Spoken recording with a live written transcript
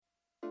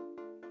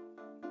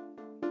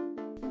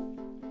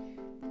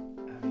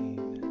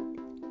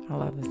I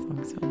love this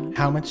song so much.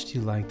 How much do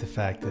you like the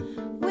fact that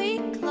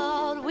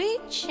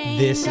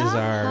This is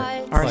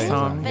our play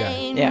song?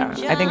 Yeah.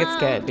 Yeah, I think it's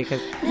good because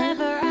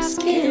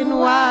asking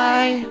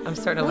why. I'm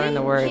starting to learn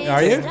the words.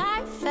 Are you?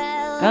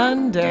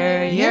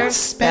 Under your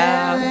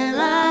spell,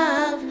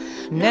 love,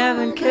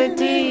 never could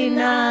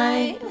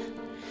deny.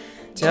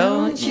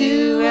 Don't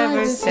you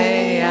ever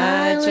say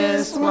I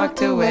just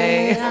walked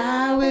away.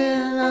 I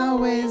will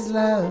always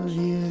love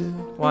you.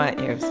 What?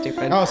 You're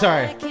stupid. Oh,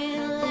 sorry.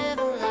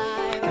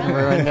 I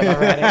ruined it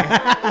already.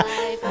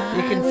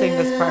 You can sing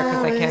this part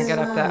because I can't get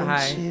up that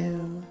high.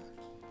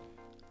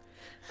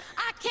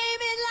 I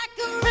came in like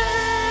a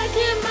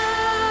wrecking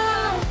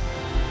ball.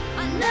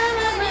 I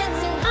never been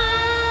so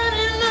hard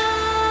in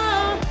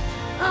love.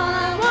 All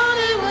I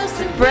wanted was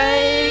to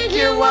Break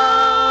your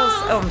walls.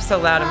 Oh, I'm so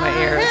loud in my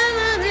ears.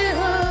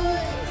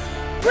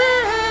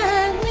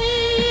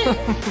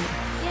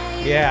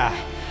 Yeah.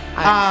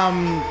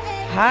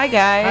 Hi,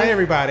 guys. Hi,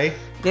 everybody.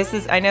 This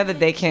is, I know that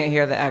they can't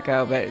hear the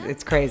echo, but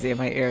it's crazy in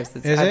my ears.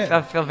 Is it?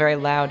 I feel very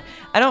loud.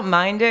 I don't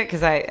mind it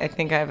because I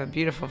think I have a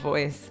beautiful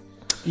voice.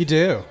 You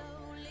do.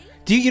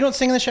 You don't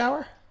sing in the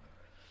shower?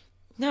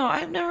 No,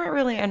 I've never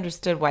really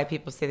understood why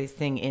people say they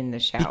sing in the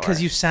shower.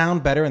 Because you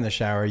sound better in the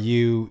shower.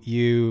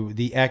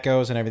 The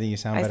echoes and everything, you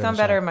sound better. I sound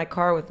better in my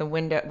car with the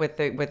window, with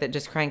it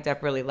just cranked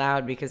up really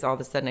loud because all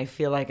of a sudden I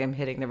feel like I'm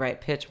hitting the right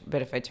pitch.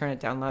 But if I turn it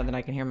down low, then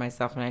I can hear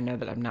myself and I know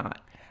that I'm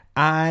not.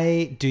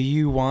 Do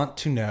you want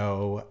to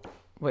know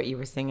What you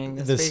were singing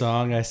this the week?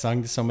 song I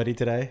sung to somebody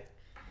today?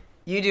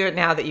 You do it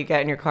now that you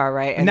get in your car,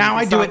 right? And Now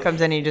the I do song it-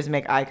 comes in and you just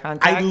make eye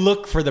contact. I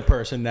look for the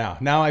person now.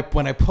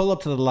 When I pull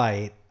up to the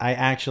light, I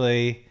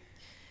actually...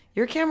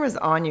 Your camera's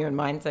on you and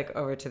mine's like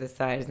over to the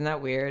side. Isn't that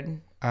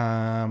weird?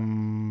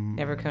 Everyone's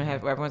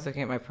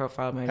looking at my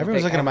profile.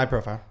 Everyone's looking at my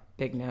profile.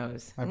 Big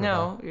nose. My No,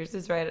 profile. yours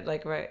is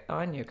right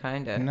on you,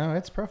 kind of. No,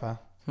 it's profile.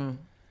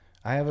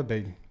 I have a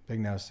big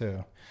nose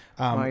too.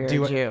 Well,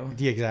 you're a Jew.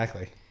 Yeah,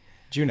 exactly.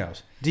 Jew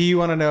nose. Do you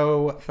want to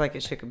know? I feel like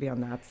it should be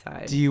on that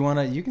side. Do you want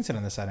to? You can sit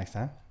on this side next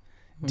time.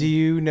 Do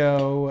you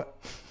know?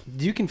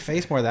 You can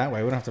face more that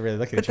way. We don't have to really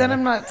look at But each then other.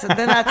 I'm not. So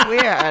then that's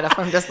weird if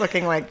I'm just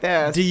looking like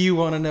this. Do you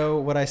want to know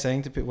what I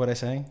sang? What I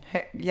sang?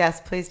 Hey, yes,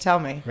 please tell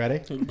me.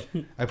 Ready?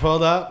 I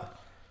pulled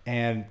up,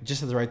 and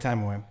just at the right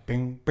time, I went,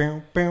 boom,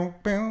 boom, boom,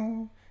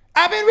 boom.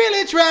 I've been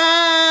really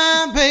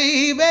trying,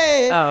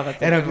 baby. Oh,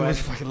 that's a and good I one.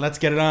 was fucking, let's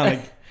get it on.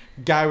 Like,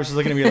 guy was just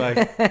looking at me like,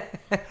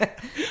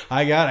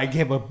 I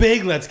gave a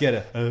big let's get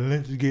it.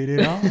 Let's get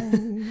it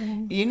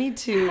on. You need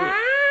to.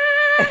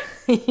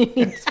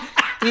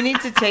 You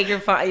need to take your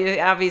phone. You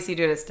obviously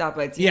do it at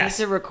stoplights. You Yes.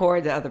 need to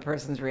record the other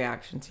person's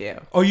reaction to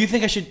you. Oh, you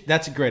think I should?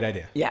 That's a great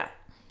idea. Yeah.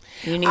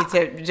 You need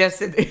to just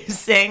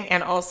sing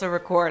and also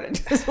record and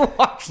just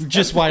watch. them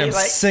Just while be I'm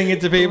like, singing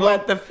to people.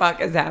 What the fuck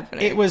is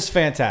happening? It was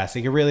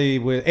fantastic. It really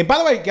was. And by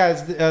the way,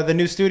 guys, the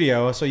new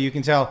studio, so you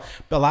can tell,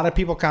 a lot of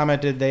people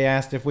commented, they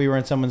asked if we were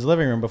in someone's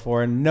living room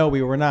before, and no,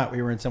 we were not.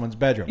 We were in someone's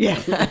bedroom. Yeah.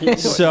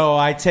 So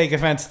I take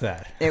offense to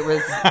that. It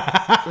was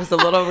a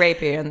little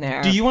rapey in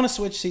there. Do you want to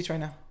switch seats right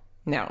now?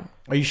 No.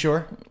 Are you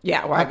sure?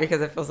 Yeah, why?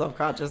 Because I feel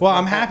self-conscious. Well, about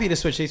I'm that. happy to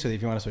switch seats with you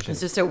if you want to switch It's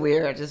seats. just so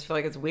weird. I just feel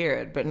like it's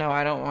weird. But no,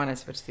 I don't want to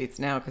switch seats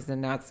now because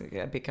then now it's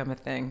become a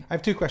thing. I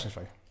have two questions for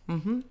you.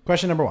 Mm-hmm.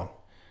 Question number one.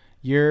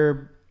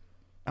 And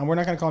we're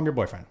not going to call him your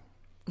boyfriend.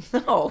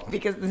 No,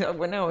 because we've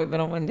been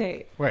on one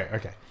date. Right,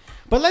 okay.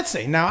 But let's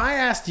see. Now, I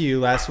asked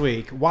you last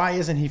week, why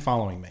isn't he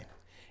following me?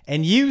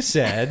 And you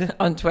said...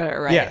 On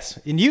Twitter, right? Yes.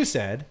 And you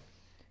said...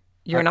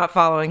 You're not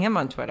following him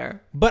on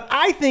Twitter. But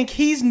I think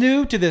he's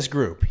new to this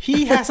group.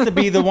 He has to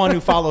be the one who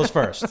follows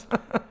first.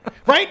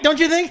 Right? Don't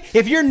you think?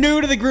 If you're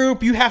new to the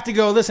group, you have to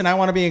go, listen, I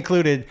want to be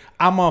included.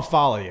 I'm going to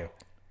follow you.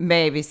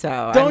 Maybe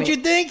so. Don't you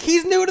think?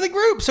 He's new to the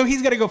group. So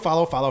he's got to go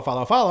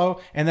follow.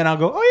 And then I'll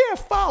go, oh, yeah,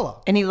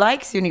 follow. And he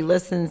likes you and he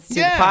listens to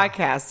Yeah. the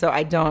podcast. So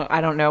I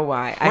don't know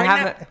why.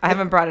 I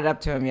haven't brought it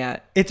up to him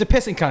yet. It's a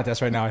pissing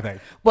contest right now, I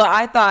think. Well,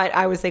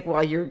 I was like,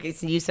 well,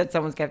 you said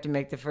someone's got to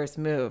make the first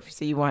move.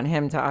 So you want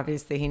him to,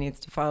 obviously he needs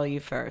to follow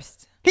you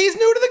first. He's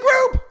new to the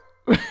group.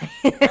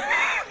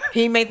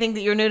 He may think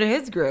that you're new to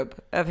his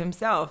group of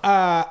himself.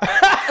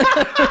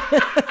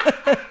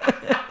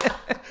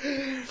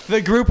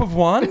 The group of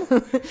one?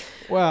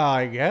 Well,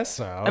 I guess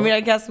so. I mean,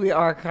 I guess we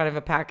are kind of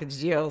a package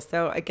deal.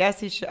 So I guess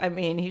he should.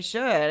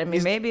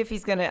 Maybe if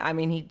he's going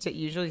to, he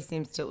usually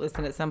seems to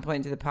listen at some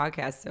point to the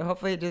podcast. So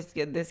hopefully this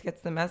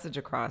gets the message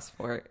across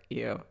for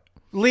you.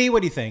 Lee,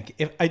 what do you think?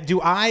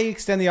 Do I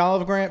extend the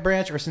olive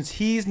branch, or since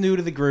he's new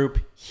to the group,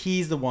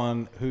 he's the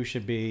one who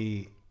should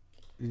be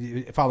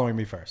following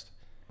me first?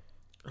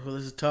 Oh,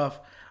 this is tough.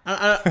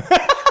 I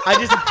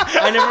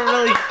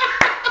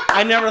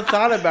never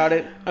thought about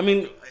it. I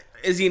mean,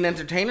 is he an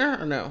entertainer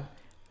or no?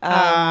 No.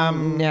 I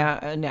mean,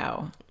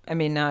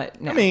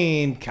 not. No. I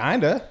mean,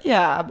 kinda.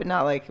 Yeah, but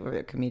not like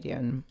a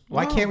comedian.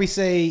 Why can't we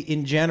say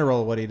in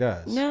general what he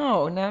does?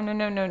 No.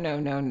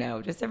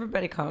 Just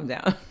everybody calm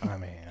down. I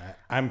mean,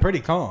 I'm pretty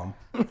calm.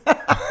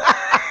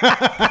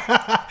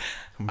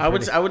 I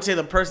would say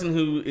the person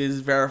who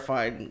is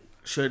verified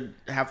should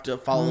have to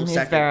follow He's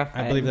second.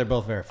 verified. I believe they're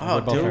both verified. Oh,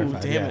 They're both dude,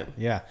 verified. damn yeah, it.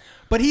 Yeah.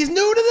 But he's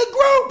new to the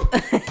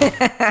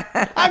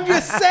group. I'm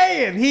just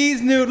saying,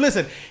 he's new.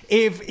 Listen,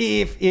 if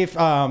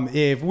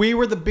we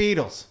were the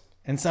Beatles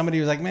and somebody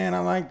was like, man, I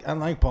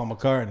like Paul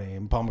McCartney,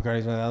 and Paul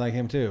McCartney's I like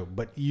him too,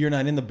 but you're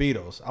not in the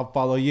Beatles, I'll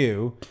follow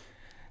you.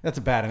 That's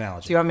a bad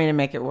analogy. Do you want me to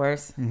make it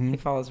worse? Mm-hmm. He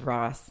follows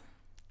Ross.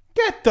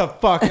 Get the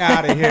fuck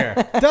out of here.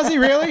 Does he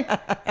really?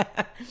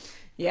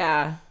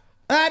 Yeah.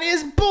 That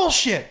is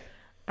bullshit.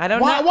 I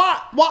don't Why? know.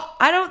 What?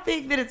 I don't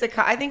think that it's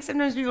I think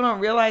sometimes people don't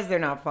realize they're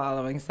not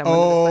following someone.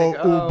 Oh,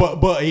 It's like,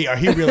 but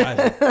he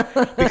realized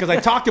it because I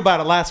talked about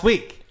it last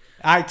week.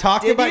 I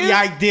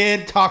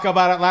did talk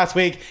about it last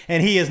week,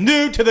 and he is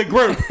new to the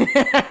group.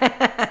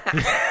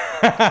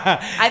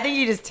 I think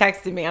you just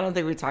texted me. I don't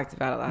think we talked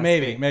about it last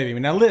week. Maybe.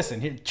 Now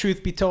listen, here,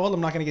 truth be told,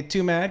 I'm not going to get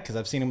too mad because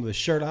I've seen him with his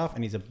shirt off,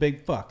 and he's a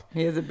big fuck.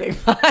 He is a big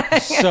fuck.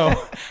 So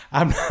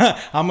I'm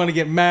going to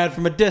get mad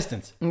from a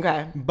distance.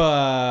 Okay.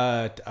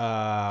 But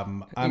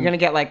You're going to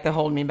get like the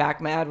hold me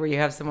back mad where you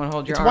have someone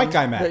hold your It's arms. white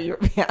guy mad. But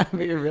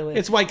you're really.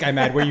 it's white guy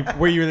mad where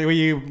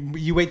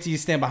you wait till you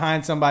stand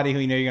behind somebody who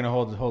you know you're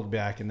going to hold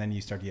back, and then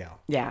you start to yell.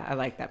 Yeah, I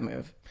like that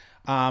move.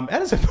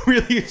 That is a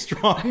really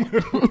strong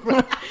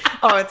move.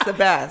 Oh, it's the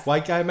best.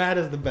 White guy mad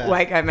is the best.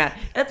 White guy mad.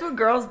 That's what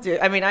girls do.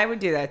 I mean, I would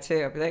do that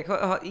too. I'd be like,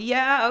 oh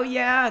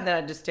yeah. And then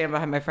I'd just stand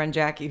behind my friend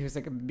Jackie, who's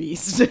like a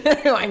beast.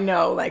 Who I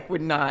know, like,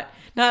 would not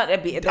a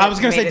beast. I was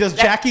going to say, does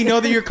Jackie know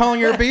that you're calling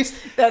her a beast?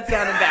 That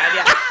sounded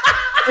bad,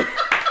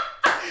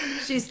 yeah.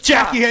 She's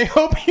Jackie, tough. I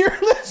hope you're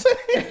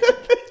listening to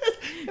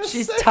this.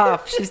 She's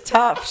tough. She's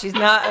tough. She's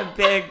not a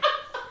big.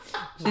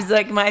 She's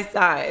like my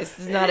size.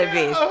 She's not a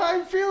beast. Oh,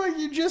 I feel like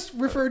you just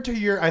referred to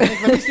your. I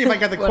think. Let me see if I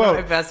got the One of quote.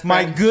 my best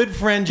My friends. good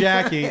friend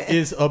Jackie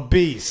is a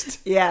beast.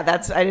 Yeah,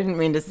 I didn't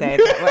mean to say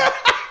it that way.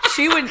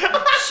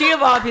 She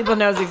of all people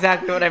knows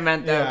exactly what I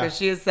meant though, Yeah. because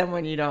she is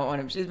someone you don't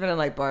want to. She's been in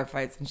like bar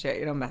fights and shit.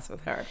 You don't mess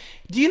with her.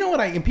 Do you know what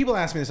and people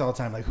ask me this all the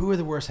time, like, who are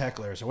the worst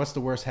hecklers or what's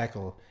the worst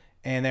heckle?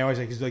 And they always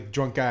like, it's like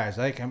drunk guys.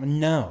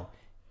 No.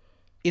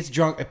 It's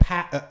drunk.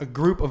 A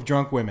group of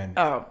drunk women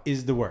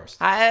is the worst.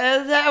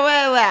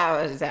 That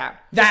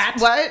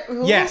what?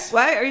 Who? Yes.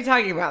 What are you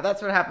talking about?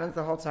 That's what happens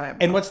the whole time.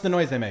 And what's the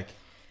noise they make?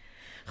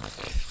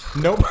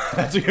 Nope.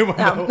 That's a good one.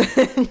 No.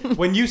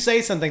 When you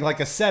say something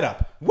like a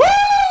setup,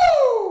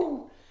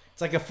 woo!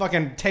 It's like a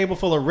fucking table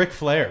full of Ric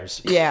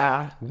Flairs.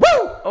 Yeah.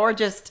 Woo! Or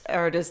just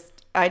I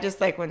just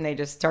like when they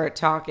just start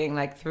talking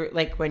like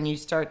when you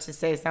start to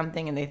say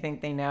something and they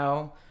think they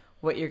know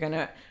what you're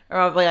gonna, or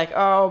I'll be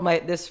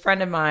like, this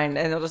friend of mine,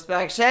 and they'll just be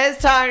like, she's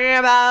talking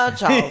about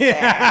Chelsea.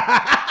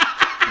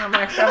 I'm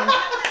like,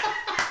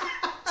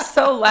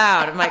 so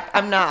loud. I'm like,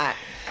 I'm not.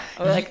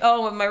 I'm like,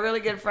 with my really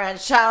good friend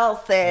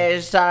Chelsea,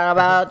 she's talking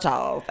about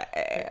Chelsea.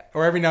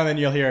 Or every now and then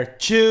you'll hear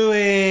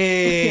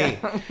Chewy.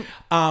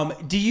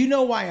 Do you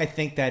know why I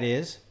think that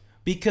is?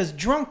 Because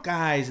drunk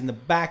guys in the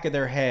back of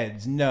their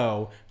heads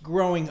know,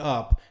 growing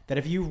up, that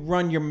if you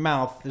run your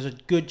mouth, there's a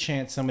good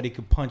chance somebody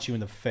could punch you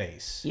in the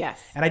face.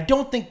 Yes. And I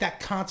don't think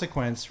that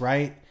consequence,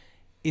 right,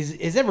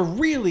 is ever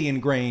really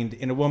ingrained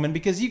in a woman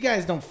because you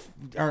guys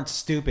aren't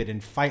stupid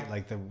and fight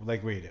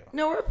like we do.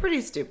 No, we're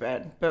pretty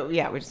stupid, but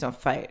yeah, we just don't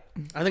fight.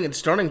 I think it's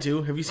starting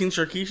to. Have you seen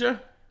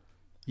Sharkeisha?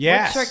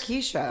 Yes. What's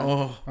Sharkeisha?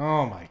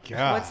 Oh my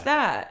God. What's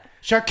that?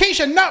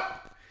 Sharkeisha, no!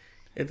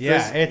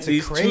 It's a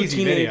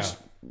crazy video.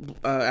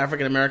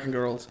 African American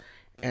girls,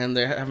 and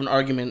they have an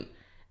argument,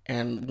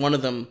 and one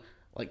of them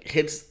like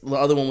hits the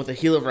other one with the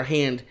heel of her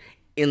hand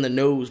in the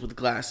nose with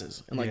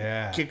glasses,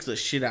 and kicks the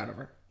shit out of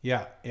her.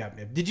 Yeah.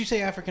 Did you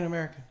say African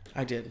American?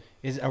 I did.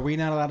 Are we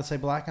not allowed to say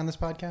black on this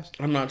podcast?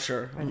 I'm not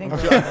sure. I think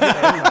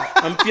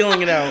I'm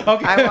feeling it out.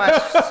 Okay.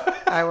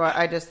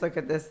 I just look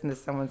at this and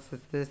someone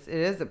says this. It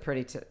is a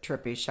pretty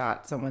trippy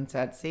shot. Someone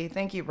said, "See,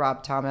 thank you,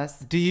 Rob Thomas."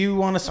 Do you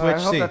want to switch I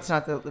hope seats? that's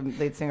not the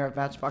lead singer of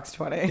Matchbox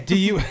 20. Do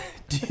you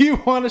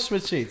want to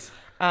switch seats?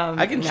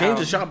 I can change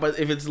the shot, but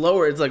if it's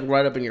lower, it's like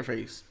right up in your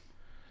face.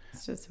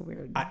 It's just a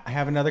weird. I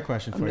have another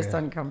question for I'm you. just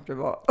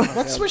uncomfortable.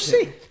 Let's switch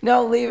seats.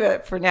 No, leave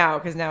it for now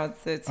because now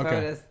it's Okay. how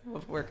it is.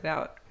 We'll work it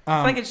out.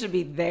 I think it should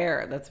be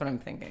there. That's what I'm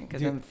thinking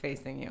because I'm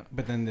facing you.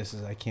 But then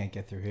I can't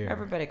get through here.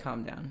 Everybody,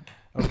 calm down.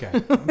 Okay,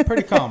 I'm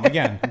pretty calm.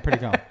 Again, I'm pretty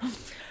calm.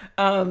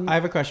 I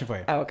have a question for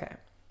you. Oh, okay.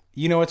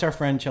 You know it's our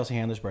friend Chelsea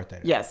Handler's birthday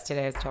today. Yes,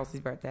 today is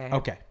Chelsea's birthday.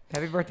 Okay.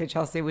 Happy birthday,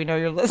 Chelsea. We know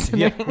you're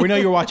listening. Yeah, we know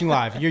you're watching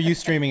live. You're you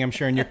streaming, I'm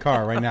sure, in your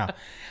car right now.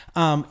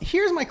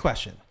 Here's my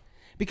question,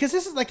 because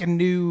this is like a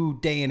new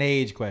day and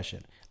age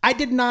question. I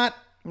did not.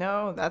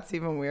 No, that's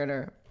even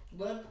weirder.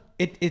 What?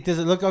 It does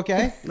it look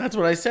okay? That's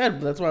what I said.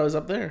 That's why I was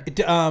up there.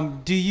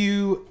 Do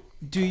you?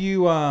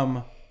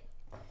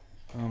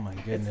 Oh my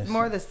goodness. It's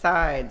more the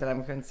side that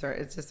I'm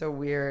concerned. It's just so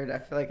weird. I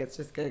feel like it's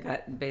just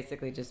got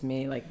basically just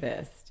me like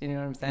this. Do you know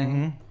what I'm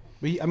saying?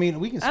 We can.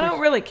 Switch. I don't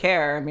really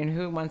care. I mean,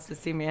 who wants to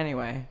see me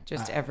anyway?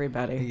 Just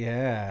everybody.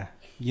 Yeah.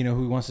 You know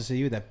who wants to see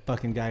you? That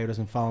fucking guy who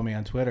doesn't follow me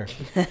on Twitter.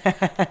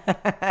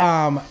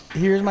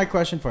 Here's my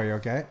question for you,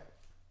 okay?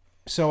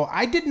 So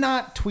I did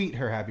not tweet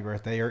her happy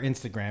birthday or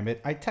Instagram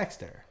it. I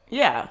text her.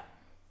 Yeah.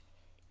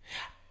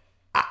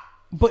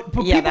 But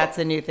yeah, people, that's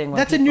a new thing. when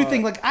That's a new people-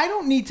 thing. Like, I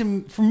don't need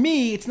to. For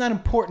me, it's not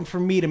important for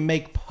me to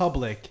make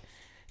public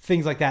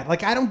things like that.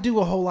 Like, I don't do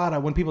a whole lot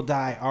of when people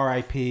die,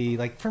 R.I.P.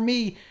 Like, for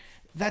me,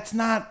 that's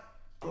not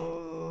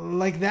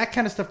like that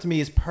kind of stuff. To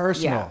me, is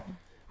personal, Yeah.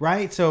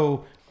 right?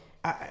 So,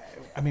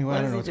 I mean, well,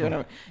 I What don't is know he what's going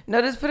doing? on.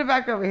 No, just put it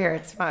back over here.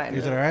 It's fine.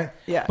 Is it all right?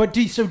 Yeah. But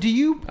do you?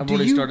 I've do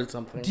already you, started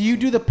something. Do you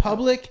do the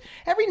public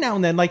every now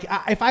and then? Like,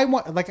 if I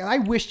want, like, I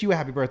wished you a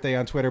happy birthday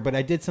on Twitter, but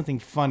I did something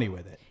funny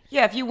with it.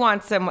 Yeah, if you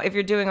want if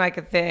you're doing like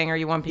a thing or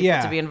you want people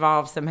Yeah. to be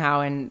involved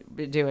somehow in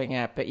doing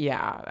it, but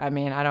yeah, I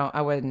mean,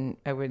 I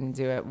wouldn't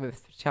do it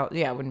with Chelsea.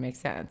 Yeah, it wouldn't make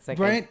sense. Like,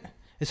 Right?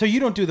 So you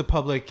don't do the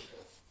public.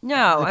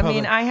 No, The I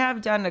mean, public. I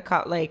have done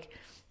like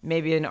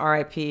maybe an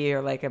RIP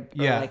or like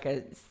Yeah.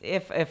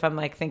 if I'm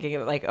like thinking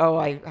of like, oh,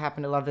 I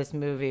happen to love this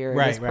movie or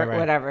Right, this right.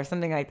 whatever,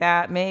 something like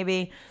that,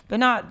 maybe, but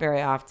not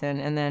very often.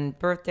 And then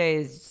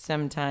birthdays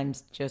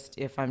sometimes just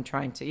if I'm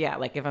trying to,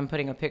 like if I'm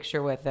putting a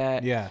picture with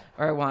it, Yeah.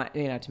 or I want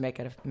to make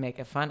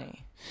it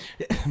funny.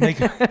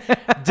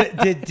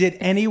 Did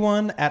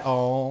anyone at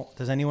all?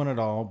 Does anyone at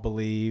all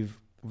believe?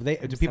 Do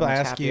people So much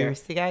ask happier. you?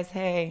 See, guys,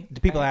 hey.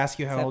 Do people ask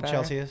you Is how that old better?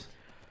 Chelsea is?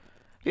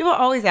 People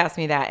always ask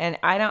me that, and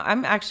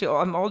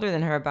I'm older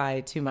than her by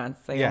 2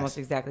 months, like Yes. almost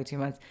exactly 2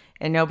 months.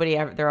 And nobody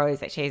ever, they're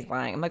always like, she's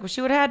lying. I'm like, well, she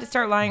would have had to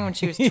start lying when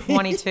she was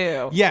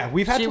 22. Yeah,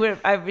 we've had She to- would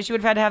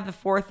have had to have the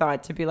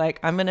forethought to be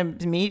like, when I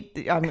meet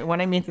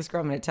this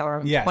girl, I'm going to tell her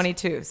I'm Yes.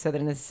 22, so that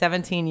in the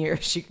 17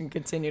 years she can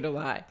continue to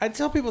lie. I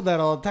tell people that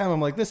all the time. I'm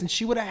like, listen,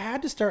 she would have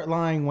had to start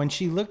lying when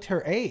she looked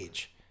her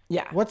age.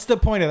 Yeah, What's the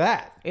point of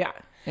that? yeah,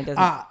 it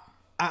doesn't.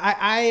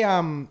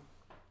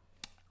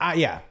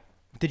 Yeah.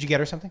 Did you get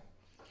her something?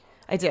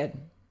 I did.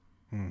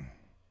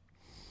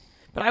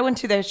 But I went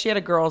to she had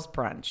a girls'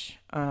 brunch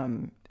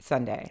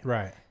Sunday.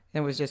 Right. It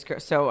was just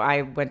so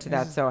I went to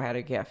that, so I had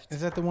a gift. Is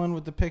that the one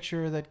with the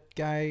picture of that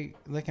guy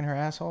licking her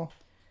asshole?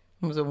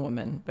 It was a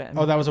woman, but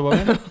Oh, that was a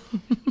woman?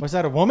 Was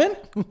that a woman?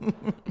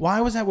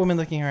 Why was that woman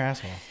licking her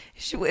asshole?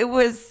 she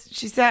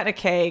sat in a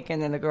cake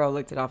and then the girl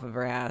licked it off of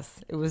her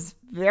ass. It was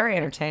very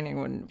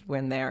entertaining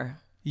when there.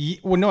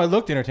 Well, no, it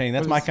looked entertaining.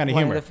 That's It my was kind of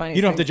one of humor. the funniest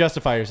You don't have to things.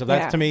 justify yourself.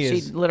 That to me she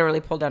is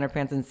literally pulled down her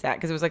pants and sat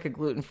because it was like a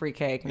gluten-free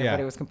cake and Yeah.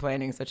 everybody was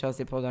complaining, so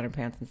Chelsea pulled down her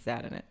pants and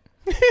sat in it.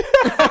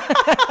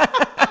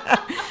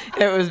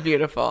 It was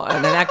beautiful,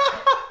 and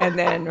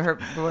then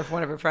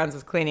one of her friends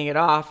was cleaning it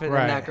off, and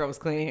Right. then that girl was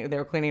cleaning. They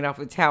were cleaning it off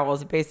with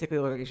towels. It basically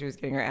looked like she was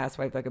getting her ass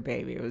wiped like a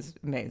baby. It was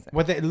amazing.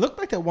 it looked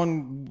like that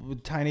one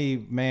tiny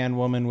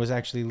woman was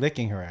actually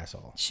licking her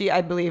asshole.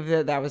 I believe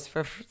that was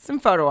for some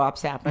photo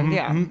ops happened.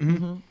 Yeah.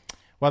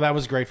 Well, that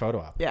was a great photo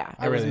op. Yeah,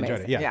 I really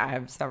enjoyed it. Yeah. I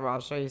have several. I'll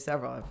show you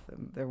several.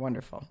 They're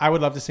wonderful. I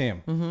would love to see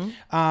him.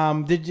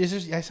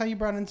 Mm-hmm. I saw you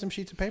brought in some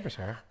sheets of paper,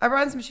 Sarah. I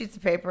brought in some sheets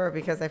of paper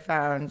because I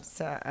found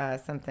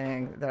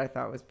something that I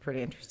thought was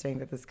pretty interesting.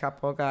 That this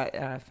couple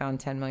found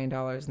 $10 million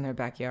in their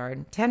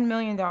backyard. $10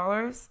 million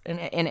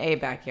in a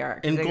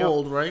backyard. 'Cause In they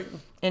gold, right?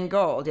 In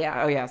gold,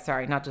 yeah. Oh yeah.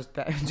 Sorry, not just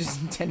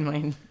just 10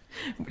 million.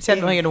 10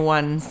 million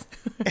ones.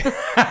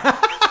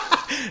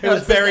 It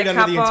was buried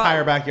under the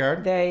entire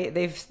backyard.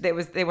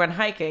 They went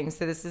hiking,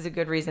 so this is a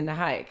good reason to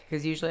hike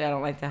because usually I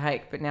don't like to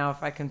hike, but now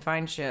if I can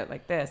find shit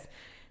like this,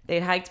 they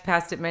hiked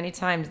past it many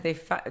times. They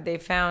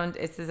found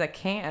it says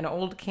an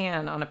old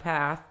can on a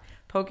path.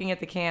 Poking at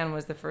the can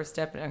was the first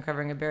step in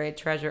uncovering a buried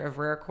treasure of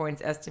rare coins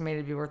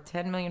estimated to be worth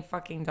 $10 million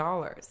fucking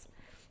dollars.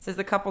 Says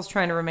the couple's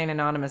trying to remain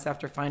anonymous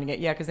after finding it.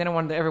 Yeah, because they don't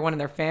want everyone in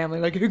their family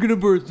like you're gonna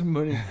burn some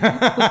money.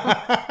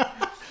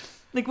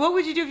 Like, what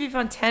would you do if you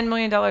found $10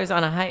 million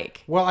on a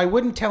hike? Well, I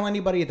wouldn't tell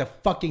anybody at the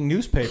fucking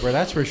newspaper,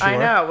 that's for sure. I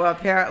know. Well,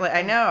 apparently,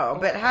 I know.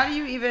 But how do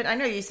you even? I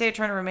know you say you're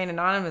trying to remain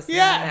anonymous.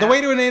 Yeah, the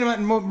way to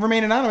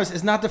remain anonymous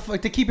is not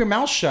to keep your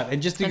mouth shut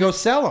and just to go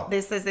sell them.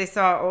 They says they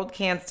saw old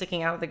cans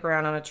sticking out of the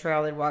ground on a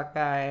trail they'd walk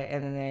by,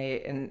 and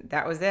then and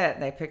that was it.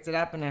 They picked it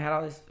up, and it had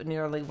all this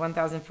nearly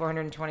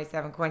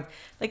 1,427 coins.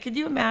 Like, could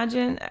you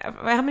imagine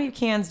how many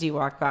cans do you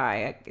walk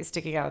by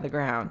sticking out of the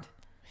ground?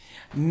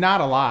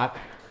 Not a lot.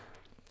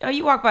 Oh,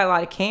 you walk by a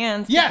lot of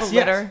cans. Yes, People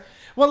yes. litter.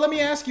 Well, let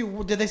me ask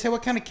you, did they say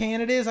what kind of can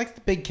it is? Like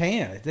the big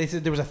can. They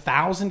said there was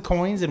 1,000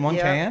 coins in one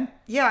Yeah. can?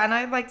 Yeah, and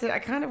I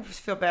kind of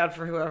feel bad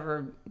for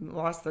whoever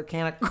lost their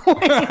can of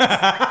coins.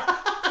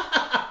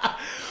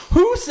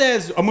 Who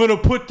says, I'm going to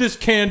put this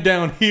can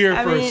down here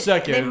for a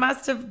second? They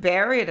must have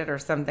buried it or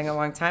something a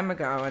long time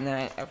ago, and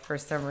then for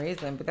some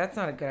reason. But that's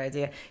not a good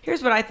idea.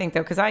 Here's what I think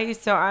though, because I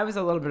was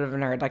a little bit of a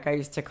nerd. Like I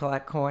used to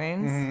collect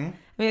coins. Mm-hmm. I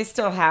mean, I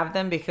still have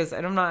them because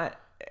I'm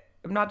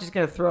not just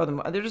gonna throw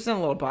them. They're just in a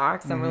little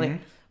box. Mm-hmm.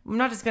 I'm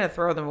not just gonna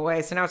throw them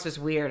away. So now it's just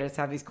weird. I just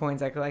have these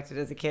coins I collected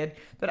as a kid,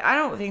 but I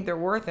don't think they're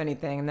worth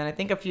anything. And then I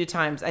think a few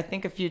times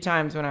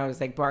when I was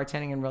like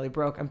bartending and really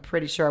broke, I'm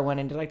pretty sure I went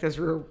into like those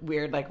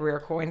weird like rare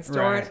coin stores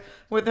Right.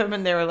 with them,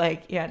 and they were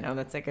like, "Yeah, no,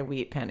 that's like a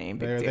wheat penny." Big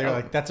They're deal.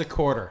 like, that's a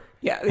quarter.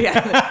 yeah.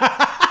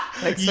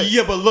 Like, so-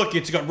 Yeah, but look,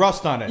 it's got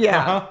rust on it. yeah,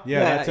 Uh-huh. Yeah,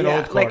 that's an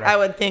old quarter. Like I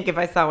would think if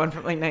I saw one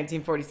from like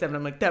 1947,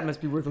 I'm like, that must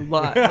be worth a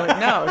lot. I'm like,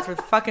 no, it's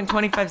worth fucking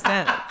 25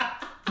 cents,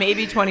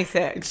 maybe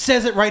 26. It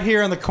says it right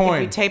here on the If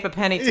coin. you tape a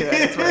penny to it,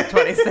 it's worth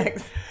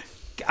 26.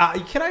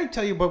 Can I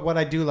tell you what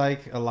I do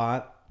like a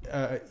lot?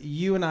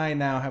 You and I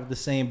now have the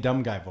same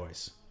dumb guy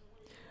voice.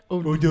 I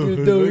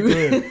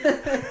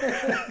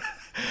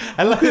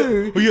like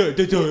it. Oh, yeah,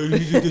 that's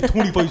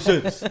 25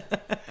 cents.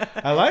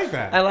 I like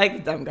that. I like the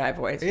dumb guy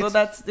voice.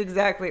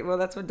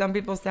 That's what dumb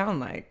people sound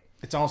like.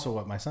 It's also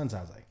what my son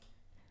sounds like.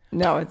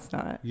 No, it's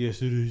not.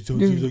 Yes, it is. It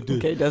sounds like this.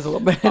 Okay, it does a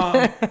little bit.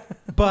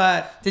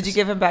 But did you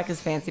give him back his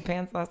fancy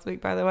pants last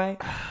week, by the way?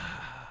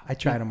 I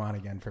tried him on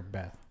again for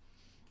Beth.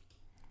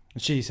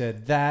 And she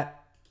said,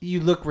 that you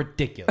look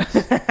ridiculous.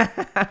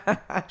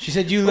 She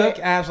said, you look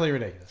absolutely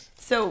ridiculous.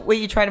 So,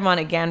 you tried him on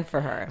again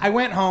for her? I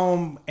went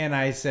home and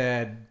I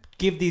said,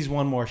 give these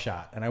one more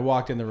shot. And I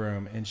walked in the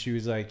room and she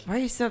was like, why are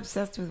you so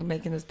obsessed with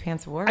making those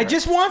pants work? I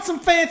just want some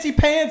fancy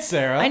pants,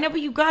 Sarah. I know,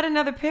 but you got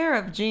another pair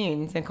of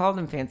jeans and called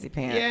them fancy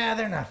pants. Yeah,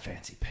 they're not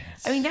fancy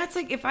pants. I mean, that's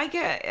like if I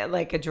get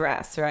like a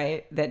dress,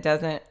 right, that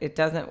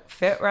doesn't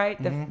fit right.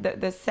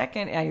 The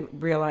second I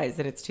realize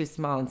that it's too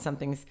small and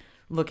something's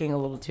looking a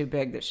little too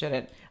big that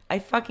shouldn't, I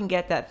fucking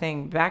get that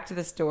thing back to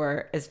the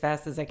store as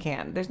fast as I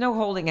can. There's no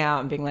holding out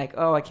and being like,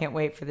 oh, I can't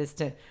wait for this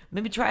to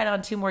maybe try it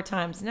on 2 more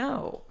times.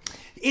 No.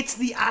 It's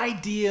the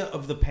idea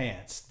of the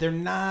pants. They're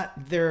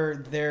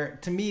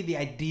to me, the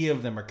idea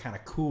of them are kind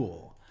of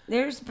cool.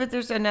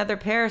 There's another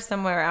pair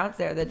somewhere out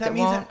there that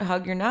won't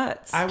hug your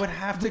nuts. I would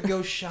have to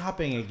go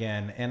shopping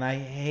again, and I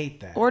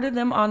hate that. Order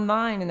them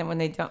online, and then when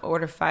they don't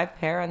order 5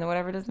 pair and then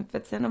whatever doesn't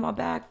fit, send them all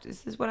back.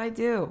 This is what I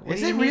do.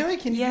 Is it really?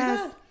 Can you do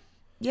that?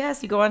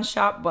 Yes, you go on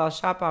Shop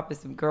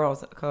is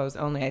girls' clothes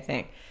only, I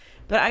think.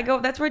 But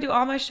that's where I do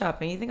all my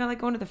shopping. You think I like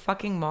going to the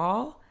fucking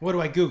mall? What do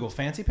I Google?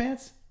 Fancy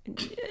pants?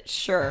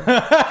 Sure.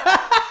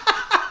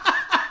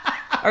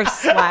 Or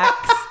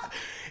slacks.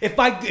 If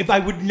I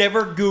would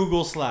never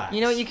Google slacks.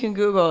 You know what you can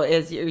Google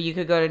is you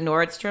could go to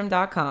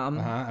Nordstrom.com.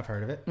 I've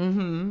heard of it.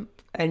 Mm-hmm.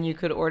 And you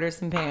could order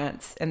some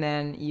pants, and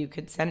then you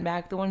could send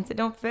back the ones that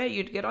don't fit.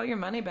 You'd get all your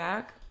money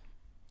back.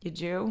 You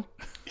Jew.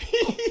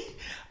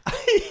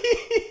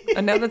 I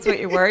know that's what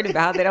you're worried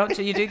about.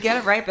 You do get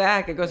it right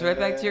back. It goes right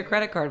back to your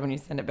credit card when you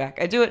send it back.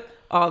 I do it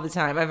all the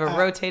time. I have a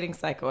rotating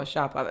cycle of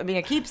shop up. I mean,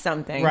 I keep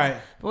some things, right?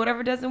 But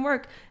whatever doesn't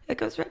work, it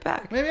goes right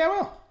back. Maybe I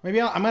will.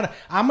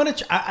 I'm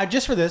gonna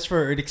just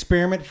for an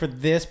experiment for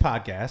this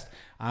podcast.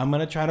 I'm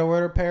gonna try to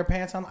order a pair of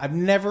pants on. I've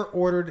never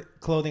ordered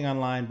clothing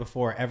online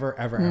before,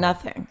 ever.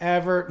 Nothing.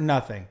 Ever,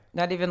 nothing.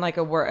 Not even like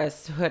a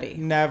hoodie.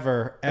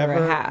 Never, ever,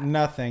 or a hat.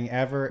 Nothing,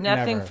 ever,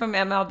 nothing never. From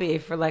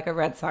MLB for like a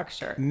Red Sox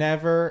shirt.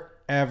 Never,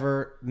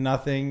 ever,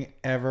 nothing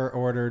ever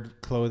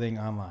ordered clothing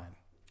online.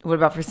 What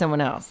about for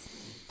someone else?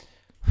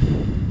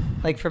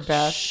 Like for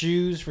Beth?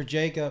 Shoes for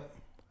Jacob.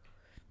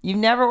 You've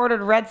never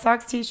ordered a Red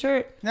Sox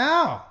t-shirt?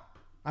 No.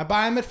 I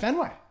buy them at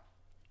Fenway.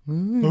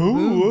 Make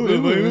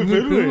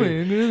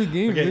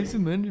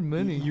some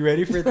money. You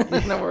ready for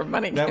No more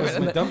money. That was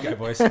my dumb guy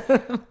voice.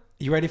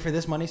 You ready for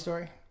this money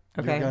story?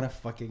 Okay. You're gonna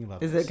fucking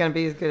love Is this. it gonna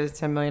be as good as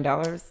 $10 million?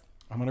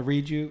 I'm gonna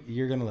read you.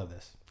 You're gonna love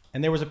this.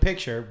 And there was a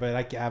picture, but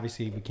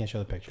obviously we can't show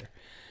the picture.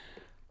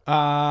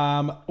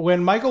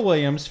 When Michael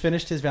Williams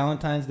finished his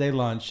Valentine's Day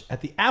lunch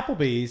at the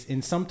Applebee's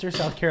in Sumter,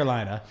 South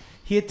Carolina,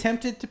 he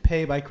attempted to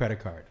pay by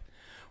credit card.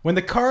 When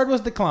the card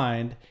was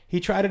declined, he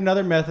tried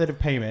another method of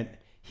payment.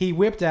 He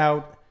whipped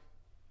out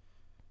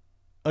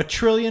a $1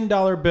 trillion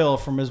bill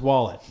from his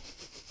wallet.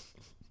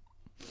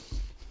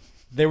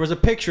 There was a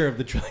picture of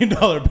the $1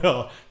 trillion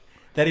bill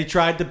that he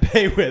tried to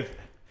pay with.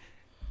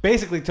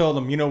 Basically told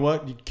him, you know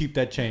what? You keep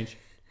that change.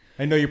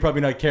 I know you're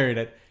probably not carrying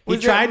it. He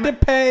tried to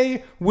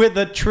pay with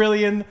 $1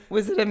 trillion.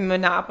 Was it a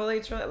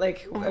Monopoly?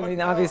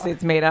 Obviously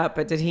it's made up,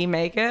 but did he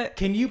make it?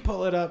 Can you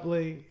pull it up,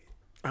 Lee?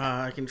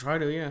 I can try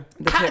to, yeah.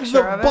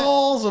 The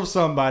balls of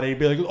somebody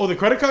be like, oh, the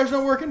credit card's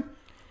not working?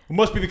 It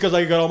must be because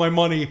I got all my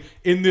money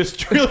in this $1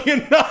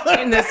 trillion.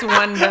 In this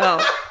one bill.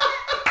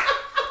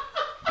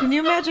 Can you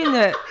imagine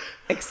the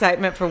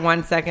excitement for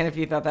 1 second if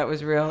you thought that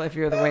was real, if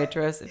you're the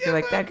waitress? If you're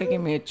like, that could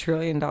give me $1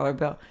 trillion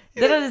bill.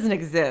 That doesn't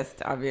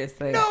exist,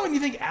 obviously. No, and you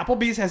think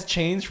Applebee's has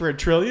change for $1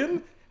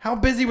 trillion? How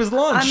busy was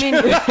lunch? I mean,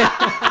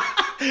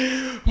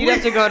 you'd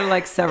have to go to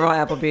like several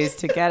Applebee's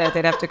to get it.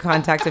 They'd have to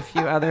contact a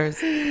few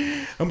others.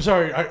 I'm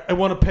sorry, I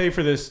want to pay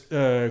for this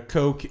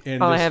Coke.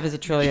 And all I have is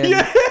 $1 trillion.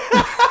 Yeah.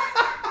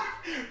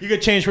 You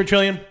get change for $1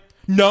 trillion?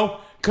 No,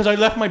 because I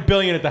left my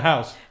billion at the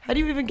house. How do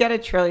you even get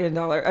 $1 trillion?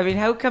 I mean,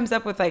 how comes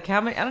up with like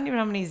how many? I don't even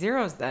know how many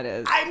zeros that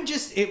is.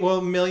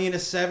 Million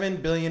is 7,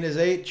 billion is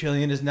 8,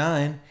 trillion is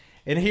 9.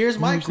 And here's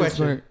my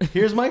question.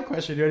 Here's my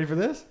question. You ready for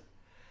this?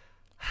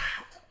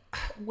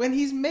 When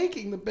he's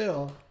making the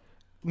bill,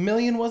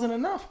 million wasn't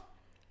enough.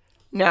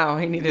 No,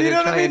 he needed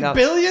 $1 trillion. $1 trillion.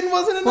 Billion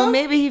wasn't enough? Well,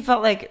 maybe he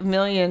felt like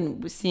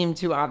million seemed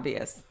too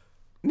obvious.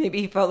 Maybe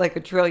he felt like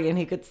 $1 trillion,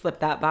 he could slip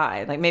that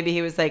by. Like maybe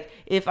he was like,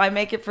 if I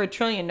make it for $1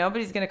 trillion,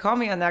 nobody's going to call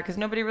me on that because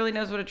nobody really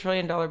knows what $1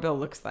 trillion bill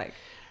looks like.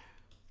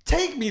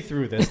 Take me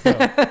through this, though.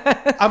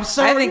 I'm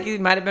sorry. I think he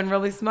might have been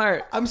really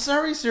smart. I'm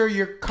sorry, sir.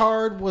 Your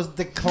card was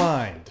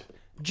declined.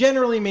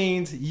 Generally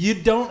means you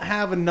don't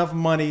have enough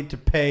money to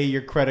pay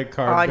your credit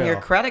card bill. On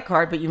your credit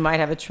card, but you might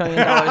have $1 trillion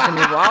in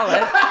your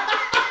wallet.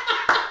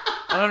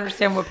 I don't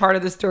understand what part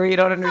of the story you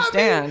don't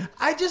understand.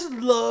 I just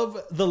love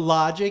the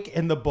logic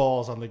and the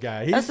balls on the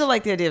guy. I also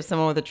like the idea of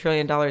someone with $1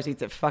 trillion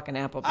eats at fucking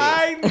Applebee's.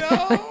 I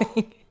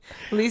know.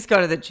 At least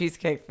go to the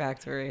Cheesecake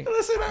Factory.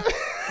 Listen,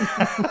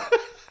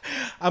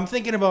 I'm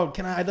thinking about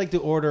I'd like to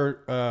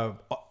order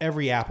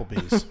every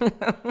Applebee's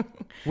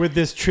with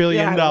this $1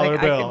 trillion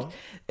bill.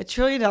 $1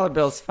 trillion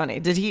bill is funny.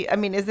 Did he? I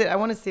mean, is it? I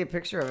want to see a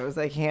picture of it. It was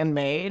like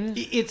handmade.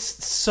 It's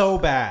so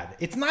bad.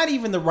 It's not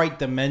even the right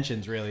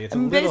dimensions, really. It's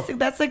Basically,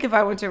 that's like if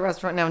I went to a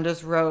restaurant now and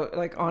just wrote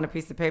like on a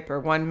piece of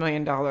paper $1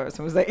 million. It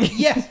was like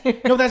yes,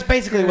 no, that's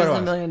basically what it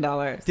was. $1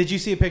 million. Did you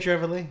see a picture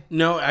of it, Lee?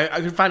 No,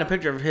 I could find a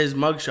picture of his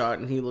mugshot,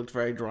 and he looked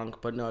very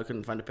drunk. But no, I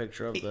couldn't find a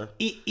picture of the.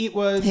 It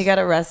was. He got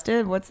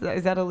arrested. What's that?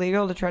 Is that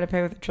illegal to try to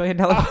pay with $1 trillion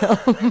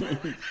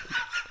bill?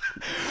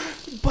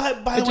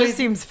 But by It the way, just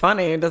seems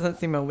funny. It doesn't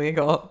seem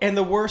illegal. and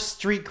the worst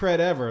street cred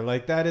ever.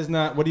 Like that is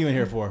not. What are you in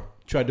here for?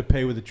 Tried to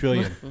pay with $1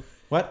 trillion.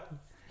 What?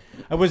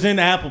 I was in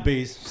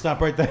Applebee's. Stop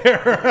right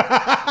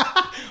there.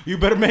 You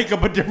better make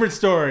up a different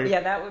story. Yeah,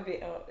 that would be.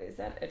 Oh, is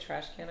that a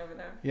trash can over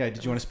there? Yeah.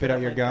 Did you want to spit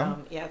out your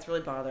gum? Yeah, it's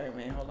really bothering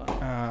me. Hold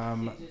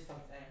on. Do something.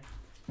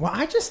 Well,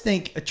 I just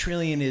think $1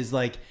 trillion is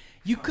like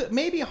you could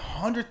maybe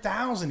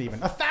 100,000 even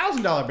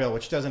 $1,000 bill,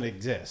 which doesn't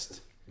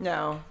exist.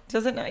 No,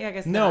 does it not? Yeah, I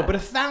guess No, not. but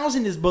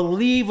 1,000 is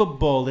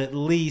believable. At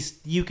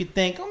least you could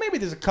think, oh, maybe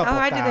there's a couple. How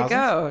high thousands. did it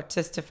go?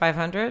 Just to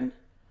 500?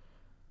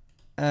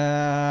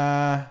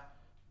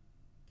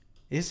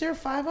 Is there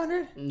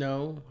 500?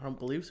 No, I don't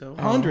believe so.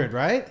 100,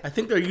 right? I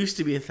think there used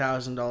to be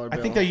 $1,000 bill. I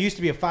think there used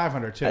to be a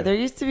 500 too. There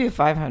used to be a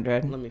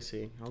 500. Let me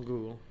see. I'll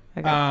Google.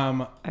 I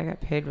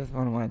got paid with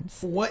one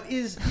once. What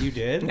is you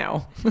did?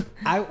 No.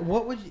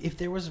 What would if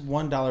there was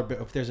 $1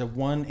 bill? If there's a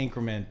one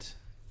increment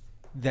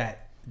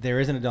that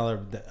there isn't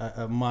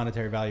a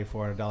monetary value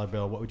for a dollar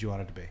bill, what would you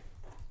want it to be?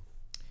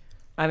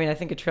 I mean, I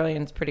think $1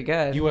 trillion's pretty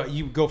good.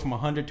 You go from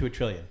 100 to $1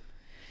 trillion.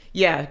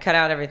 Yeah, cut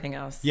out everything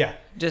else. Yeah.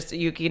 Just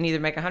you can either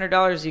make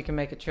 $100, you can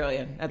make $1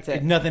 trillion. That's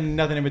it. Nothing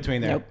in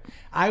between there. Nope.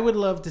 I would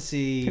love to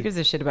see. Who gives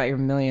a shit about your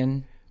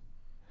million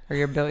or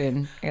your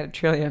billion? I got $1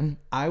 trillion.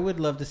 I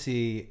would love to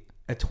see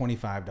a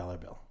 $25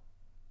 bill.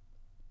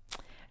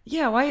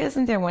 Yeah, why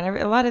isn't there one?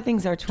 A lot of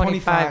things are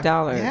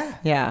 $25.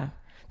 Yeah.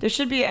 There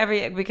should be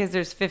because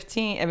there's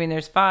 15. I mean,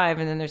 there's 5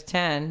 and then there's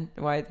 10.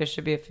 Why there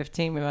should be a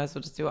 15? We might as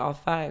well just do all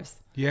 5s.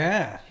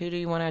 Yeah. Who do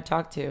you want to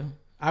talk to?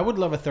 I would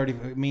love a 30. I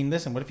mean,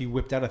 listen, what if you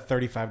whipped out a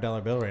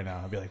 $35 bill right now?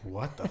 I'd be like,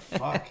 what the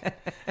fuck?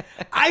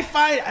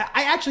 I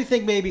actually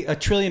think maybe a $1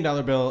 trillion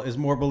bill is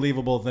more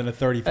believable than a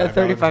 $35 A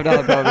 $35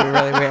 bill would be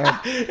really weird.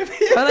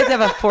 I'd like to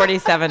have a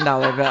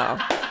 $47 bill.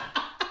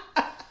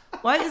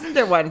 Why isn't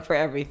there one for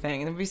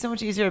everything? It would be so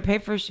much easier to pay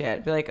for shit.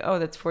 It'd be like, oh,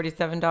 that's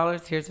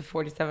 $47. Here's a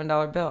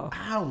 $47 bill.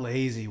 How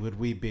lazy would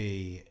we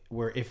be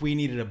where if we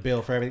needed a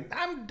bill for everything?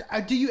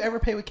 Do you ever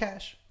pay with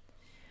cash?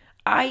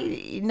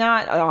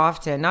 Not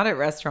often, not at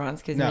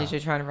restaurants because No. I'm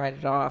usually trying to write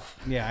it off.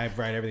 Yeah, I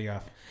write everything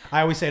off.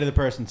 I always say to the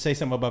person, say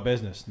something about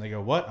business. And they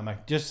go, what? I'm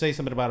like, just say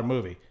something about a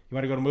movie. You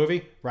want to go to a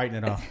movie? Writing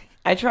it off.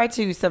 I try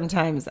to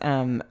sometimes,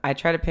 I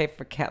try to pay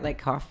for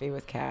coffee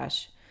with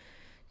cash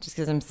just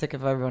because I'm sick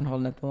of everyone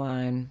holding up the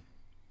line.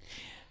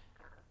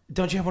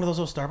 Don't you have one of those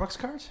little Starbucks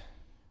cards?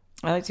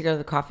 I like to go to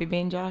the Coffee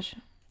Bean, Josh.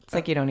 It's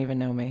like you don't even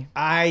know me.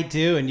 I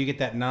do, and you get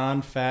that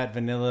non-fat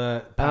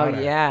vanilla powder. Oh,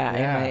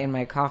 yeah, in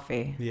my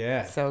coffee.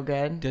 Yeah. So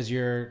good. Does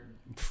your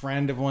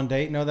friend of one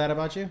date know that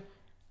about you?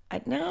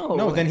 I know.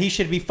 No, then he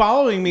should be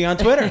following me on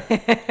Twitter.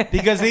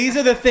 Because these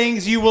are the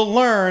things you will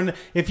learn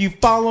if you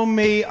follow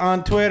me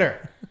on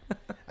Twitter.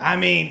 I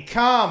mean,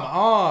 come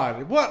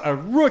on. What a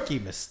rookie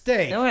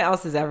mistake. No one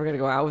else is ever going to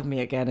go out with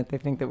me again if they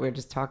think that we're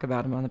just talking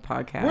about him on the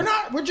podcast. We're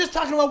not. We're just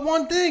talking about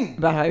one thing.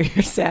 About how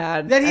you're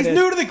sad. That he's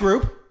new to the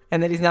group.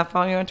 And that he's not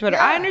following you on Twitter.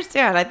 Yeah. I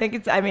understand. I think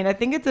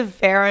it's a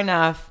fair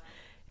enough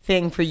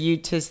thing for you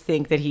to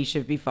think that he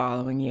should be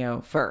following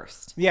you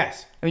first.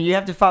 Yes. I mean, you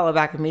have to follow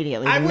back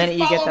immediately. I The would minute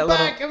you get follow that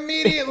back little,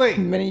 immediately. the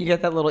minute you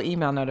get that little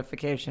email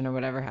notification or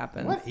whatever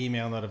happens. What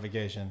email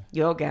notification?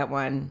 You'll get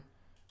one.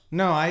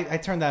 No, I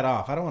turned that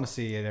off. I don't want to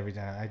see it every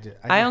time.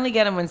 I only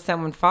get them when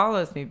someone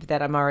follows me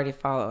that I'm already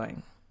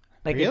following.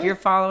 Like if Really? you're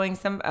following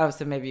so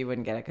maybe you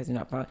wouldn't get it because you're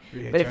not following.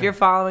 Yeah, But if try. you're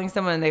following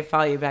someone and they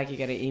follow you back, you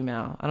get an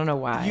email. I don't know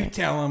why. You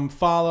tell him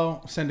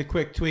follow, send a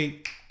quick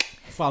tweet,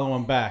 follow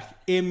him back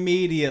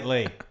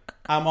immediately.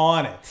 I'm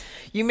on it.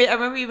 I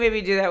remember you made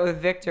me do that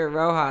with Victor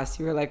Rojas.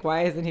 You were like,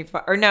 "Why isn't he?"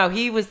 Or no,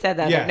 he said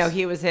that. Yes. No,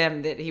 he was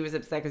him. That he was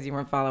upset because you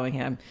weren't following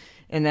him.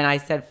 And then I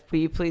said, "Will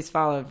you please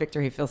follow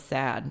Victor? He feels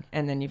sad."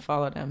 And then you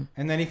followed him.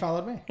 And then he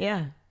followed me.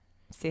 Yeah.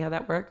 See how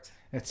that worked?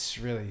 It's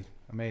really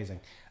amazing.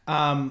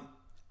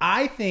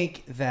 I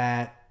think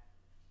that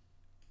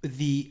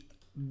the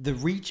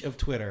reach of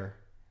Twitter,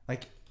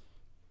 like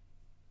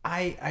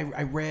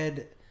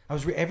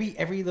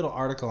every little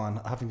article on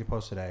Huffington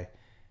Post today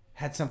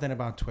had something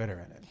about Twitter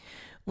in it.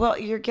 Well,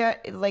 you're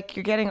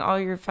getting all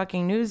your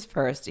fucking news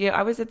first. Yeah,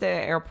 I was at the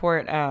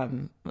airport,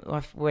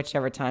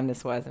 whichever time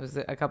this was. It was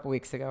a couple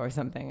weeks ago or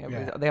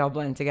something. They all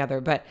blend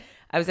together. But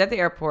I was at the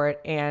airport,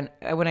 and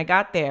when I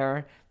got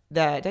there,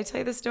 Did I tell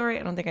you the story?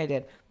 I don't think I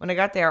did. When I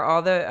got there,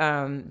 all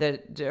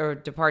the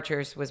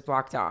departures was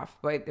blocked off.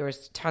 Like there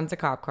was tons of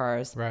cop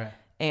cars, Right.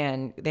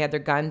 and they had their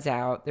guns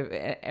out,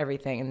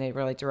 everything, and they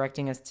were like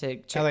directing us to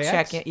LAX?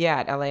 check in.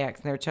 Yeah, at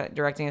LAX, and they were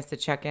directing us to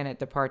check in at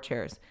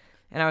departures.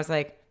 And I was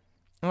like,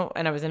 oh,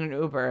 and I was in an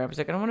Uber. I was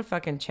like, I don't want to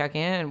fucking check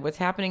in. What's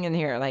happening in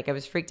here? Like I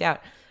was freaked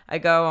out. I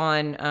go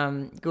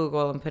on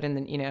Google and put in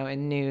the,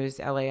 in news,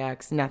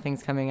 LAX,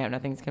 nothing's coming up.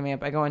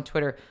 I go on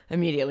Twitter,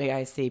 immediately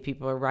I see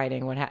people are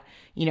writing that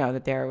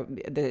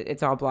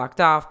it's all blocked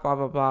off, blah,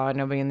 blah, blah.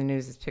 Nobody in the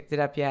news has picked it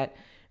up yet.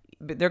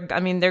 But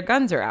their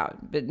guns are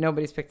out, but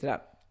nobody's picked it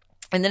up.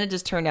 And then it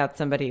just turned out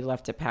somebody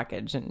left a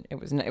package and it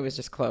was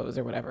just closed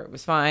or whatever. It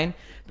was fine,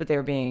 but they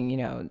were being,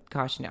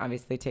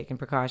 obviously taking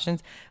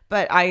precautions.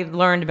 But I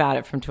learned about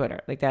it from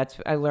Twitter. Like I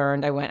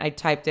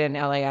typed in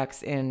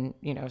LAX in,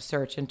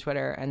 search in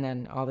Twitter, and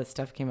then all this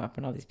stuff came up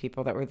and all these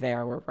people that were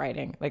there were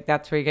writing. Like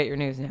that's where you get your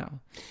news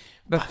now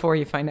before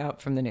you find out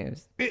from the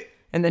news.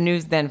 And the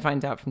news then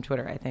finds out from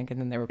Twitter, I think,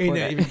 and then they report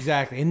it.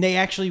 Exactly. And they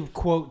actually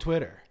quote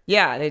Twitter.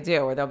 Yeah, they do.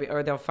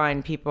 Or they'll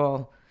find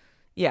people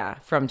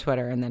from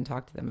Twitter and then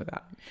talk to them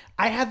about it.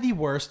 I had the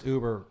worst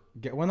Uber.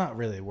 Well, not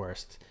really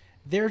worst.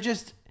 They're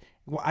just.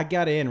 Well, I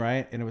got in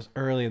right, and it was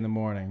early in the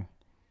morning,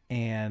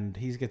 and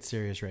he's got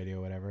Sirius Radio,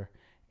 or whatever,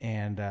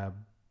 and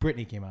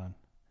Britney came on,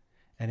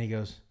 and he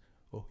goes,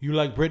 "Oh, you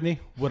like Britney?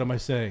 What am I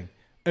saying?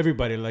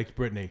 Everybody likes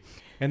Britney."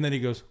 And then he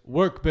goes,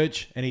 "Work,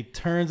 bitch," and he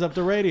turns up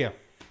the radio.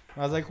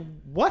 I was like,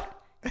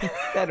 "What?" He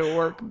said,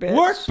 "Work, bitch."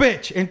 Work,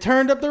 bitch, and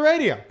turned up the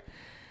radio.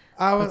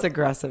 That's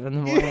aggressive in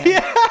the morning.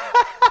 Yeah.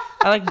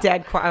 I like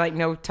dead quiet. I like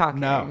no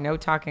talking. No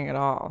talking at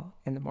all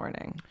in the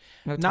morning.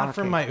 No talking. Not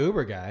from my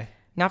Uber guy.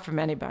 Not from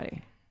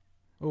anybody.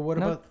 Well, what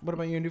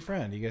about your new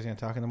friend? You guys gonna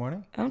talk in the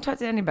morning? I don't talk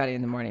to anybody in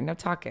the morning. No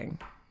talking.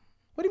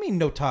 What do you mean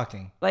no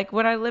talking? Like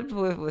when I lived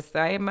I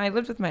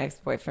lived with my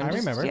ex-boyfriend. I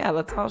remember. Yeah,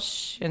 let's all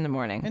in the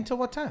morning. Until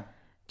what time?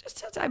 Just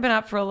till I've been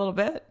up for a little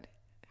bit.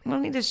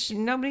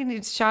 Nobody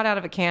needs shot out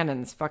of a cannon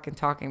in this fucking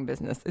talking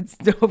business. It's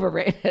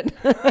overrated.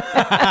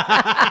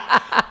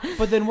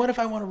 But then what if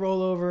I want to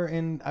roll over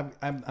and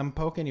I'm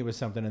poking you with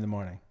something in the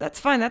morning?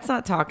 That's fine. That's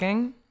not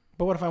talking.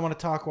 But what if I want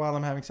to talk while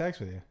I'm having sex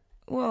with you?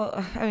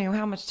 Well, I mean,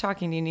 how much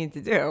talking do you need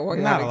to do?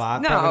 Not a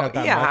lot. No, not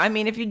that yeah. much. I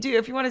mean, if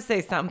you want to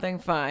say something,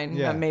 fine.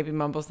 Yeah. Maybe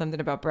mumble something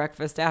about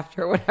breakfast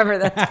after or whatever.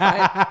 That's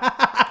fine.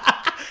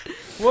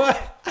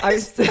 What? I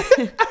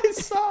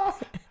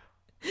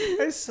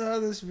saw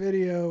this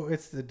video.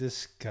 It's the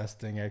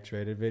disgusting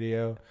X-rated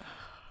video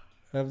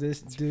of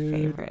this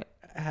dude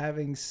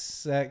having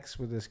sex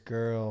with this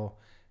girl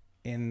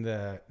in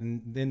the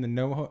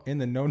no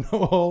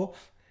hole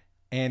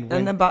and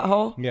in the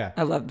butthole. Yeah,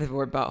 I love the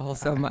word butthole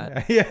so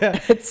much.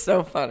 Yeah, it's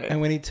so funny. And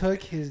when he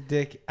took his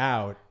dick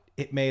out,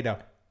 it made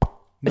a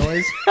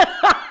noise.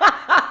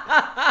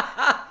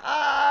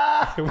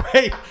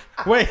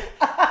 Wait.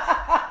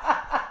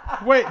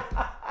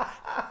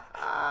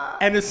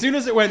 And as soon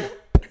as it went,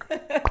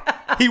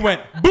 he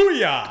went,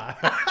 booyah!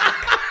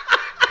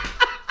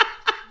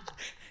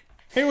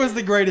 It was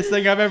the greatest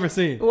thing I've ever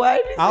seen. Why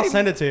did I'll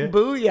send it to you.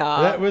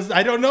 Booyah! That was,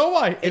 I don't know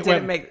why. It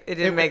didn't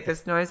make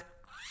this noise.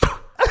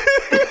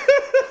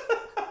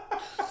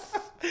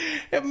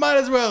 It might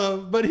as well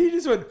have, but he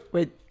just went,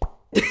 Wait.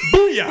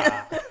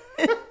 booyah!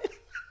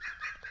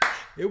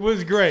 It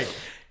was great.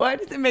 Why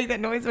does it make that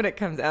noise when it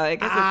comes out? I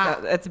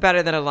guess it's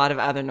better than a lot of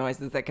other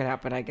noises that could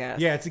happen, I guess.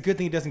 Yeah, it's a good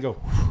thing it doesn't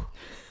go.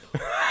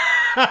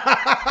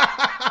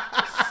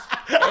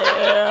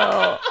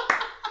 Ew.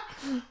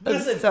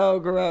 That's so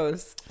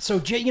gross. So,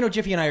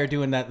 Jiffy and I are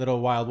doing that little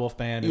Wild Wolf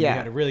band, and Yeah. we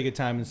had a really good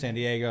time in San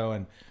Diego,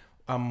 and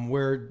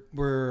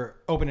we're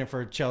opening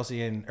for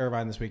Chelsea and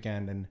Irvine this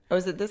weekend, and Oh,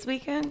 is it this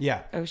weekend?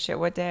 Yeah. Oh shit!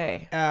 What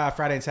day?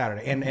 Friday and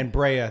Saturday, and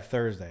Brea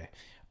Thursday.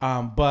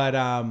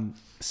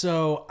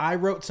 So I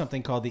wrote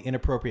something called the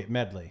Inappropriate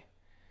Medley,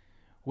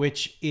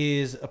 which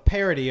is a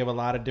parody of a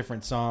lot of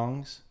different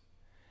songs.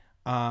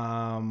 But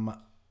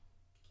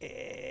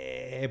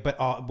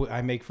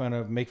I make fun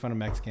of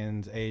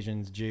Mexicans,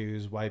 Asians,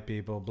 Jews, white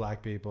people,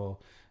 black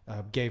people,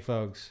 gay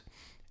folks,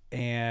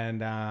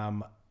 and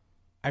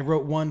I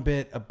wrote one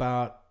bit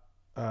about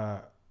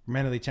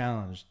mentally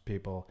challenged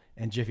people,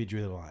 and Jiffy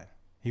drew the line.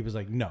 He was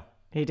like, "No."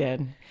 He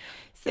did.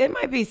 So it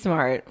might be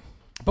smart.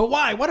 But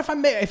why? What if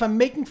I'm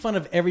making fun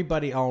of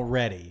everybody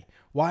already?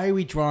 Why are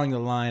we drawing the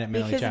line at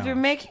mentally Because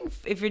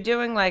challenged? if you're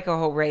doing like a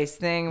whole race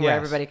thing where Yes.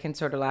 everybody can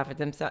sort of laugh at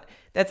themselves,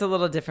 that's a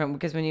little different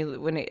because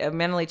when a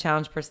mentally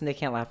challenged person, they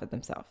can't laugh at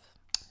themselves.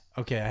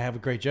 Okay, I have a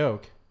great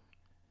joke.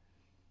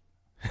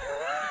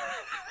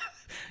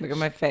 Look at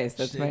my face.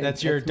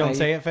 That's your don't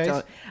say it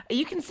face?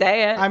 You can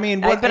say it. I mean,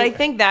 but I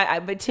think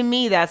but to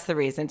me, that's the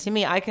reason. To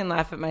me, I can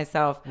laugh at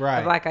myself. Right.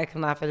 A black guy can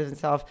laugh at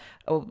himself.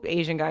 An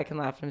Asian guy can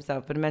laugh at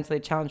himself. But a mentally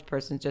challenged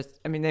person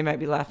they might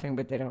be laughing,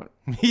 but they don't.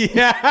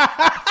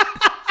 Yeah.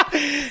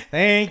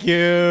 Thank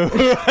you.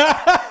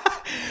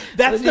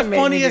 That's the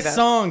funniest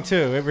song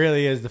too. It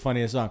really is the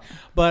funniest song.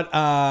 But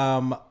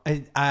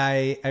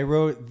I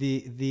wrote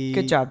the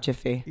Good job,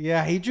 Jiffy.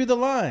 Yeah, he drew the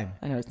line.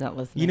 I know it's not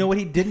listening. You know what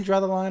he didn't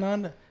draw the line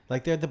on?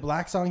 Like the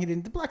black song,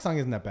 the black song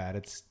isn't that bad.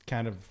 It's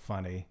kind of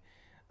funny.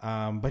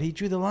 But he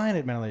drew the line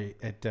at mentally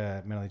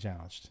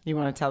challenged. You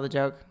want to tell the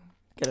joke?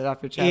 Get it off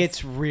your chest.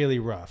 It's really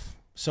rough.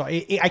 So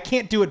I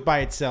can't do it by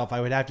itself. I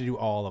would have to do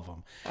all of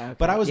them. Okay.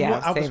 But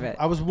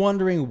I was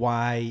wondering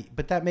why.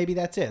 But maybe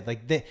that's it.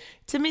 Like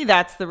to me,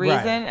 that's the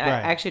reason. Right.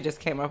 I actually just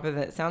came up with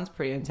it. It sounds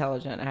pretty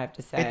intelligent, I have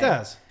to say. It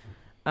does.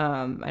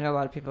 I know a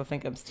lot of people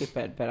think I'm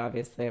stupid, but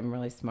obviously I'm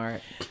really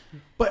smart.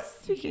 But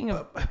speaking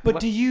of,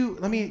 do you?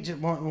 Let me just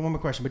one more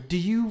question. But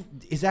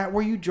is that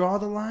where you draw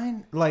the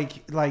line?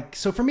 Like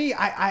so for me,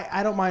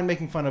 I don't mind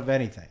making fun of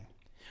anything,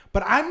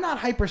 but I'm not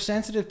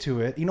hypersensitive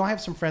to it. You know, I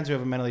have some friends who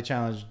have a mentally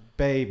challenged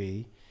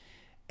baby,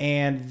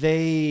 and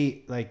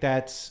they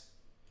that's.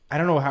 I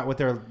don't know what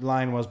their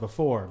line was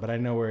before, but I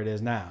know where it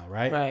is now.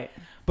 Right.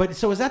 But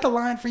so is that the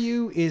line for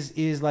you?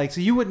 Is like,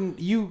 so you wouldn't,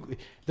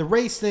 the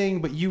race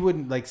thing, but you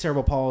wouldn't, like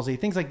cerebral palsy,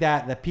 things like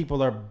that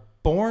people are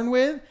born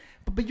with,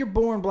 but you're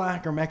born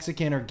black or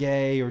Mexican or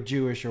gay or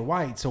Jewish or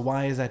white. So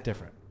why is that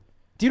different?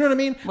 Do you know what I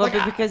mean? Well,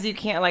 because you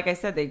can't, like I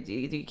said,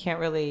 you can't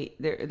really,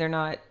 they're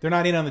not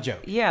in on the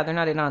joke. Yeah, they're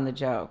not in on the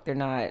joke. They're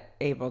not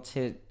able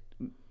to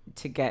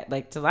get,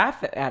 like, to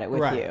laugh at it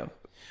with you.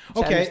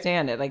 To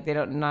understand it. Like,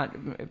 not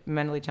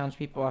mentally challenged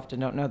people often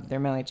don't know that they're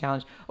mentally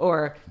challenged,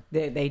 or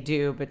they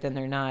do, but then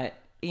they're not,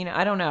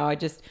 I don't know. I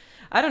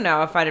don't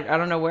know I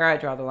don't know where I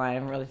draw the line. I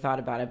haven't really thought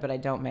about it, but I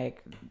don't make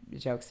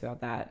jokes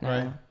about that. No.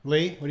 Right.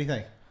 Lee, what do you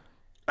think?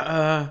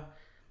 I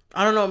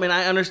don't know. I mean,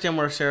 I understand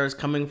where Sarah's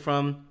coming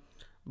from,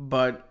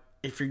 but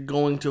if you're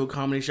going to a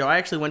comedy show, I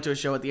actually went to a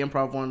show at the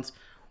Improv once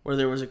where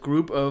there was a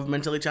group of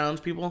mentally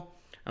challenged people,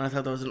 and I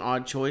thought that was an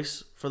odd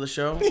choice for the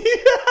show.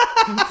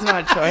 It's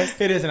not a choice.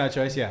 It is an odd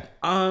choice, yeah.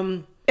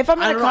 If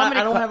I'm in a comedy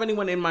I don't have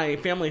anyone in my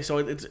family, so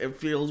it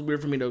feels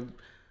weird for me to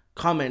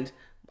comment.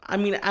 I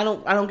mean, I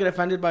don't get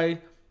offended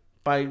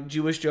by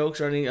Jewish jokes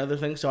or any other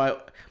thing.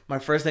 So my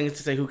first thing is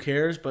to say who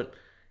cares. But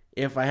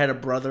if I had a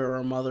brother or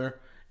a mother,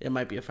 it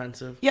might be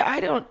offensive. Yeah,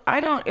 I don't.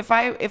 If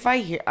I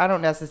hear, I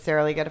don't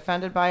necessarily get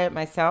offended by it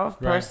myself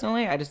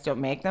personally. I just don't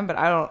make them. But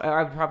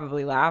I would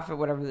probably laugh at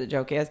whatever the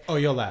joke is. Oh,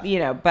 you'll laugh.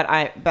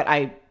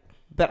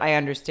 But I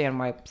understand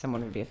why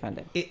someone would be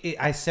offended.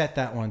 I set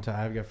that one to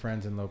I've got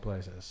friends in low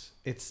places.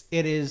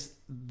 It is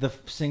the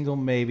single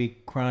maybe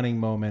crowning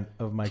moment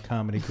of my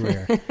comedy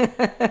career.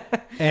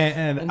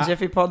 and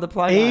Jiffy pulled the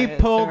plug. He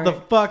pulled the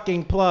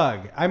fucking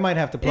plug. I might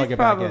have to plug it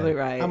back in. Probably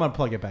right. I'm gonna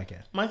plug it back in.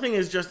 My thing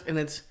is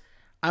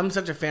I'm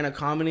such a fan of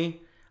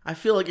comedy. I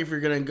feel like if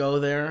you're gonna go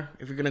there,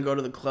 if you're gonna go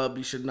to the club,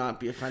 you should not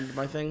be offended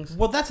by things.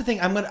 Well, that's the thing.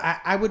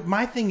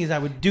 My thing is I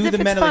would do the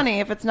mentally.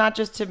 If it's funny,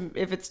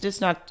 if it's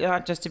just not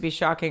just to be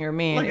shocking or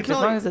mean, as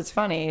long as it's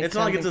funny. It's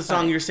not like it's a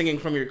song you're singing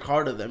from your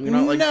car to them.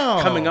 You're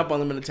not coming up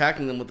on them and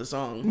attacking them with the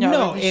song.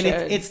 No, and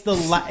it's the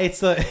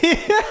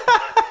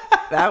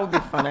that would be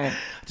funny.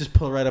 Just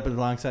pull right up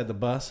alongside the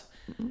bus.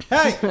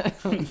 Hey,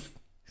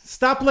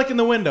 stop licking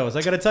the windows.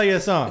 I got to tell you a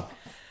song.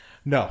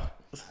 No.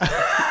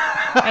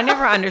 I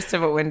never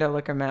understood what window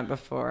licker meant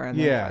before. And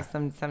yeah.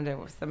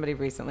 Somebody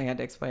recently had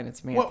to explain it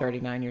to me at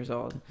 39 years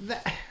old.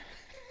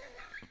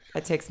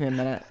 That takes me a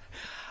minute.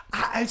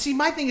 I see.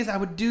 My thing is I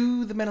would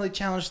do the mentally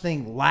challenged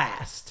thing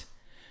last.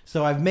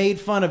 So I've made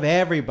fun of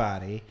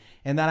everybody.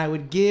 And then I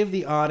would give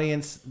the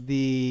audience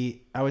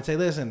I would say,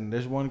 listen,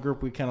 there's one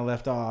group we kind of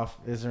left off.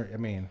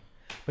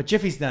 But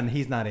Jiffy's done.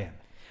 He's not in.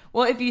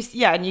 Well, and you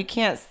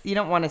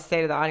don't want to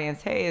say to the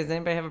audience, hey, does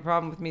anybody have a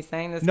problem with me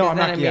saying this? No, I'm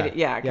not.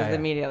 Because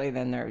immediately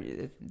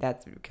then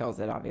that kills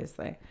it,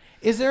 obviously.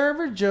 Is there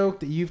ever a joke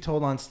that you've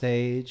told on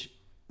stage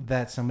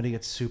that somebody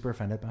gets super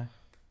offended by?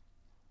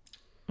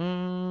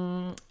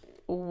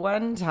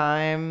 One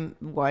time,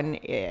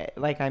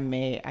 I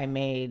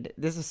made,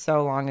 this is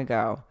so long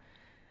ago.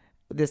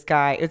 This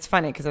guy, it's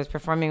funny because I was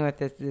performing with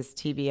this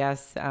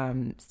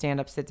TBS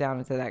stand-up sit-down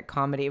into that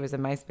comedy. It was a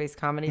MySpace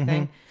comedy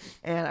thing.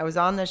 And I was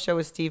on this show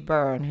with Steve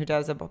Byrne, who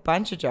does a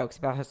bunch of jokes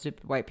about how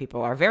stupid white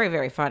people are. Very,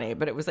 very funny.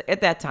 But it was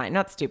at that time,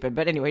 not stupid,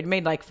 but anyway, it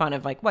made fun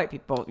of white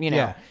people,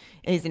 Yeah.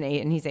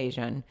 And he's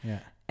Asian. Yeah.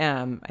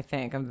 I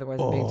think otherwise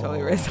I'm being totally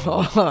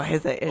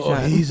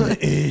racist. He's an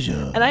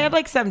Asian. And I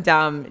had some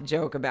dumb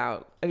joke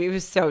about. It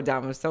was so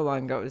dumb. It was so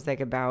long ago. It was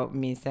about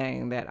me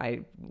saying that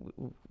I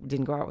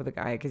didn't go out with a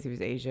guy because he was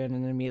Asian,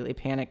 and then immediately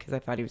panicked because I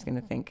thought he was going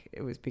to think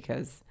it was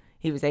because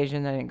he was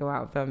Asian that I didn't go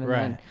out with him. And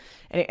then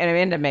I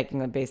ended up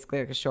making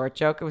basically a short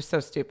joke. It was so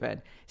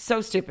stupid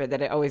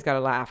that I always got to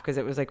laugh because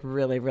it was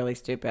really, really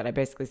stupid. I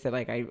basically said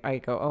I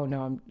go, oh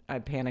no, I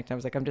panicked. I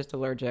was I'm just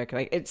allergic.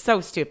 It's so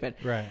stupid.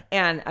 Right.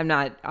 And I'm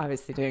not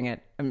obviously doing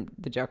it.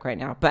 The joke right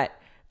now, but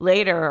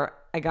later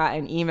I got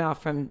an email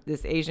from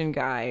this Asian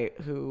guy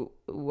who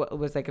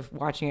was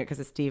watching it because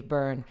of Steve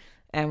Byrne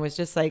and was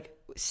just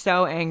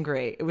so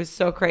angry. It was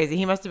so crazy.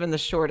 He must have been the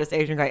shortest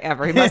Asian guy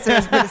ever. He must have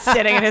just been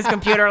sitting in his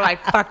computer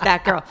fuck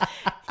that girl.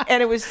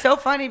 And it was so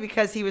funny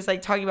because he was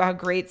talking about how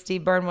great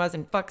Steve Byrne was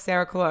and fuck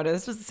Sarah Colonna.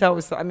 This was so it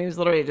was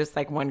literally just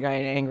one guy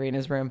angry in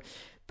his room.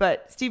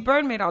 But Steve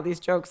Byrne made all these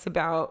jokes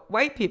about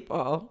white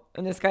people,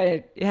 and this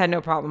guy had no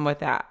problem with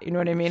that. You know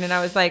what I mean? And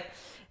I was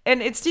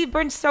And it's Steve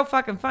Burns so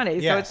fucking funny.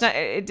 So Yes. it's not.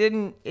 It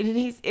didn't.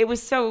 It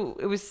was so.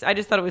 It was. I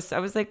just thought it was. I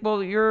was like,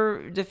 well,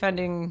 you're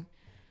defending.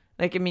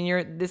 Like, I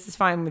mean, this is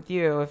fine with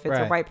you if it's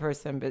a Right. white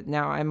person, but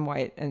now I'm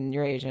white and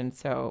you're Asian.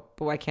 So,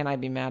 but why can't I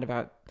be mad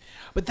about?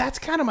 But that's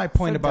kind of my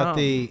point So about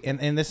dumb.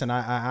 and listen,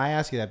 I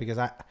ask you that because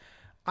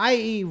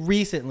I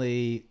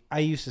recently I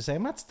used to say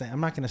I'm not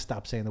going to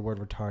stop saying the word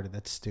retarded.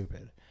 That's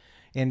stupid.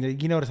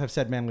 And you notice I've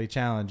said mentally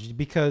challenged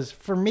because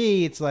for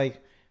me it's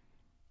like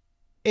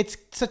it's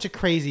such a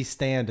crazy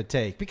stand to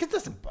take because it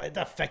doesn't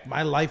affect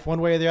my life one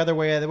way or the other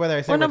way. Whether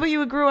I say Well, no, but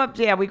you grew up.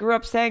 Yeah, we grew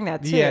up saying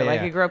that too. Yeah, like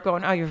yeah. we grew up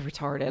going, "Oh, you're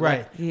retarded." right.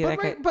 Like, yeah,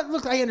 But, like but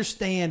look, I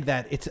understand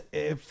that it's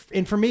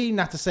and for me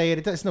not to say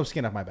it, it's no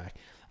skin off my back.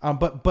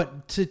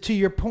 But to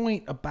your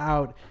point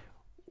about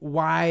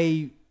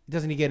why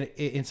doesn't he get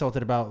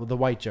insulted about the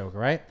white joke,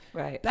 right?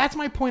 Right. That's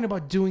my point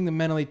about doing the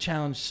mentally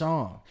challenged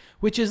song,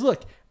 which is,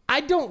 look,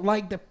 I don't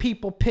like that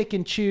people pick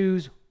and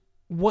choose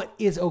what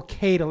is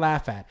okay to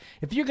laugh at.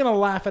 If you're going to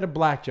laugh at a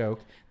black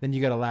joke, then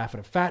you got to laugh at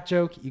a fat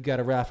joke. You got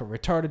to laugh at a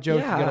retarded joke.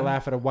 Yeah. You got to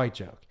laugh at a white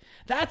joke.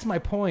 That's my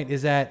point,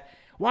 is that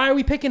why are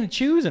we picking and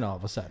choosing all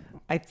of a sudden?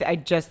 I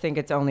just think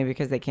it's only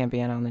because they can't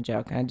be in on the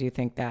joke. I do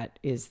think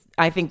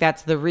I think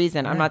that's the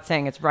reason. I'm not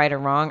saying it's right or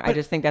wrong. I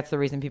just think that's the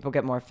reason people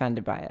get more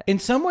offended by it. In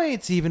some way,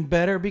 it's even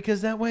better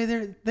because that way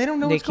they don't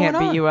know They what's going can't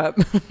on. beat you up.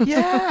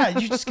 Yeah,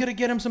 you just got to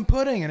get them some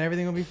pudding and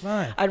everything will be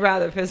fine. I'd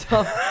rather piss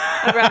off.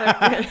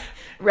 I'd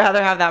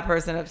rather have that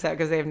person upset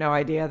because they have no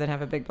idea than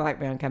have a big black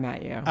man come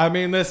at you. I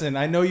mean, listen,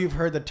 I know you've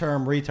heard the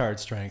term retard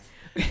strength.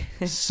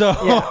 So,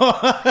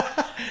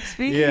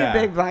 Speaking yeah.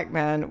 of big black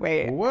men,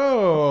 wait.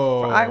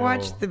 whoa. I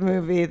watched the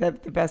movie the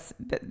best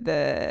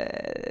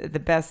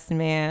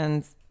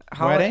man's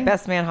Wedding?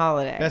 best man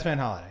holiday Best Man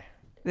Holiday.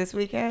 this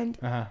weekend.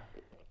 Uh-huh.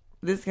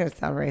 This is gonna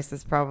sound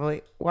racist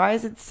probably. Why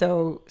is it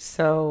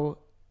so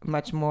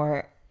much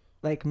more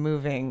like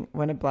moving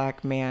when a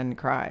black man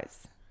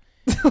cries?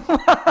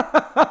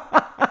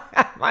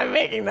 Am I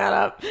making that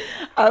up?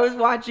 I was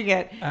watching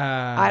it.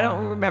 I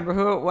don't remember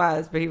who it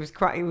was, but he was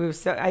crying. He was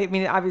so. I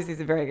mean, obviously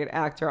he's a very good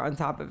actor on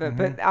top of it.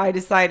 But I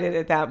decided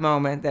at that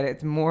moment that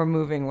it's more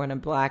moving when a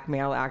black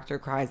male actor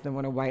cries than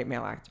when a white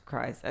male actor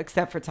cries.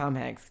 Except for Tom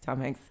Hanks.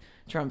 Tom Hanks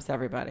trumps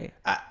everybody.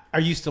 Are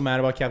you still mad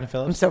about Captain I'm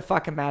Phillips? so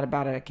fucking mad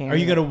about it. I can't. Are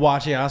you even. going to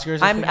watch the Oscars?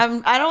 this week?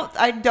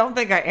 I don't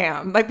think I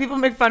am. Like, people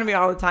make fun of me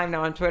all the time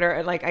now on Twitter,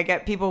 and like I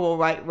get people will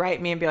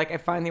write me and be like, I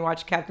finally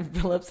watched Captain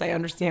Phillips. I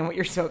understand what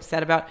you're so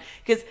upset about,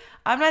 because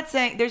I'm not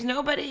saying there's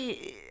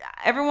nobody.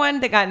 Everyone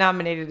that got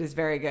nominated is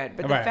very good,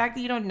 but the Right. fact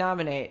that you don't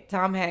nominate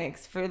Tom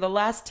Hanks for the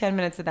last 10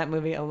 minutes of that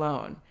movie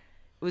alone,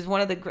 it was one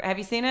of the. Have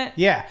you seen it?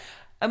 Yeah.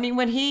 I mean,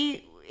 when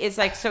he is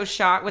like so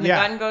shocked when the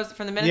Yeah. gun goes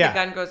from the minute Yeah. the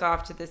gun goes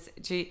off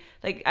to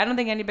like, I don't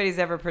think anybody's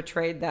ever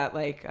portrayed that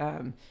like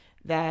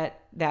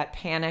that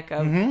panic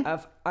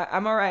of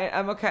I'm all right,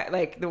 I'm okay,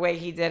 like the way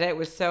he did it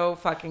was so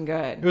fucking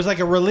good. It was like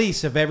a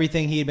release of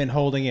everything he had been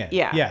holding in.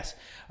 Yeah. Yes.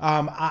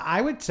 I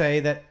would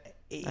say that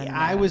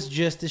I was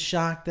just as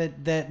shocked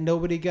that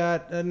nobody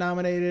got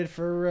nominated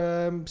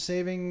for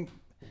saving,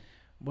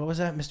 what was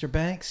that, Mr.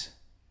 Banks?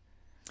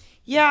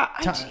 Yeah,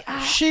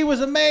 She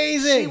was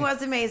amazing. she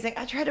was amazing.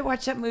 I tried to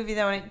watch that movie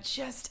though, and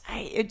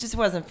it just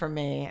wasn't for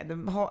me. The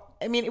whole,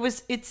 I mean,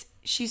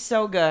 she's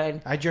so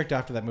good. I jerked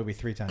off to that movie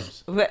 3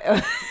 times.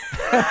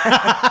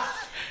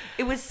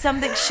 It was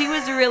something. She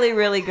was really,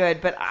 really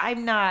good, but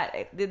I'm not.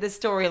 The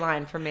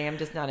storyline for me, I'm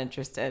just not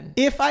interested.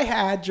 If I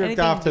had jerked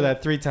Anything off to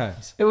that 3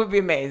 times, It would be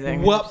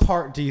amazing. what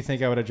part do you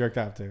think I would have jerked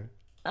off to?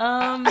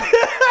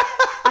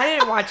 I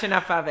didn't watch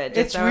enough of it.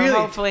 It's really-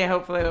 hopefully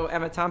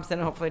Emma Thompson,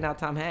 and hopefully not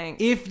Tom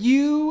Hanks. If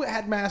you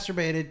had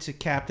masturbated to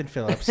Captain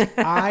Phillips,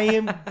 I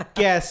am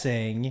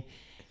guessing,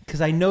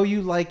 because I know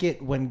you like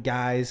it when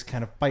guys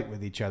kind of fight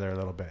with each other a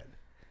little bit.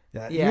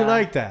 You Yeah.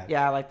 like that.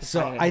 Yeah, I like the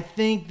So fighting. I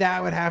think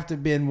that would have to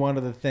have been one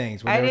of the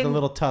things when I there was a didn't-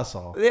 little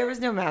tussle. There was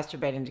no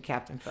masturbating to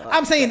Captain Phillips.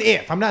 I'm saying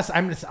if. I'm just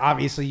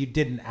obviously you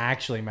didn't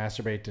actually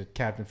masturbate to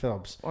Captain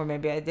Phillips. Or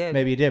maybe I did.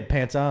 Maybe you did,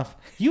 pants off.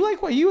 You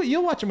like what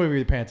you'll watch a movie with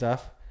your pants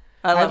off.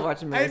 I love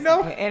watching I movies.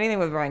 know. Anything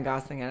with Ryan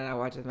Gosling in it, I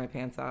watch with my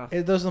pants off.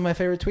 Those are my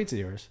favorite tweets of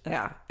yours.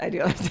 Yeah, I do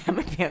like to have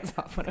my pants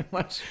off when I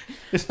watch.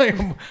 It's like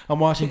I'm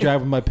watching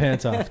Drive with my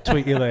pants off.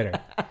 Tweet you later.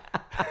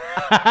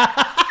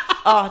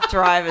 Oh,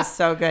 Drive is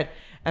so good.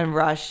 And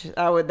Rush.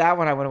 That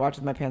one I would have watched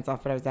with my pants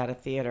off, but I was at a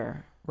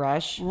theater.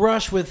 Rush.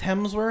 Rush with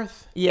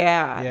Hemsworth.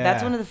 Yeah, Yeah.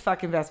 that's one of the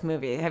fucking best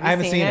movies. Have you I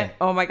haven't seen it.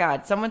 Oh my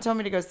god, someone told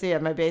me to go see it.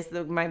 My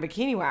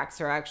bikini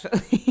waxer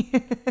actually.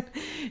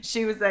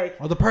 She was like,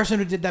 Oh, the person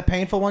who did that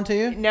painful one to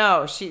you?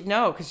 no,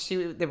 because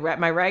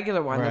my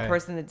regular one, the Right.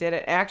 person that did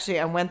it. Actually,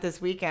 I went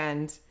this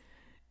weekend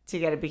to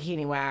get a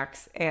bikini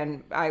wax,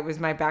 and I was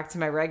back to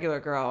my regular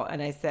girl,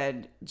 and I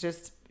said,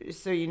 just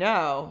so you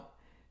know,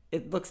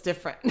 it looks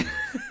different.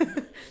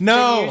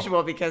 No. than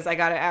usual, because I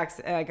got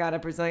a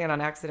Brazilian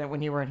on accident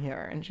when you weren't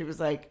here, and she was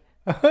like,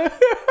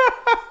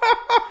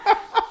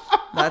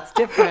 "That's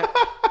different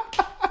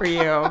for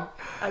you."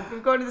 I've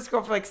been going to this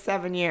girl for like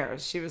 7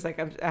 years. She was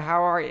like,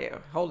 "How are you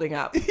holding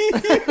up?"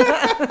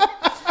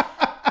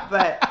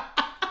 But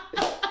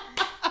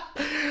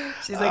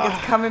She's like,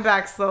 it's coming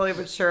back slowly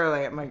but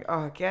surely. I'm like,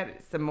 oh, get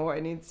it some more.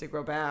 It needs to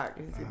grow back.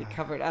 It needs to be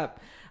covered up.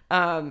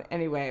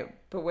 Anyway,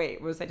 but wait,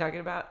 what was I talking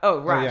about? Oh,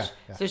 Rush.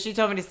 Yeah. So she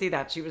told me to see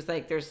that. She was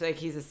like,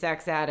 he's a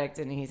sex addict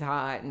and he's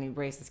hot and he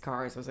races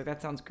cars. I was like,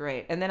 that sounds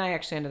great. And then I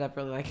actually ended up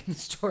really liking the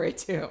story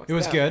too. It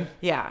was good?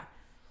 Yeah.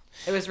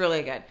 It was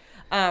really good.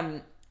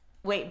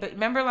 Wait, but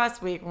remember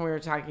last week when we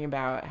were talking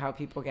about how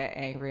people get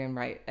angry and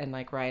write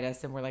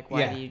us and we're like,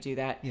 why do you do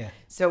that? Yeah.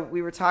 So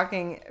we were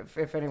talking,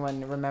 if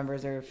anyone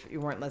remembers or if you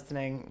weren't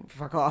listening,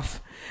 fuck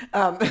off.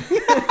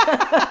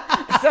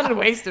 I sounded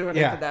wasted when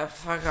I did that.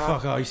 Fuck off.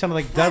 Fuck off. You sounded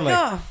like Dudley.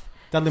 Fuck off.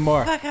 Dudley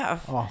Moore. Fuck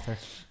off. Author.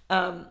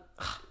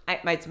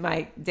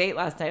 My date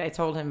last night, I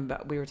told him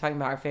we were talking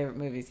about our favorite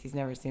movies. He's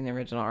never seen the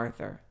original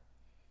Arthur.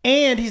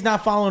 And he's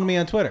not following me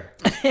on Twitter.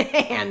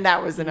 And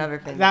that was another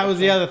thing. That was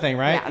the other thing,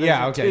 right?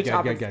 Yeah, okay,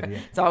 good. Yeah.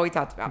 That's all we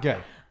talked about.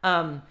 Good.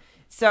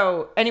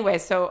 So anyway,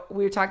 so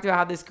we were talking about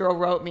how this girl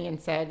wrote me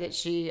and said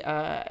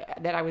that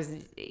that I was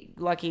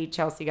lucky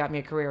Chelsea got me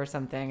a career or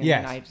something. And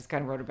Yes. then I just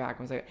kind of wrote her back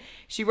and was like,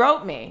 she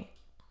wrote me.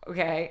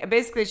 Okay. And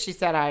basically she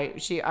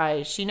said,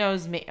 she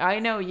knows me. I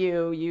know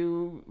you.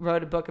 You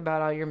wrote a book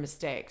about all your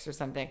mistakes or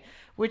something,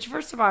 which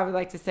first of all, I would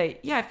like to say,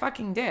 yeah, I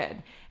fucking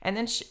did. And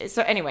then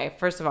so anyway,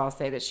 first of all, I'll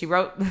say that she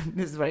wrote,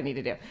 this is what I need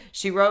to do.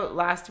 She wrote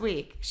last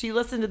week. She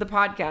listened to the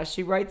podcast.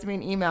 She writes me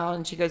an email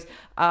and she goes,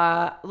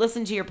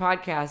 listen to your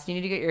podcast. You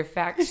need to get your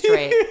facts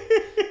straight.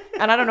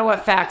 And I don't know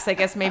what facts. I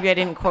guess maybe I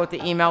didn't quote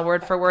the email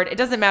word for word. It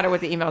doesn't matter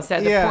what the email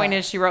said. The point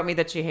is she wrote me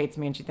that she hates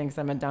me and she thinks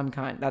I'm a dumb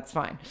cunt. That's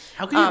fine.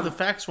 How can you have the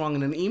facts wrong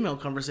in an email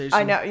conversation?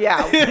 I know.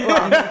 Yeah.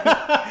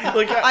 Well,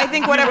 Like, I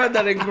think whatever read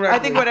that incorrectly. I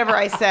think whatever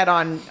I said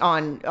on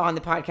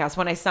the podcast,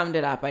 when I summed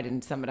it up, I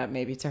didn't sum it up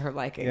maybe to her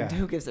liking. Yeah.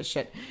 Who gives a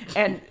shit?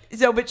 And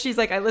so, but she's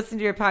like, I listened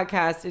to your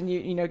podcast, and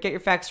you know, get your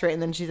facts straight.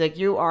 And then she's like,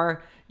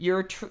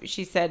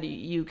 she said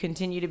you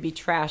continue to be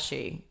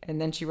trashy, and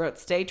then she wrote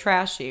stay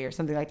trashy or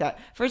something like that.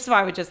 First of all,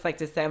 I would just like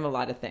to say I'm a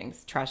lot of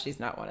things. Trashy's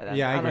not one of them.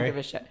 Yeah, I don't agree. give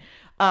a shit.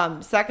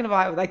 Second of all,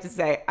 I would like to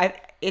say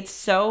it's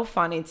so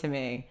funny to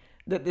me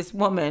that this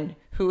woman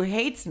who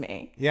hates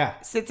me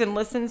sits and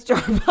listens to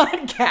our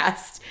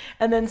podcast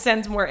and then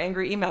sends more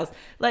angry emails.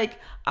 Like,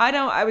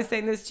 I was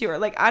saying this to her,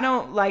 like, I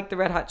don't like the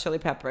Red Hot Chili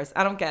Peppers.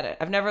 I don't get it.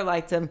 I've never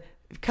liked them.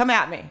 Come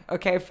at me.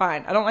 Okay,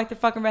 fine. I don't like the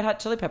fucking Red Hot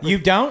Chili Peppers. You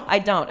don't? I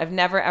don't. I've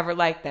never ever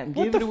liked them.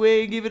 Give it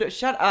away.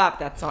 Shut up.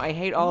 That's all. I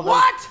hate all of them.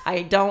 What?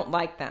 I don't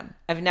like them.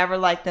 I've never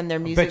liked them. Their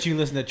music. Bet you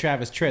listen to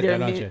Travis Tritt, though,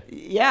 don't you?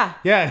 Yeah.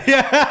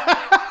 Yeah.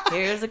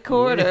 Here's a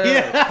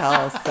quarter.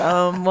 Call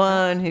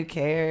someone who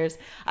cares.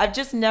 I've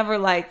just never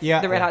liked the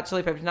Red Hot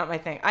Chili Peppers. Not my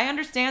thing. I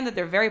understand that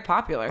they're very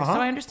popular, so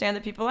I understand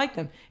that people like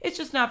them. It's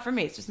just not for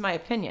me. It's just my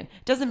opinion.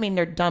 It doesn't mean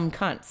they're dumb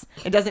cunts.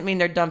 It doesn't mean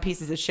they're dumb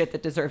pieces of shit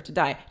that deserve to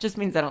die. It just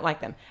means I don't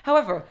like them.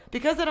 However,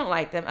 because I don't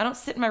like them, I don't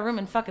sit in my room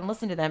and fucking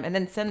listen to them and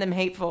then send them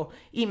hateful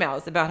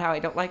emails about how I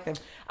don't like them.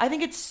 I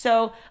think it's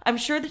so... I'm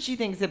sure that she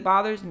thinks it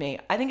bothers me.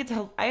 I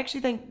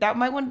actually think that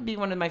might be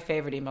one of my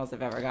favorite emails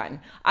I've ever gotten.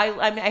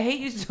 I mean, I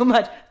hate you so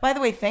much. By the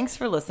way, thanks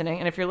for listening.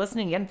 And if you're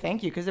listening again,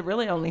 thank you, because it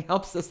really only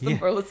helps us the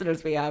more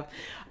listeners we have.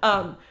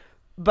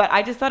 But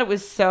I just thought it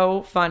was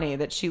so funny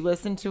that she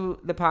listened to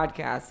the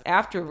podcast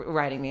after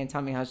writing me and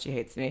telling me how she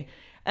hates me.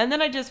 And then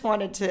I just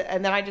thought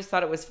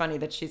it was funny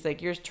that she's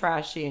like, you're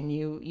trashy and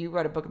you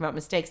wrote a book about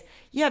mistakes.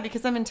 Yeah,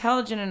 because I'm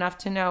intelligent enough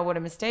to know what a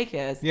mistake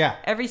is. Yeah.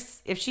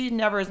 If she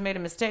never has made a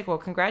mistake, well,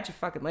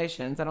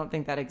 congratulations. I don't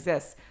think that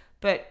exists.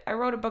 But I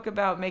wrote a book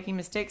about making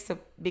mistakes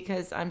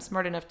because I'm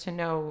smart enough to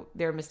know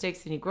there are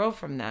mistakes and you grow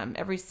from them.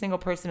 Every single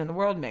person in the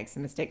world makes a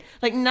mistake.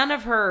 Like, none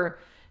of her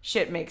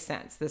shit makes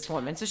sense, this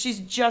woman. So she's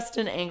just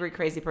an angry,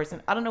 crazy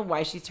person. I don't know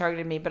why she's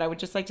targeted me, but I would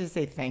just like to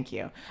say thank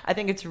you. I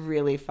think it's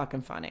really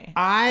fucking funny.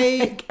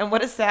 And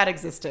what a sad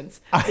existence.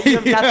 That you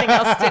have nothing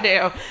else to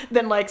do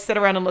than like sit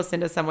around and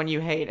listen to someone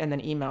you hate and then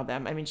email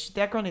them. I mean,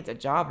 that girl needs a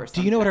job or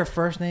something. Do you know what her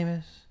first name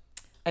is?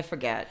 I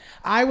forget.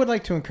 I would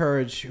like to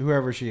encourage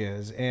whoever she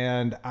is,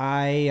 and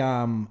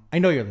I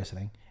know you're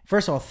listening.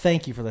 First of all,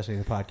 thank you for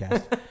listening to the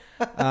podcast.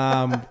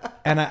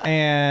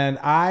 And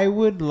I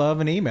would love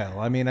an email.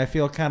 I mean, I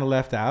feel kind of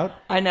left out.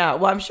 I know.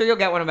 Well, I'm sure you'll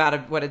get one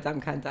about what a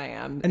dumb cunt I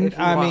am. And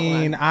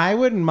I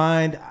wouldn't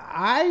mind.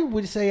 I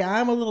would say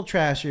I'm a little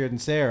trashier than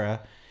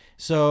Sarah.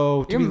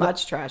 So you're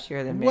much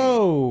trashier than me.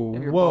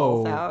 Whoa.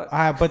 Balls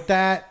out. But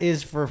that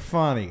is for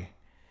funny.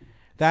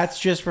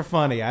 That's just for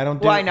funny. I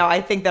don't do. Well, I know. I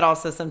think that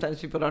also sometimes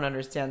people don't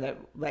understand that.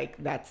 Like,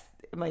 that's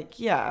like,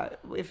 yeah.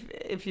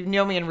 If you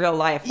know me in real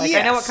life, like,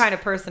 I know what kind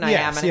of person I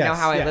am, and I know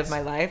how I live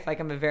my life.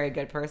 Like, I'm a very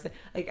good person.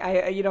 Like,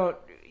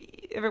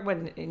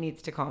 everyone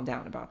needs to calm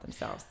down about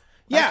themselves.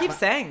 Yeah, I keep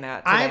saying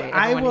that today.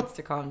 Everyone needs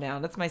to calm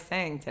down. That's my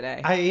saying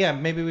today.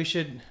 Maybe we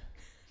should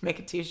make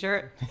a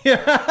T-shirt.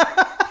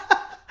 Yeah.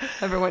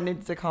 Everyone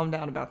needs to calm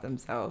down about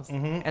themselves.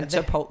 Mm-hmm. And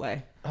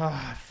Chipotle. Oh,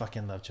 I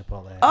fucking love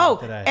Chipotle. Oh,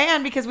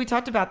 and because we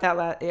talked about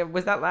that,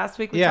 was that last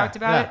week we talked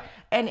about it?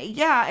 And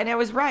and I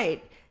was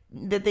right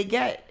that they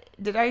get,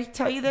 did I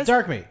tell you this?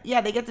 Dark meat.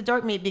 Yeah, they get the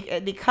dark meat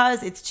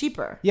because it's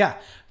cheaper. Yeah.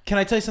 Can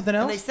I tell you something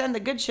And they else? send the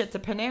good shit to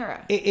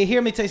Panera.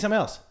 Hear me tell you something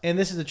else, and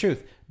this is the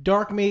truth.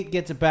 Dark meat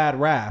gets a bad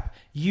rap.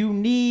 You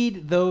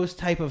need those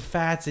type of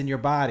fats in your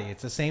body.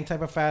 It's the same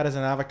type of fat as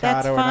an avocado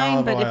That's or an fine,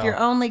 olive but oil. if you're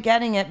only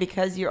getting it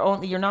because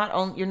you're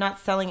not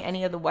selling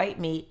any of the white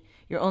meat,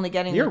 you're only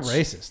getting. You're the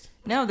racist.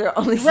 No, they're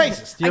only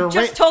racist. You're I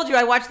just told you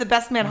I watched The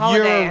Best Man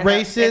Holiday. You're and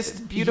racist. It's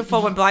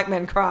beautiful when black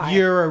men cry.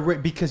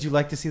 Because you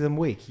like to see them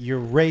weak.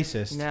 You're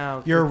racist.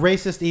 No. You're a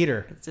racist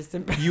eater. It's just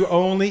You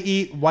only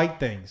eat white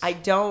things. I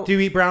don't. Do you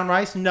eat brown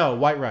rice? No,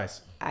 white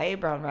rice. I eat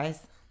brown rice.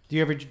 Do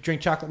you ever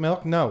drink chocolate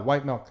milk? No,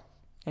 white milk.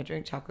 I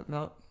drink chocolate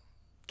milk.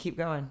 Keep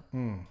going.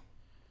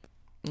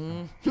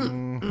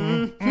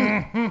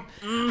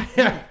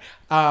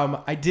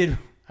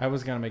 I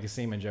was gonna make a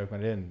semen joke, but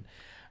I didn't.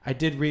 I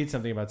did read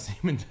something about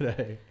semen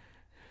today.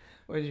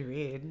 What did you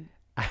read?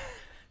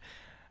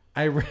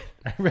 I read.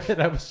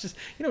 I was just,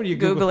 when you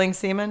Google. Googling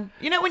semen.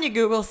 You know when you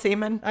Google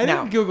semen? I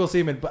didn't Google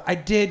semen, but I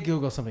did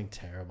Google something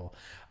terrible.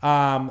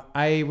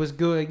 I was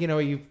good.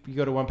 You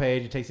go to one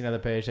page, it takes you another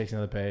page,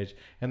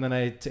 and then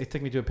it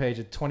took me to a page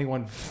of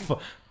 21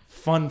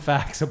 fun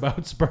facts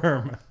about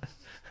sperm,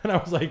 and I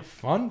was like,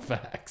 fun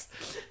facts.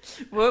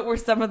 What were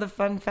some of the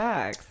fun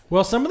facts?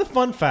 Well, some of the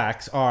fun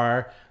facts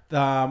are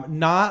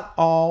not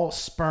all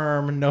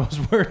sperm knows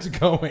where it's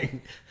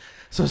going.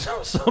 So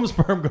some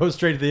sperm goes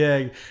straight to the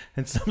egg,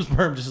 and some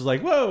sperm just is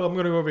like, whoa, I'm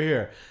going to go over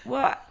here.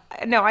 Well,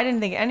 no, I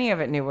didn't think any of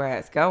it knew where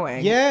it's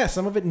going. Yeah,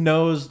 some of it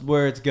knows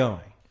where it's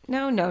going.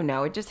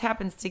 No. It just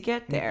happens to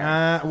get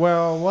there.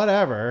 Well,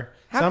 whatever.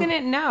 How can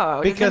it know?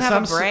 It Because doesn't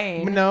have a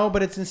brain. No,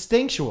 but it's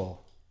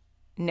instinctual.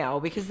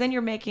 No, because then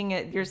you're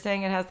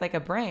saying it has like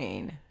a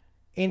brain.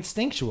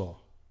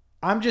 Instinctual.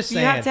 I'm just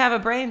saying. You have to have a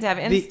brain to have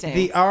instinct.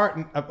 The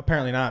art,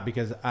 apparently not,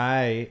 because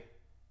I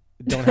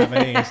don't have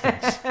any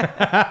instincts.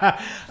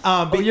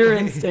 Your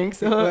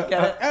instincts.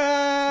 Get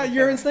it?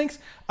 Your instincts.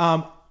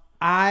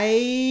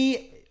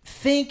 I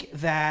think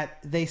that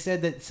they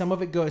said that some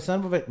of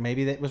it,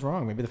 maybe that was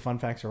wrong. Maybe the fun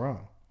facts are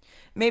wrong.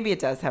 Maybe it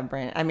does have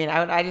brain. I mean,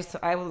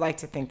 I would like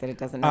to think that it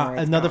doesn't know where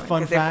it's another going.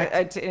 fun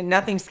fact.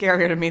 Nothing's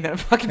scarier to me than a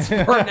fucking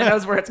sperm that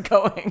knows where it's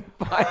going,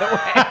 by the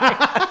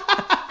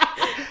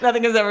way.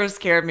 Nothing has ever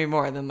scared me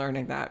more than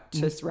learning that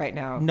just right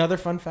now. Another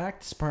fun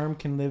fact, sperm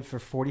can live for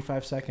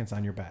 45 seconds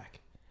on your back.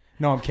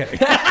 No, I'm kidding.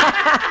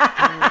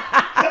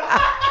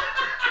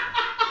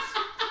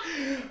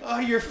 Oh,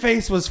 your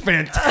face was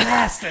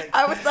fantastic.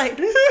 I was like,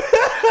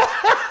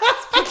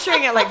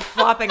 picturing it like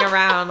flopping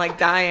around, like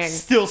dying.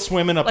 Still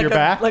swimming up like your a,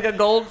 back? Like a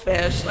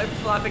goldfish, like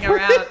flopping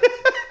around.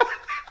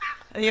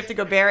 And you have to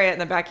go bury it in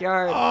the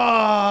backyard.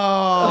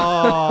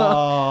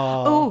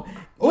 Oh.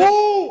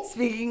 Ooh.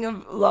 Speaking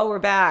of lower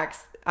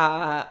backs,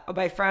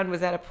 my friend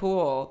was at a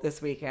pool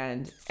this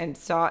weekend and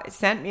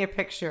sent me a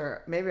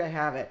picture, maybe I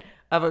have it,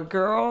 of a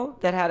girl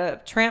that had a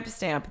tramp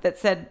stamp that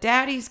said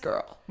 "Daddy's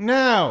girl."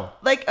 No.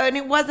 And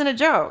it wasn't a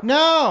joke.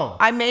 No.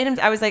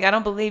 I was like, I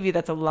don't believe you.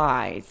 That's a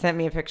lie. He sent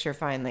me a picture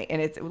finally,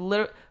 and it's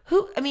literally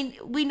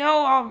we know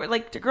all,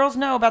 like, the girls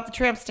know about the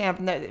tramp stamp,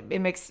 and that we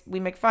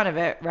make fun of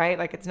it, right?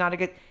 Like, it's not a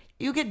good.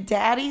 You get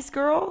 "Daddy's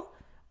girl"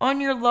 on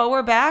your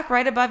lower back,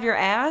 right above your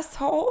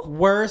asshole.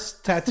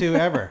 Worst tattoo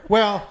ever.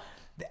 Well,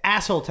 the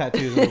asshole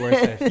tattoos are the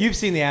worst. You've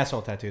seen the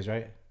asshole tattoos,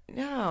 right?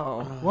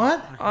 No.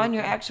 What? On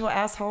your actual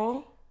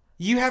asshole?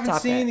 You haven't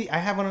Stop seen it. I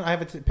have one. I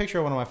have a picture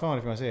of one on my phone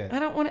if you want to see it. I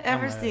don't want to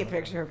ever see a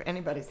picture of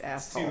anybody's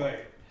asshole. It's too late.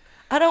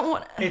 I don't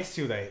want. It's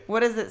too late.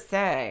 What does it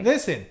say?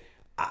 Listen,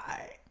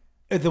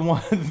 the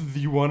one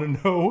you want to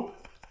know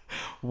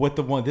what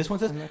this one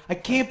says. I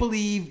can't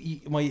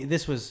believe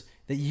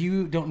that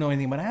you don't know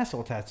anything about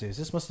asshole tattoos.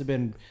 This must have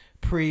been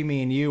pre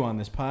me and you on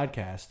this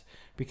podcast,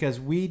 because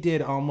we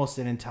did almost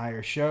an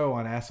entire show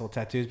on asshole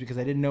tattoos because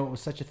I didn't know it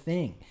was such a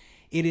thing.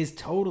 It is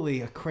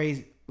totally a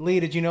crazy. Lee,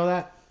 did you know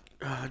that?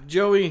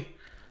 Joey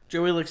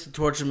likes to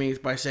torture me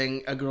by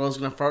saying a girl's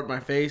gonna fart in my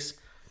face,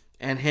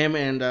 and him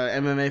and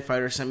MMA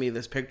fighter sent me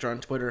this picture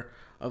on Twitter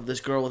of this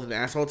girl with an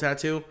asshole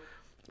tattoo,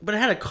 but it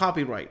had a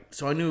copyright,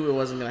 so I knew it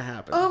wasn't gonna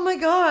happen. Oh my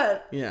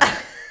god! Yeah,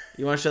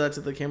 you want to show that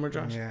to the camera,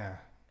 Josh? Yeah.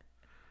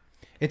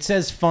 It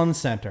says Fun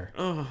Center,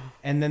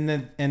 and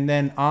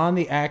then on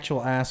the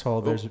actual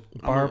asshole there's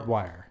barbed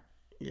wire.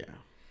 Yeah.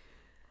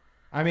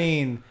 I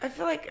mean, I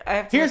feel like I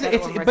have to. Here's look at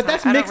it one more but time.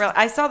 that's I don't mixed.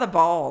 I saw the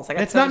balls. I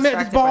got It's so not it's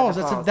distracted by balls.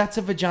 the That's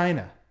a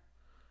vagina.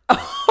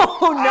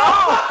 Oh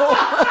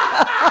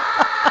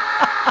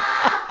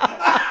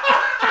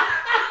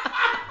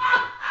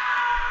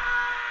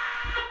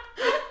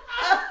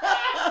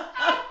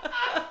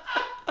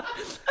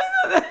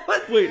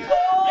Wait.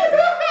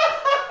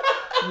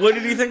 What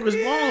did you think was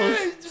balls?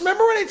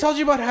 Remember when I told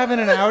you about having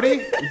an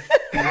Audi?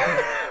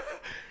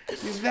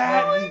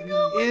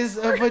 That is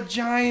a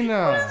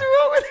vagina. What is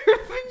wrong with her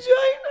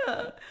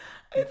vagina?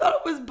 I thought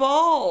it was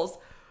balls.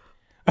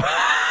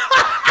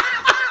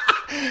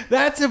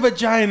 That's a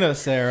vagina,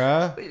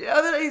 Sarah. But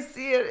now that I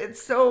see it,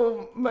 it's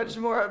so much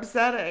more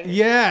upsetting.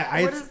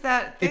 Yeah. What is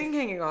that thing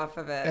hanging off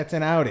of it? That's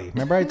an Audi.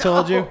 Remember I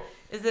told you?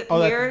 Is it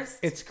Oh, pierced?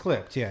 it's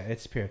clipped. Yeah,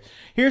 it's pierced.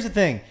 Here's the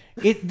thing.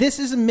 This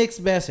is a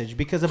mixed message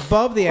because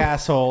above the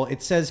asshole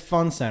it says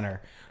Fun Center,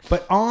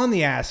 But on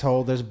the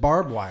asshole, there's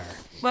barbed wire.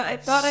 Well, I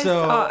thought I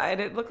So- saw, and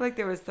it looked like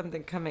there was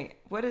something coming.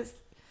 What is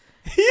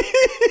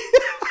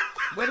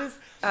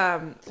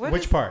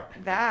Which part?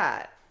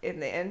 that in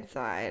the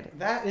inside?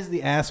 That is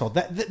the asshole.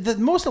 The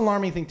most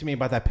alarming thing to me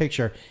about that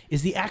picture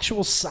is the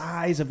actual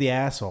size of the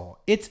asshole.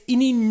 It's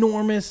an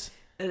enormous.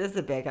 It is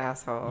a big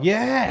asshole.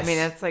 Yes. I mean,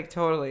 it's like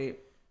totally.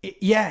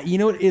 Yeah, you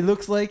know what it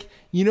looks like?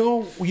 You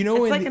know It's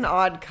in like the- an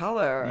odd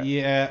color.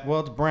 Yeah,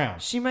 well, it's brown.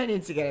 She might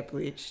need to get it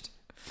bleached.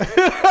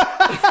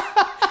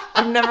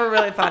 I've never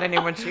really thought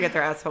anyone should get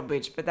their asshole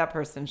bleached, but that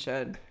person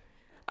should.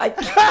 I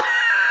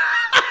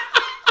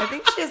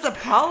think she has a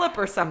polyp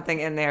or something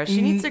in there.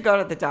 She needs to go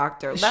to the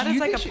doctor. That is You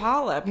like think a she-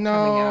 polyp. coming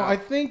No, out. I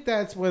think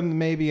that's when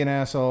maybe an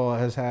asshole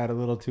has had a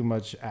little too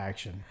much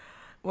action.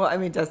 Well, I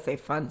mean, it does say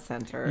fun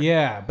center.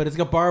 Yeah, but it's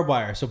got barbed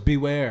wire, so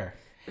beware.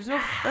 There's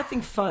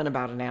nothing fun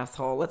about an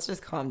asshole. Let's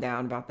just calm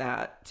down about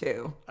that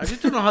too. I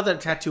just don't know how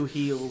that tattoo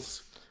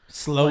heals.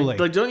 Slowly.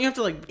 Like, don't you have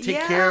to like take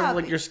care Yeah, of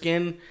like but- your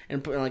skin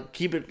and put, like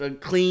keep it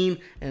clean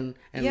and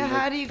Yeah, like,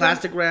 how do you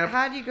plastic go, wrap?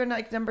 How do you go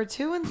like number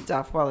 2 and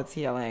stuff while it's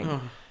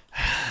healing?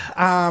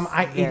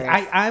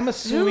 I'm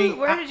assuming.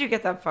 Where did you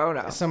get that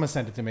photo? Someone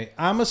sent it to me.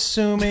 I'm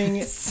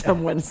assuming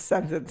Someone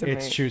sent it to me.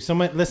 it's true.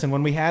 Someone listen.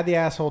 When we had the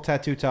asshole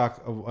tattoo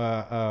talk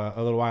a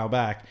little while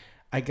back,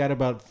 I got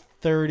about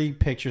 30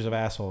 pictures of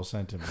assholes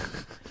sent to me.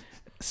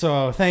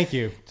 So thank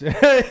you,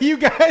 you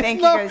guys. Thank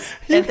you guys,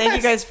 and thank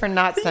you guys for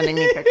not sending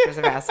me pictures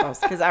of assholes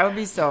because I would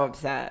be so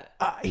upset.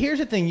 Here's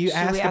the thing: you Should we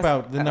asked ask-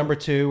 about the oh. number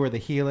 2 or the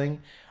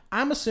healing.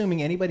 I'm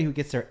assuming anybody who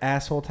gets their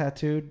asshole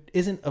tattooed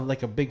isn't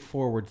like a big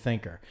forward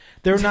thinker.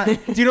 They're not. Do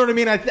you know what I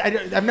mean?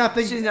 I'm not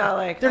thinking. She's not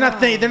like, They're not.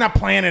 oh. They're not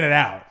planning it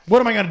out.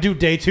 What am I going to do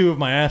day 2 of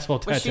my asshole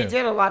tattoo? Well, she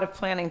did a lot of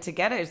planning to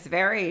get it. It's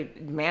very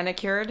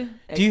manicured.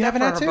 Do you have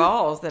except a for tattoo? her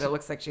balls that it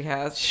looks like she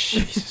has.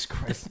 Jesus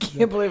Christ!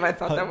 Can't believe I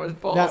thought that was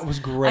balls. That was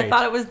great. I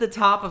thought it was the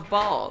top of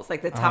balls,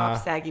 like the top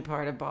Uh-huh. saggy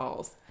part of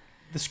balls.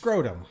 The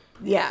scrotum.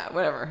 Yeah,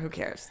 whatever. Who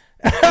cares?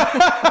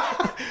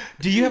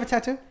 Do you have a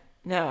tattoo?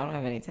 No, I don't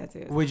have any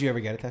tattoos. Would you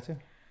ever get a tattoo?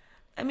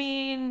 I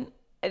mean,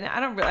 and I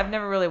don't. I've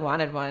never really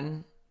wanted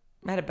one.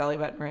 I had a belly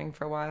button ring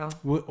for a while.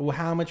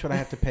 How much would I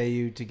have to pay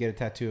you to get a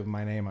tattoo of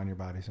my name on your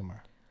body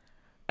somewhere?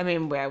 I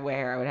mean,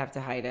 where I would have to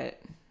hide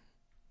it.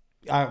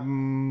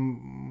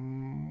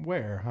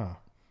 Where? Huh?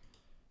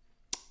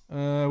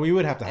 We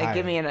would have to hide.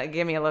 Give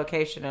me a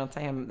location. And I'll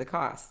tell him the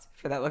cost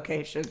for that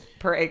location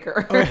per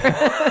acre.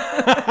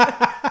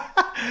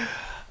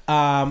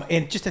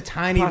 And just a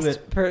tiny,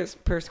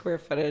 per square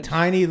footage.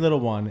 tiny little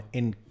one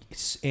in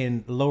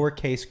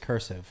lowercase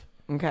cursive.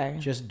 Okay.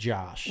 Just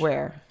Josh.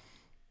 Where?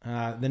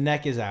 The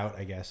neck is out,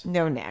 I guess.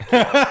 No neck.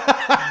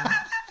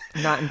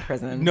 Not in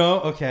prison.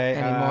 No. Okay.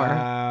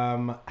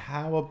 Anymore.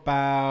 How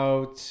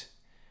about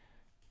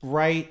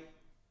right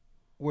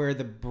where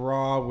the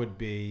bra would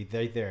be?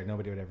 Right there.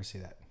 Nobody would ever see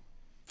that.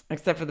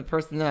 Except for the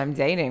person that I'm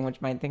dating,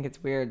 which might think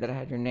it's weird that I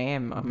had your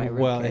name on my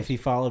Well, ribcage. if he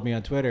followed me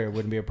on Twitter, it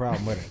wouldn't be a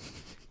problem, would it?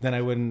 Then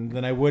I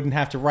wouldn't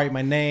have to write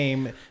my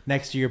name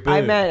next to your boob.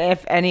 I meant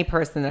if any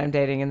person that I'm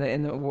dating in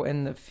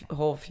the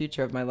whole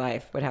future of my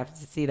life would have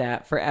to see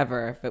that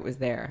forever if it was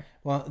there.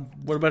 Well,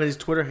 What about his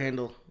Twitter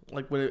handle?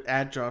 Like would it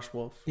add Josh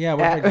Wolf? yeah.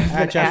 What if I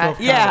add Josh Wolf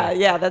Comedy?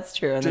 yeah, that's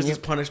true. And Just then as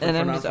punishment and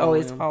for I'm not just following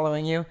always him.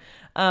 following you.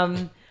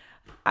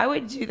 I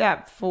would do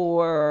that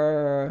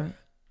for.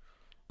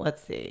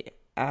 Let's see.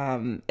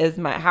 How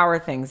are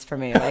things for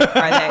me? Like,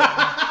 are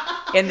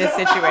they in this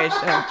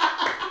situation?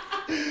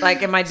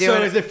 Like, am I doing?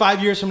 So is it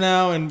 5 years from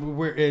now, and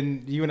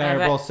you and I are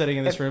Have I- both sitting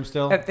in this room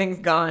still? Have things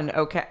gone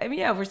okay? I mean,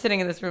 yeah, if we're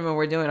sitting in this room and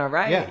we're doing all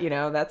right,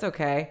 Yeah. that's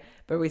okay.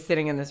 But we're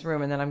sitting in this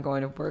room and then I'm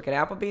going to work at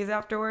Applebee's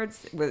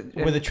afterwards with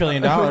With $1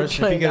 trillion, with if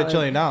you get $1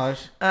 trillion.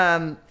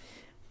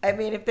 I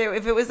mean, if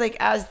it was like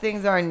as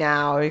things are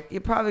now,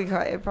 it probably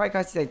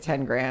cost you like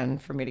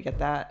 $10,000 for me to get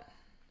that.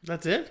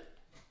 That's it.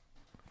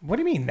 What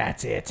do you mean?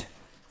 That's it,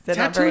 Is that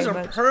not Tattoos very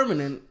are much?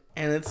 permanent,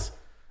 and it's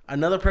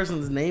another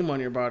person's name on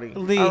your body.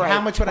 Lee. All right, how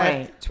much would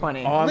I?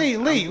 20? Oh, I'm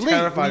Lee,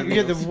 terrified of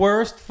you're the needles.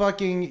 worst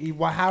fucking.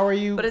 How are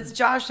you? But it's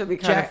Josh. It'll be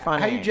kind of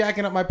funny. How you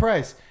jacking up my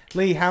price,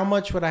 Lee? How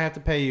much would I have to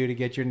pay you to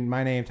get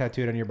my name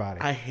tattooed on your body?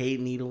 I hate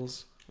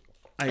needles.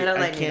 I don't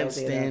like can't needles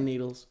either. stand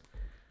needles.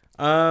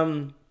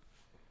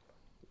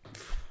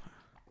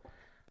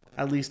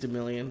 At least $1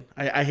 million.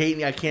 I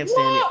hate. I can't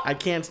stand it. I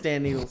can't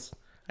stand needles.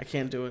 I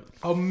can't do it.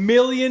 $1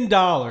 million.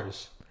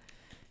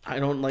 I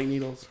don't like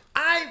needles.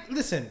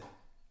 Listen.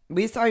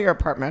 We saw your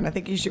apartment. I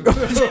think you should go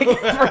take it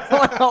for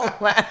a little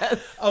less.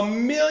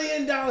 $1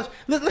 million.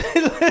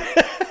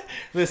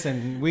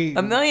 Listen,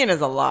 $1 million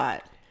is a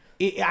lot.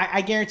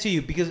 I guarantee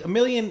you, because $1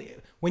 million.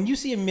 When you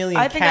see $1 million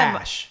I think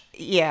cash,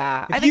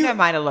 I think I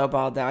might have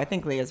lowballed though. I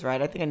think Leah's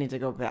right. I think I need to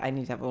go back. I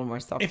need to have a little more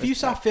self. if you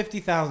saw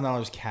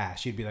 $50,000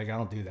 cash, you'd be like, I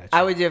don't do that. I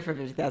shit. would do it for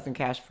 50,000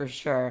 cash for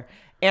sure.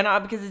 And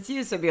because it's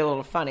you, so it'd be a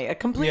little funny. A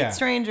complete Yeah.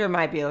 stranger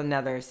might be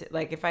another.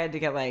 Like if I had to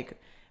get like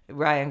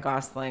Ryan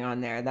Gosling on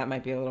there, that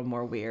might be a little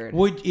more weird.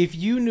 If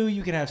you knew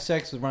you could have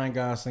sex with Ryan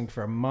Gosling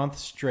for a month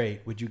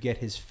straight, would you get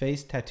his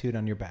face tattooed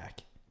on your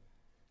back?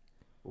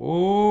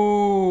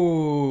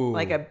 Ooh,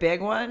 Like a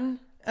big one.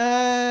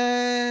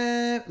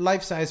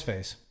 Life-size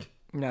face.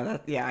 No,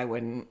 I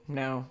wouldn't.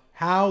 No.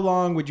 How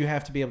long would you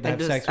have to be able to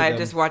have sex with I them?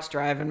 just watch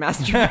Drive and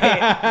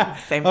masturbate.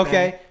 Same thing.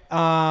 Okay.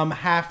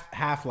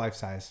 Half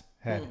life-size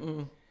head.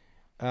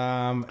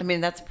 I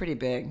mean, that's pretty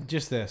big.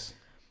 Just this.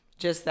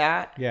 Just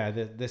that? Yeah,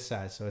 this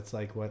size. So it's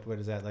like, what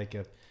is that?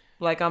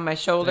 Like on my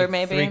shoulder,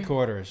 maybe?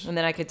 3/4. And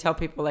then I could tell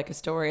people like a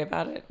story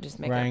about it. Just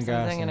make Ryan up something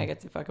Gosling. and I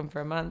get to fuck them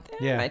for a month.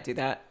 Yeah. I might do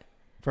that.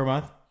 For a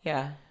month?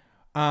 Yeah.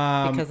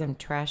 Because I'm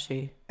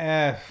trashy.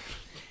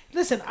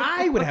 Listen,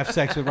 I would have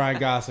sex with Ryan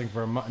Gosling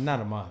for not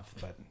a month,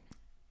 but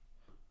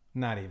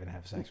not even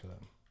have sex with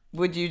him.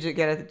 Would you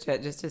get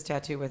just his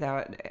tattoo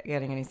without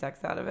getting any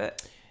sex out of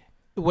it?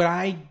 Would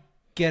I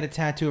get a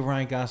tattoo of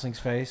Ryan Gosling's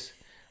face?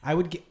 I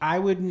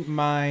wouldn't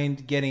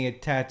mind getting a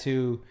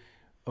tattoo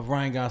of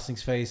Ryan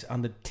Gosling's face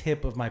on the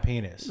tip of my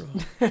penis.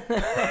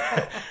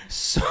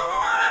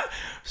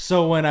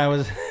 So when I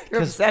was,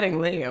 You're upsetting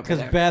Lee over because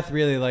there. Beth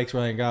really likes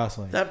Ryan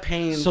Gosling. That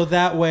pain. So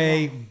that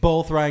way,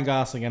 both Ryan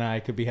Gosling and I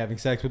could be having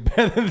sex with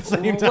Beth at the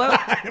same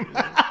time.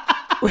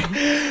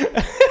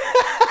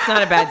 It's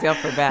not a bad deal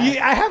for Beth.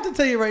 Yeah, I have to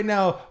tell you right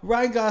now,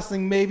 Ryan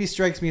Gosling maybe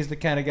strikes me as the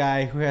kind of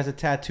guy who has a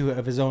tattoo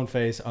of his own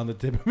face on the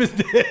tip of his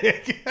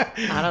dick.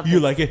 I don't You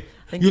think like so. it?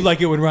 You like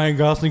it when Ryan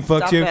Gosling fucks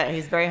Stop you? it.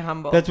 He's very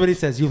humble. That's what he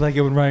says. You like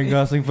it when Ryan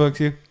Gosling fucks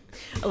you?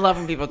 I love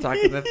when people talk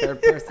in the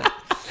third person.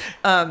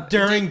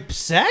 During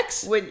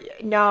sex?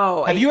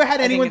 No. Have you had I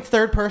think anyone it's-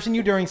 third person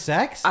you during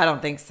sex? I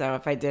don't think so.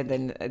 If I did,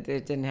 then it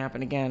didn't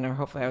happen again, or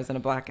hopefully I was in a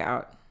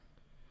blackout.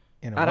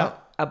 In I don't.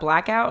 A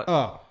blackout?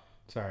 Oh,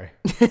 sorry.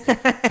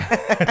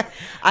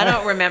 I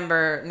don't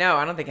remember. No,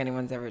 I don't think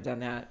anyone's ever done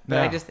that. But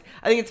No.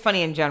 I think it's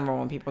funny in general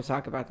when people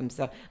talk about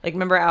themselves. Like,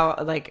 remember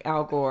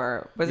Al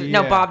Gore? Was it?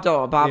 No, Yeah. Bob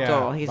Dole. Bob Yeah,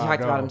 Dole. He Bob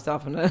talked Dole. about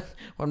himself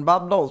when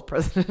Bob Dole's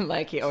president.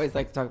 Like, he always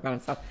liked to talk about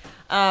himself.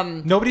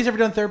 Nobody's ever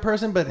done third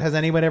person, but has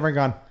anyone ever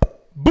gone,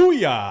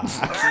 booyah?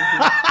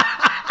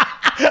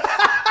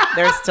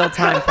 There's still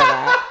time for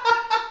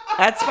that.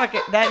 That's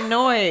fucking that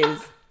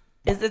noise.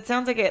 It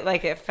sounds like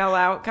it fell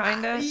out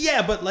kind of.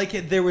 Yeah, but like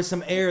there was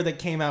some air that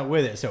came out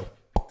with it. So,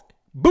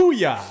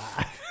 booyah.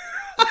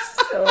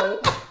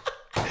 So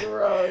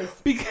gross.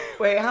 Because-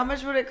 Wait, how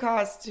much would it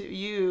cost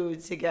you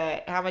to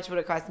get? How much would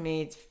it cost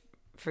me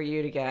for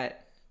you to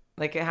get?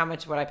 Like, how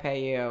much would I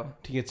pay you?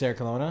 To get Sarah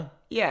Colonna?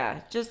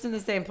 Yeah, just in the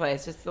same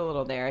place, just a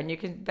little there, and you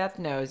can. Beth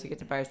knows you get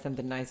to buy her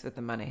something nice with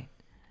the money.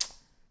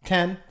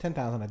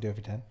 10,000. I'd do it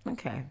for 10.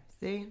 Okay,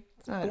 see,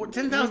 it's not,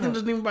 10,000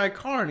 doesn't even buy a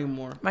car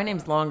anymore. My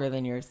name's longer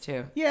than yours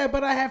too. Yeah,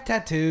 but I have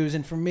tattoos,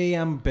 and for me,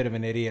 I'm a bit of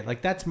an idiot.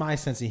 Like, that's my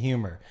sense of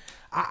humor.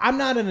 I'm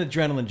not an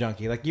adrenaline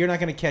junkie. Like, you're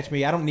not going to catch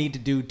me. I don't need to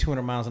do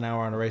 200 miles an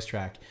hour on a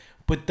racetrack.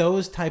 But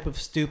those type of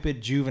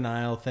stupid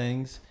juvenile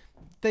things,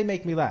 they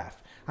make me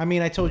laugh. I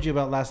mean, I told you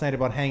about last night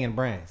about hanging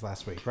brains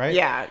last week, right?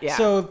 Yeah.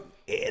 So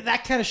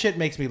that kind of shit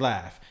makes me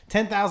laugh.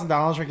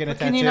 $10,000 for getting a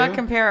tattoo? Can you not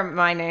compare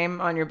my name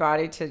on your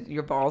body to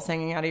your balls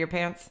hanging out of your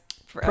pants?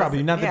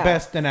 Probably not the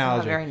best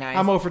analogy. Not very nice.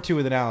 I'm 0 for 2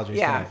 with analogies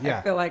Yeah, tonight.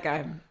 I feel like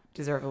I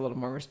deserve a little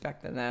more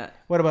respect than that.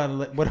 What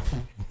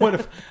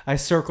if I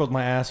circled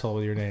my asshole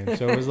with your name?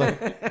 So it was like,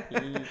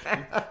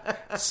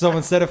 so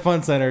instead of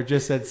Fun Center, it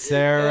just said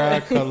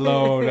Sarah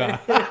Colonna.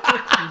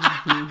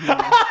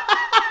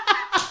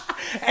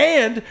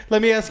 And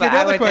let me ask you But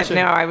another question.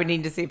 No, I would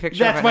need to see a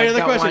picture That's of it. my and I other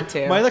don't question. want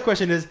to. My other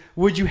question is,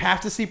 would you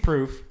have to see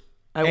proof,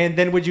 and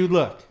then would you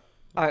look?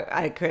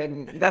 I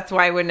couldn't. That's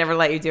why I would never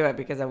let you do it,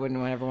 because I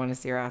wouldn't ever want to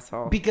see your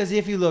asshole. Because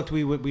if you looked,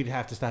 we'd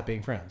have to stop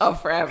being friends. Oh,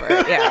 forever.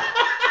 Yeah.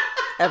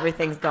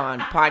 Everything's gone.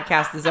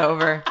 Podcast is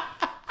over.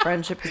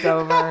 Friendship is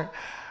over.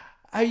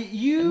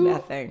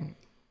 Nothing.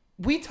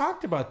 We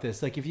talked about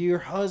this. Like, if your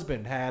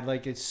husband had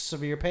like a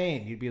severe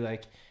pain, you'd be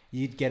like,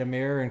 you'd get a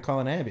mirror and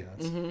call an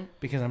ambulance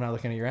because I'm not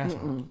looking at your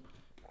asshole.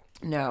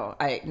 No,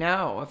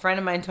 A friend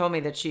of mine told me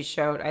that she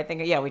showed. I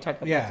think we talked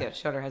about Yeah. this.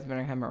 Showed her husband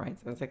her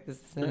hemorrhoids. I was like,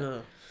 this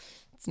isn't.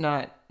 It's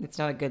not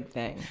a good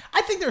thing.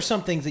 I think there's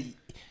some things that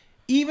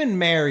even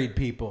married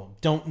people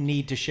don't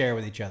need to share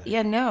with each other.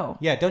 Yeah. No.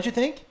 Yeah, don't you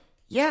think?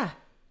 Yeah.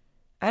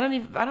 I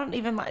don't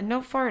even like no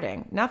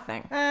farting.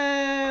 Nothing.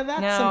 That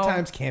No.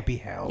 sometimes can't be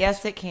helped.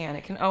 Yes, it can.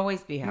 It can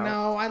always be helped.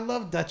 No, I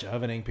love Dutch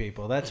ovening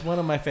people. That's one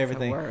of my favorite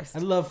the things. worst. I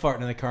love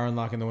farting in the car and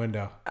locking the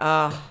window.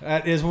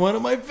 That is one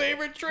of my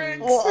favorite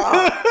tricks.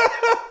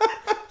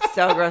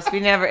 So gross.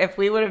 If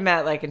we would have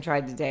met and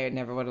tried to date, it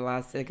never would have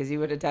lasted, because you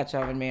would have Dutch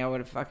oven me. I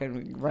would have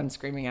fucking run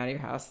screaming out of your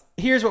house.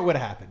 Here's what would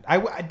have happened.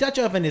 Dutch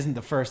oven isn't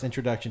the first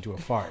introduction to a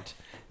fart.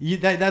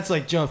 That's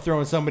like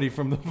throwing somebody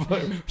from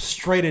the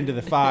straight into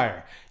the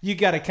fire. You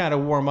got to kind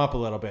of warm up a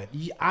little bit.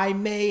 I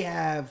may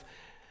have,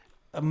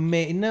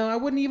 no, I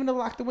wouldn't even have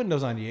locked the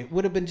windows on you. It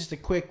would have been just a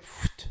quick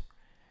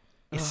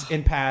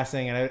in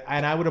passing,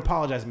 and I would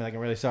apologize and be like,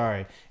 I'm really sorry.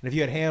 And if you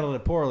had handled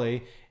it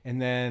poorly,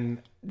 and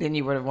then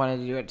you would have wanted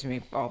to do it to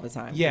me all the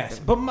time. yes,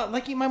 but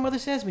like my mother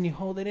says, when you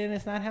hold it in,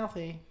 it's not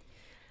healthy.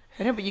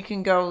 I know, but you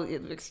can go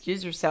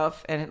excuse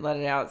yourself and let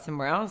it out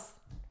somewhere else.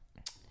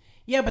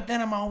 Yeah, but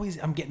then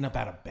I'm getting up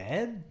out of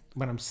bed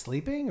when I'm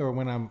sleeping, or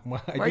when I'm.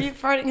 Why are you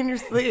farting in your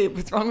sleep?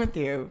 What's wrong with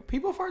you?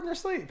 People fart in their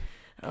sleep.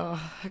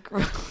 Oh,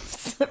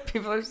 gross.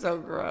 People are so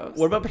gross.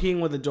 What about peeing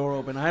with the door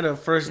open? I had a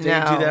first date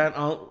No. do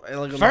that.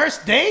 Like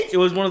First date? It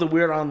was one of the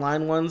weird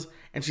online ones,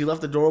 and she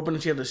left the door open,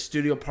 and she had a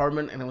studio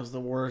apartment, and it was the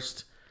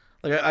worst.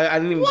 Like I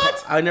didn't even.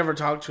 What? I never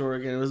talked to her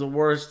again. It was the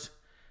worst.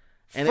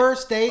 And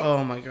First date?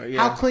 Oh my god!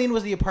 Yeah. How clean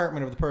was the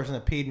apartment of the person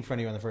that peed in front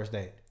of you on the first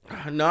date?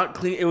 Not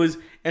clean. It was,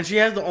 and she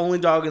has the only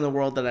dog in the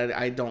world that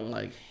I don't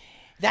like.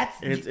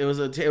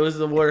 It was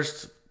the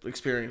worst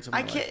experience of my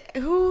I life. can't.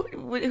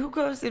 Who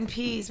goes and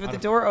pees with the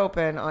door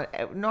open on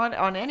not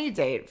on any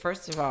date?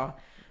 First of all,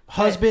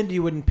 Husband,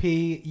 you wouldn't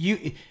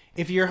pee.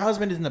 If your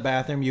husband is in the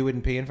bathroom, you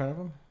wouldn't pee in front of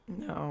him?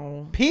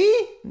 no,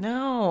 Pee?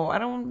 no, I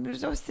don't.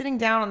 There's no sitting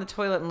down on the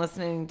toilet and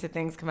listening to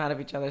things come out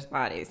of each other's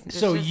bodies. It's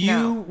So just you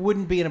no.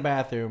 wouldn't be in a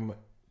bathroom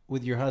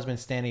with your husband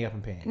standing up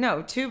and peeing?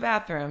 No, 2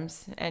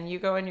 bathrooms, and you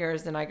go in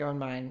yours, and I go in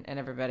mine, and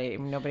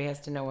nobody has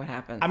to know what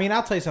happens. I mean,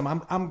 I'll tell you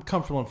something. I'm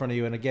comfortable in front of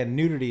you, and again,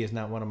 nudity is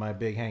not one of my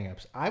big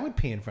hangups. I would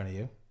pee in front of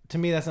you. To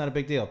me, that's not a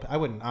big deal. I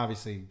wouldn't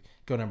obviously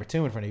go number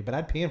 2 in front of you, but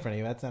I'd pee in front of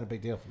you. That's not a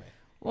big deal for me.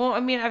 Well,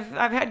 I mean,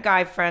 I've had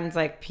guy friends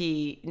like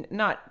pee,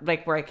 not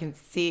like where I can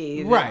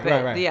see, Right,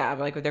 but, right. Yeah,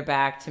 like with their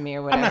back to me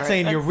or whatever. I'm not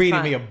saying you're That's reading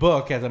fine. me a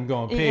book as I'm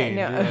going pee.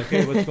 Yeah, no. You're like,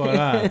 okay, what's going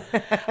on?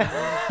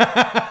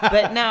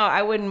 But no,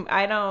 I wouldn't.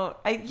 I don't.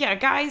 Yeah,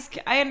 guys,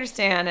 I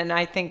understand, and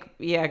I think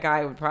a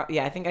guy would probably.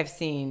 Yeah, I think I've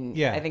seen.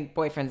 Yeah. I think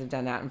boyfriends have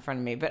done that in front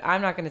of me, but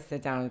I'm not going to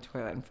sit down in the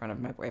toilet in front of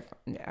my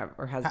boyfriend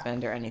or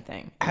husband or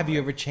anything. Have you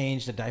ever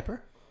changed a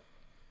diaper?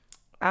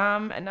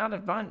 Not a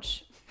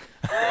bunch.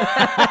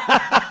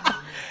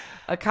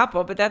 A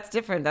couple, but that's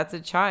different. That's a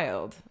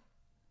child.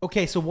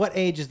 Okay, so what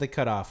age is the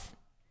cutoff?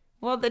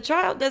 Well, the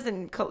child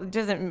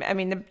doesn't. I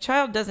mean, the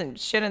child doesn't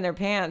shit in their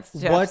pants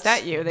to What's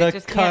upset you. They the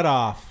just can't.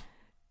 cutoff?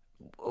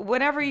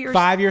 Whenever you're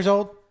 5 years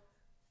old?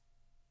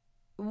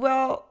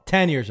 well,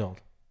 10 years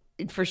old?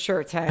 for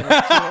sure, 10. Is too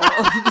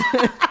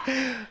old.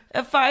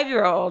 A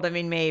 5-year-old. I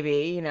mean,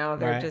 maybe they're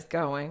Right. just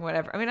going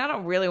whatever. I mean, I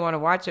don't really want to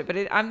watch it, but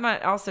I'm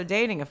not also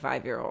dating a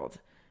 5-year-old.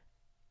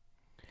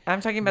 I'm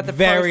talking about the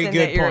Very person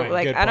good that you're point,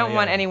 like. good I don't point,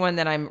 want yeah. anyone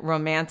that I'm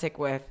romantic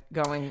with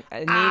going.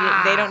 They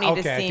don't need to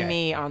okay, see okay.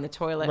 me on the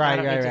toilet. Right, I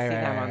don't right, need to right, see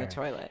right, them right, on the right.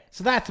 toilet.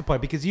 So that's the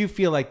point, because you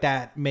feel like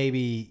that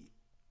maybe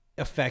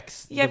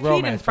affects Yeah, the peed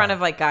romance in front part.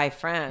 of like guy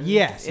friends.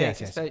 Yes, Yeah,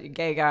 yes, yes. so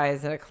gay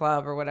guys at a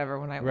club or whatever.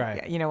 When I,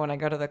 Right. when I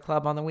go to the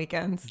club on the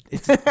weekends.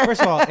 It's,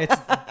 first of all, it's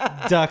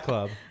the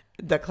club.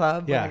 The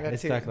club. Yeah, when I go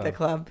it's to the club. The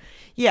club.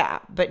 Yeah,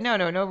 but no.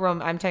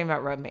 I'm talking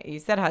about romance. You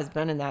said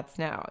husband, and that's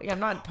now. Yeah, I'm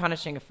not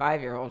punishing a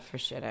 5-year-old for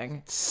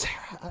shitting.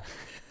 Sarah.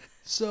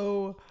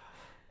 So,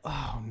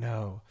 oh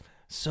no.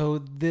 So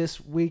this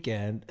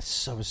weekend,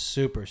 so I was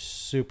super,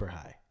 super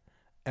high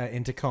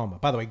in Tacoma.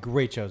 By the way,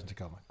 great shows in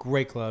Tacoma.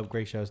 Great club,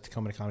 great shows.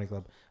 Tacoma Comedy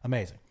Club.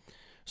 Amazing.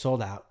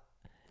 Sold out.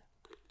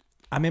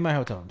 I'm in my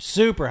hotel room,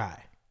 super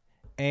high.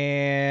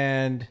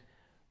 And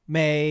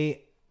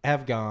may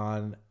have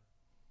gone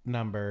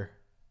number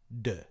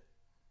 2.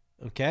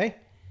 Okay?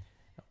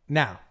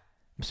 Now,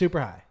 I'm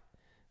super high.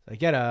 So I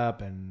get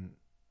up and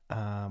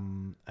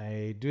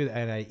I do that,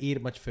 and I eat a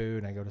bunch of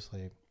food, and I go to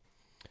sleep.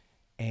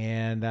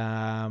 And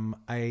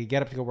I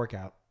get up to go work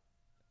out.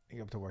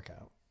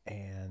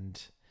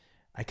 And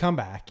I come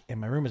back, and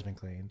my room has been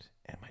cleaned,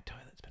 and my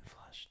toilet's been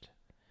flushed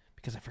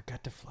because I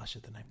forgot to flush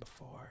it the night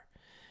before.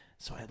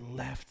 So I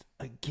left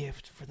a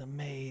gift for the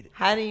maid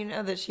How do you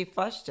know that she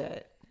flushed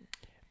it?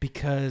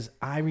 because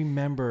I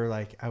remember,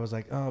 I was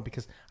like, oh,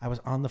 because I was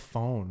on the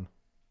phone.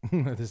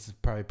 This is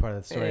probably part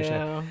of the story.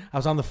 Yeah. I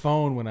was on the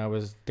phone when I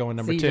was going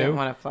number you 2. didn't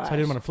wanna So I flush.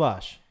 didn't want to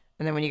flush.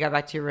 And then when you got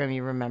back to your room,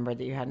 you remembered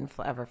that you hadn't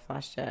ever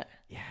flushed it.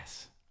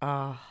 Yes.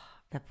 Oh,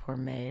 that poor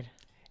maid.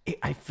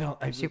 I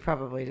felt... She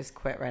probably just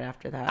quit right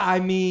after that.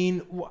 I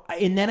mean,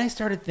 and then I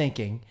started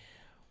thinking,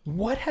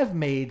 what have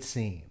maids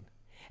seen?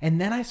 And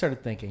then I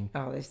started thinking,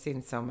 Oh, they've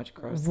seen so much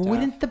gross stuff.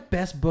 wouldn't the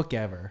best book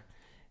ever,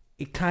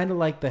 it kind of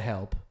like The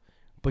Help,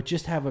 but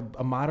just have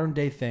a modern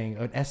day thing,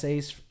 an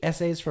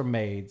essays for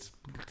maids,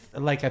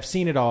 like I've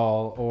seen it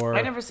all, or...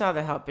 I never saw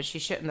The Help, but she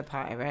shit in the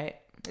pie, right?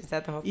 Is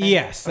that the whole thing?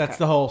 Yes, that's Okay.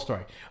 the whole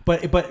story.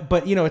 But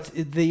it's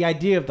the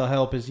idea of The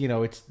Help is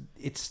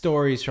it's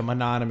stories from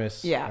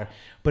anonymous. Yeah.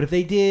 But if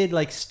they did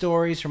like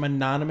stories from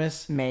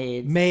anonymous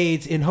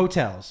Maids. in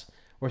hotels,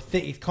 or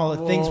call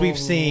it things we've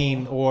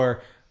seen,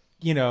 or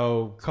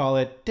call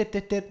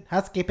it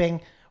housekeeping,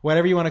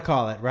 whatever you want to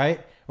call it,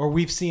 right? Or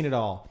we've seen it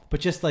all.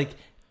 But just like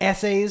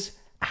essays.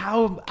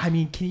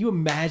 Can you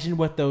imagine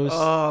what those?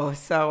 Oh,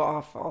 so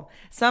awful.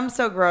 Some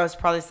so gross,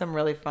 probably some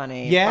really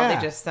funny. Yeah.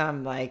 Probably just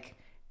some like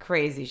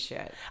crazy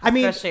shit. I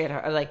mean- especially at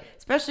her,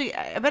 especially,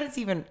 I bet it's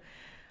even,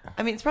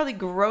 it's probably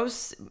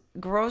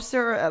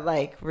grosser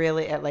at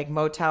really at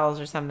motels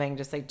or something,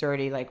 just like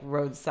dirty,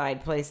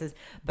 roadside places.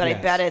 But Yes.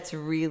 I bet it's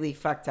really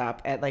fucked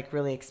up at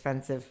really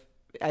expensive.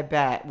 I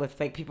bet with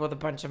people with a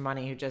bunch of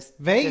money who just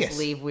Vegas.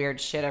 leave weird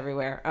shit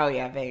everywhere. Oh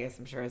yeah, Vegas,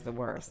 I'm sure is the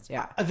worst.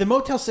 Yeah. The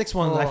Motel 6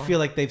 ones, I Oh. feel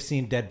like they've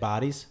seen dead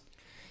bodies.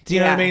 Do you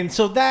know what I Yeah. mean?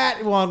 So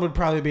that one would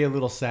probably be a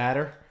little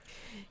sadder.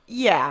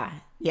 Yeah.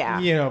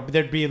 Yeah.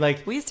 There'd be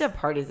like, We used to have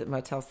parties at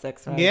Motel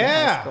 6 when I was in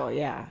Yeah. high school.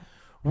 Yeah.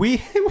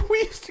 we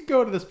used to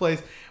go to this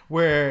place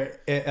where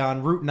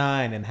on Route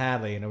 9 in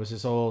Hadley, and it was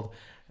this old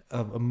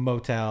a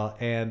motel,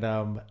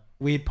 and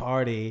we'd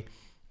party,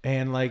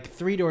 and like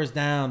 3 doors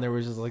down there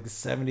was just like a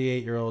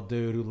 78-year-old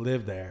dude who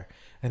lived there,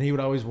 and he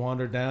would always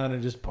wander down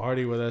and just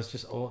party with us,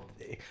 just old,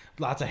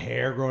 lots of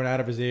hair growing out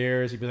of his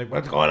ears. He'd be like,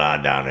 "What's going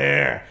on down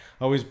here?"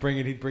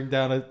 He'd bring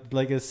down a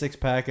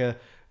 6-pack of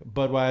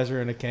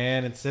Budweiser in a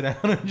can and sit down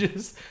and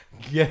just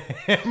get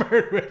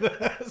hammered with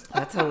us.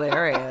 That's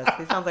hilarious.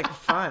 He sounds like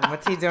fun.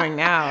 What's he doing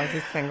now? Is he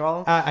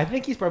single? I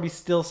think he's probably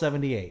still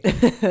 78.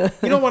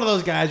 You know, one of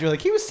those guys you're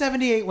like, he was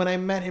 78 when I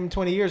met him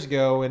 20 years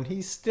ago, and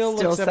he still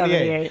looks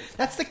 78.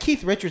 That's the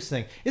Keith Richards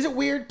thing. Is it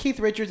weird Keith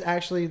Richards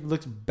actually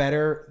looks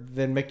better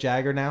than Mick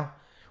Jagger now?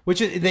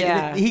 Which is,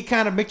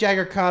 Mick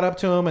Jagger caught up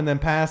to him and then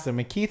passed him,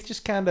 and Keith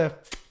just kind of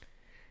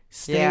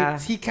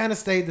he kind of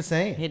stayed the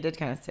same. He did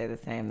kind of stay the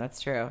same.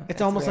 That's true.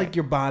 It's almost weird. Like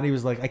your body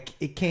was like,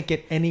 it can't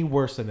get any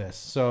worse than this.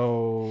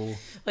 So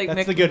like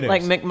that's the good news.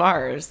 Like Mick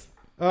Mars.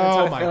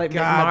 Oh my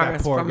God,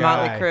 that poor from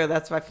guy. Motley Crue.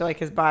 That's why I feel like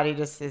his body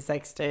just is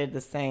like stayed the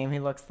same. He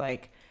looks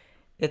like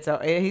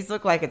he's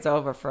looked like it's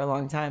over for a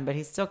long time, but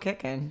he's still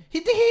kicking.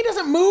 He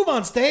doesn't move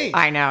on stage.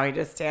 I know, he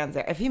just stands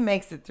there. If he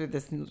makes it through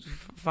this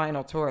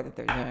final tour that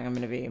they're doing, I'm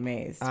going to be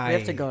amazed. We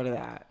have to go to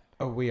that.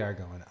 Oh, we are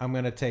going. I'm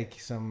going to take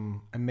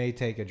I may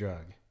take a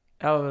drug.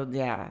 Oh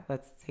yeah,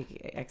 let's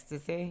take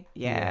ecstasy.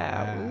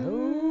 Yeah.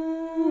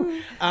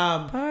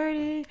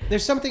 Party.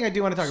 There's something I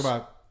do want to talk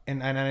about,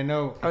 and I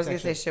know. I was gonna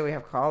say, should we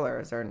have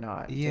callers or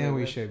not? Yeah,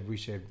 we should. We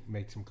should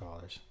make some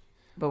callers.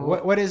 But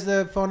what is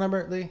the phone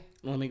number, Lee?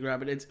 Let me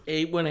grab it. It's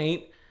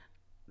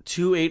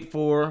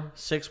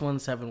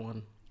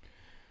 818-284-6171.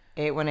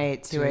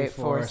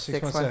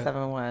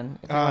 818-284-6171.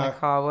 If you want to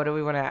call, what do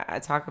we want to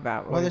talk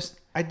about? Well,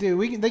 I do.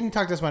 They can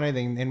talk to us about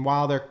anything, and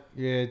while they're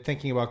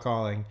thinking about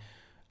calling.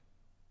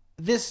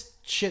 This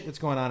shit that's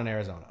going on in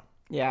Arizona.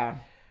 Yeah.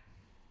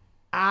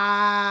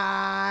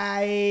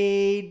 I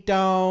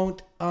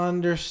don't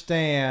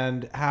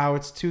understand how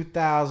it's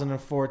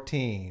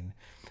 2014.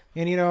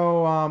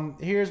 And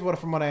here's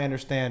from what I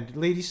understand.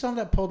 Lee, do you still have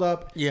that pulled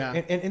up? Yeah.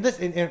 And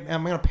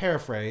I'm going to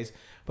paraphrase,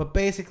 but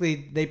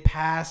basically they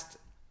passed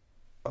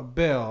a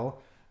bill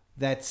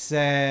that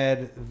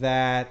said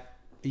that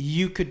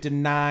you could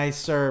deny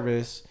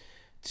service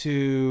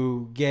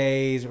to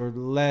gays or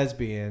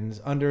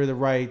lesbians under the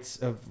rights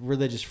of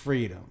religious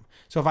freedom.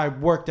 So if I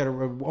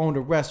owned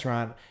a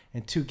restaurant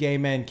and 2 gay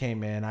men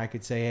came in, I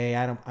could say, "Hey,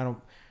 I don't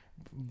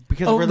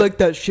because I don't like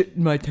that shit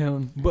in my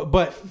town."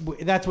 But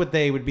that's what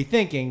they would be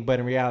thinking. But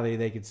in reality,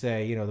 they could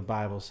say, the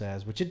Bible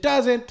says, which it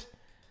doesn't.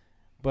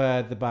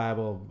 But the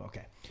Bible,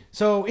 okay.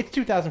 So it's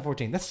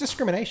 2014. That's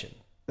discrimination.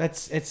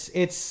 It's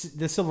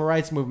the civil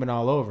rights movement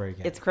all over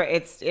again. It's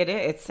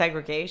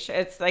segregation.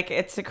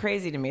 It's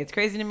crazy to me. It's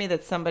crazy to me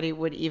that somebody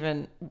would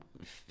even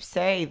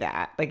say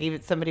that. Like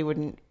even somebody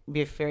wouldn't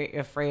be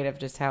afraid of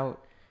just how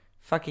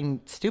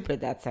fucking stupid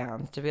that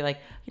sounds. To be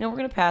like, we're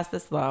going to pass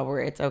this law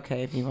where it's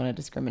okay if you want to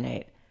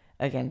discriminate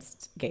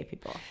against gay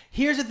people.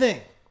 Here's the thing,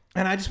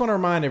 and I just want to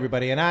remind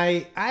everybody. And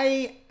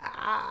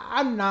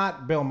I'm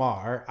not Bill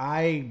Maher.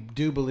 I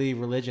do believe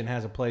religion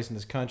has a place in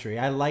this country.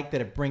 I like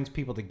that it brings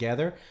people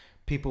together.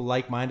 People,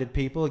 like-minded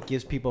people. It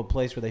gives people a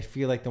place where they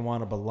feel like they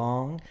want to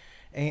belong.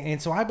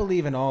 And so I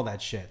believe in all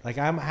that shit. Like,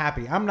 I'm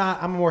happy.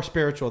 I'm more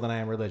spiritual than I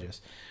am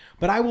religious.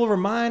 But I will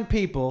remind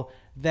people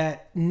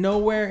that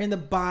nowhere in the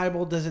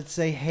Bible does it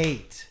say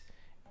hate.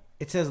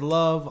 It says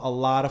love a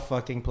lot of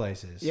fucking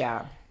places.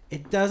 Yeah.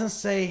 It doesn't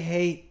say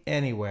hate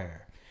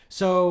anywhere.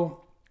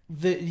 So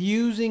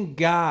using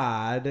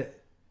God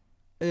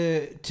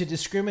to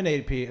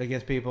discriminate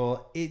against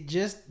people, it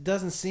just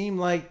doesn't seem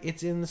like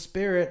it's in the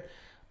spirit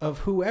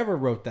of whoever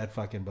wrote that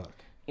fucking book.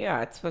 Yeah,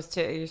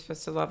 you're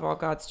supposed to love all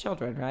God's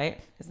children,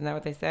 right? Isn't that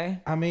what they say?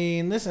 I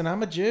mean, listen,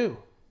 I'm a Jew,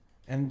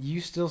 and you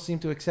still seem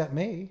to accept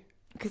me.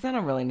 Because I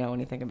don't really know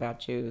anything about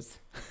Jews.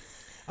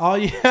 Oh,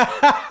 yeah.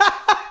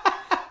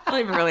 I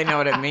don't even really know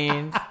what it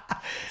means.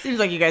 Seems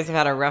like you guys have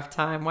had a rough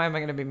time. Why am I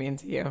going to be mean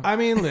to you? I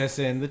mean,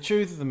 listen, the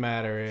truth of the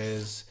matter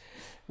is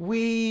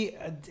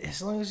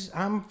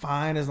I'm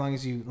fine as long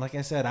as you, like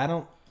I said,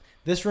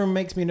 this room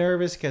makes me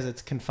nervous because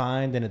it's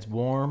confined and it's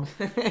warm.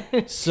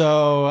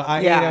 So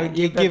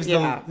it gives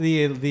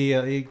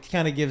it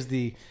kind of gives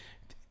the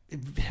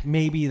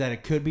maybe that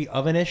it could be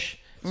ovenish.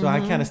 So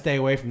I kind of stay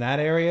away from that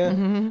area.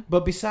 Mm-hmm.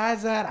 But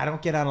besides that, I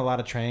don't get on a lot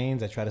of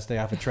trains. I try to stay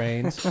off of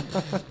trains.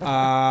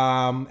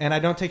 And I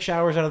don't take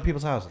showers out of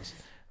people's houses.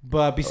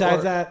 But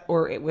besides that,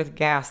 or with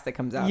gas that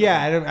comes out.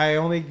 Yeah, I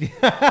only.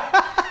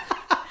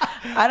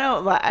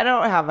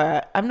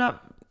 I'm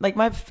not. Like,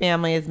 my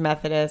family is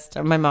Methodist,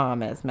 or my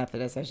mom is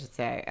Methodist, I should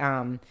say.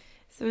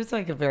 So it's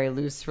like a very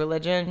loose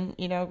religion,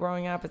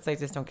 growing up. It's like,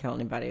 just don't kill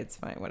anybody. It's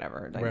fine,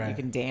 whatever. Like, You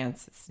can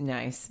dance. It's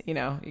nice. You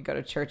go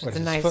to church. It's a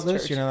nice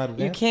Footloose? church. You're not allowed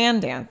to dance? You can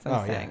dance,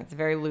 I'm saying. Yeah. It's a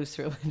very loose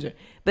religion.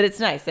 But it's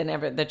nice. And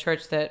the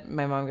church that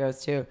my mom goes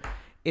to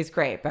is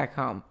great back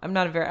home.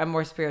 I'm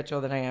more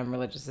spiritual than I am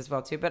religious as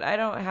well, too. But I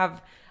don't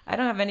have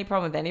any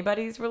problem with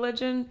anybody's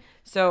religion.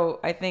 So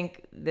I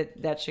think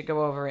that should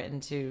go over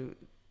into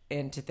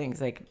into things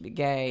like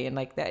gay and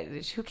like that.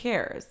 Who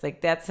cares?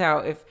 Like that's how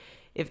if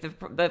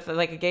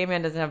like a gay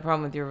man doesn't have a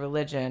problem with your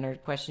religion or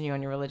question you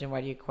on your religion,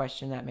 why do you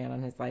question that man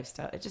on his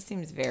lifestyle? It just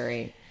seems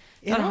very.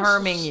 It's not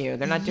harming you.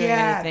 They're not doing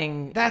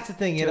anything. That's the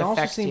thing. It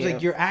also seems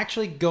like you're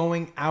actually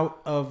going out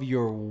of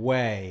your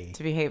way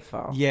to be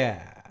hateful.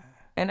 Yeah.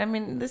 And I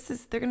mean,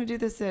 they're going to do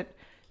this at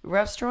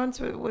restaurants.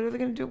 What are they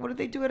going to do? What do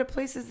they do at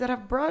places that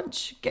have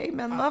brunch? Gay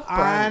men love brunch.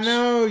 I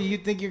know. You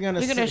think you're going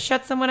to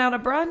shut someone out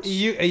of brunch?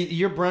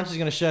 Your brunch is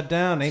going to shut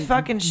down.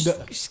 Fucking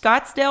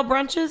Scottsdale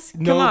brunches?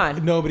 Come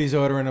on. Nobody's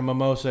ordering a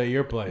mimosa at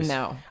your place.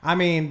 No. I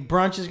mean,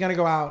 brunch is going to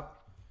go out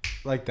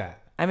like that.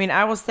 I mean,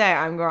 I will say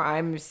I'm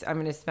going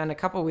to spend a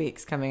couple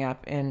weeks coming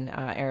up in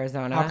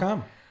Arizona. How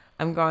come?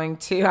 I'm going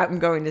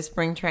to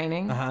spring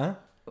training. For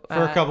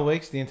a couple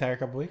weeks, the entire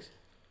couple weeks.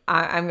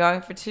 I'm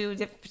going for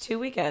two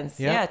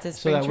weekends. Yeah, to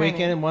spring training. So that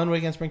training. one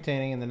weekend spring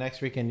training, and the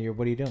next weekend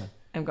what are you doing?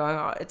 I'm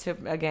going to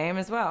a game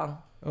as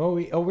well. Oh,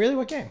 really?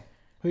 What game?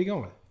 Who are you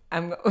going with?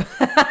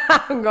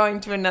 I'm going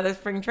to another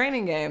spring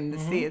training game to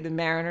see the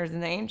Mariners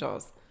and the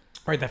Angels.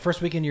 All right, that first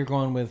weekend you're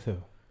going with who?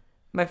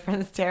 My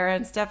friends Tara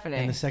and Stephanie.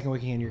 And the second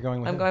weekend you're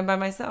going with I'm going by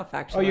myself,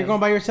 actually. Oh, you're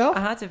going by yourself?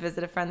 To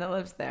visit a friend that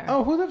lives there.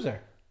 Oh, who lives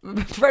there?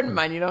 A friend of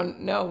mine. You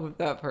don't know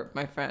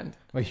my friend.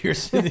 Well, you're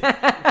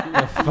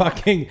the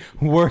fucking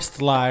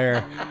worst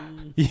liar.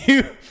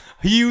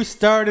 You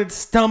started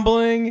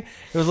stumbling. It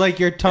was like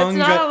your tongue.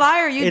 It's not a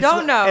liar. You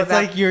don't know. It's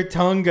like your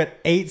tongue got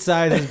 8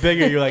 sizes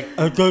bigger. You're like,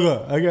 I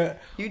got.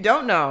 You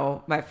don't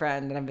know my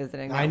friend that I'm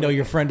visiting. I know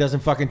your friend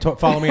doesn't fucking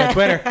follow me on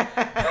Twitter.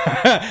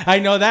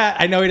 I know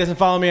that. I know he doesn't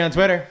follow me on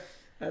Twitter.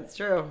 That's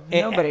true.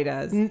 Nobody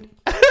does.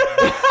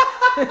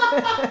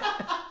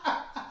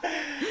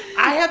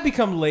 I have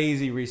become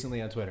lazy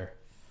recently on Twitter.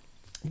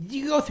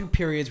 You go through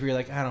periods where you're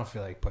like, I don't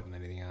feel like putting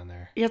anything on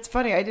there. Yeah, it's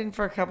funny. I didn't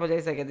for a couple of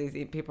days. I get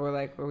these people were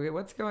like,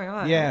 "What's going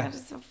on?" Yeah.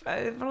 If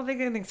I don't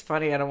think anything's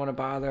funny, I don't want to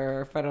bother.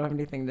 Or if I don't have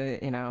anything to,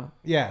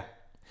 Yeah.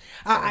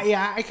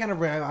 I kind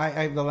of.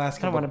 I the last.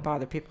 I don't want to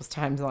bother people's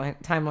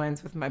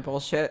timelines with my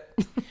bullshit.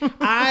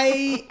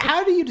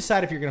 How do you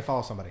decide if you're going to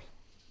follow somebody?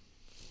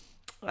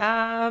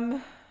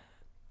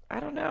 I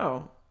don't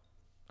know.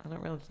 I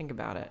don't really think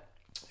about it.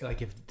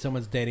 Like if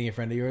someone's dating a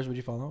friend of yours, would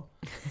you follow them?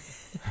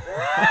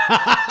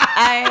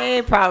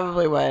 I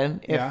probably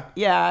would.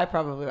 Yeah, I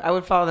probably would. I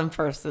would follow them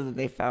first so that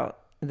they felt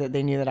that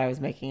they knew that I was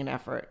making an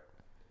effort.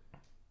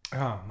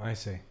 Oh, I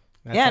see.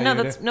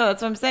 That's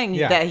what I'm saying.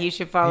 Yeah. That he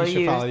should follow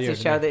you to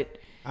show yeah. that.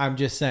 I'm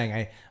just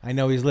saying. I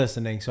know he's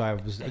listening, so I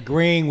was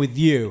agreeing with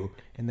you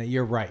and that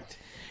you're right.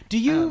 Do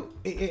you,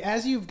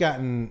 as you've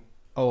gotten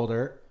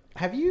older,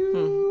 have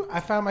you? I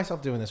found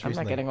myself doing this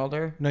recently. I'm not getting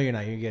older. No, you're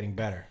not. You're getting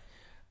better.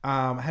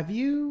 Have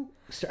you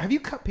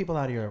cut people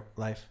out of your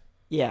life?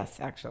 Yes,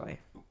 actually.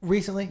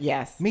 Recently?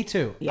 Yes. Me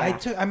too. Yeah.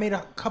 I made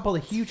a couple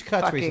of huge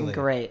cuts Fucking recently.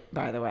 great,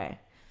 by the way.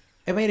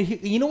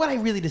 You know what I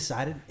really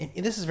decided?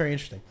 And this is very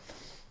interesting.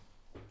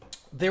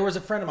 There was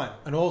a friend of mine,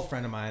 an old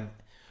friend of mine,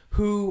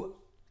 who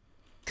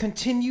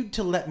continued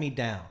to let me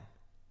down.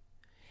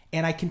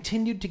 And I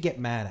continued to get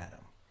mad at him.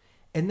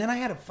 And then I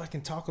had a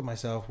fucking talk with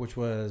myself, which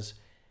was,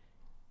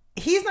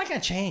 he's not going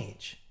to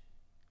change.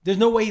 There's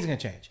no way he's going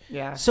to change.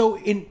 Yeah. So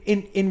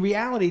in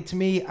reality, to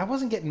me, I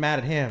wasn't getting mad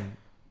at him.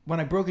 When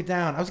I broke it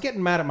down, I was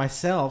getting mad at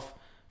myself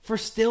for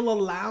still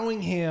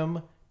allowing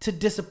him to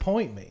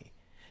disappoint me.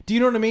 Do you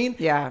know what I mean?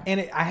 Yeah.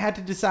 And I had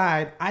to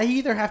decide, I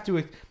either have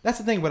to, that's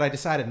the thing what I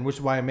decided, and which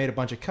is why I made a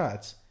bunch of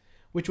cuts,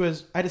 which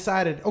was I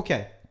decided,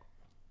 okay,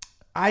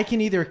 I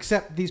can either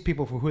accept these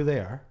people for who they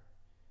are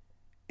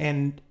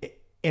and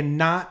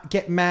not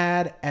get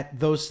mad at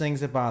those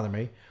things that bother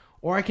me,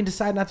 or I can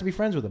decide not to be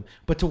friends with them.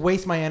 But to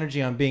waste my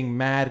energy on being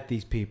mad at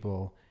these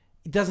people,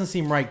 it doesn't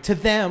seem right to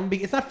them.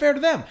 It's not fair to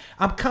them.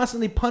 I'm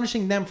constantly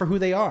punishing them for who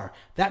they are.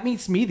 That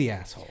makes me the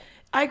asshole.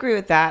 I agree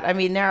with that. I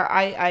mean,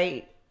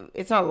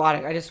 it's not a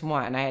lot. I just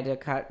one. I had to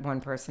cut one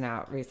person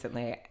out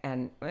recently,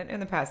 and in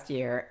the past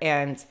year,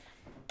 and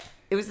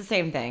it was the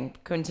same thing.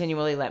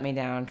 Continually let me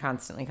down,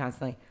 constantly.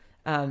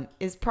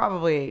 Is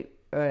probably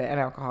an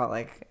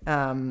alcoholic.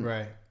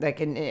 Right. Like,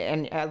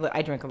 and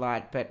I drink a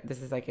lot, but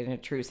this is like in a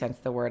true sense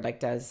of the word.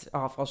 Like, does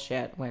awful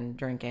shit when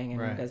drinking,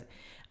 and right. does,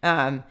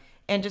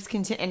 and just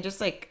continue, and just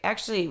like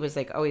actually was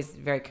like always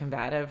very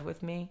combative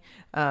with me.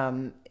 We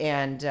have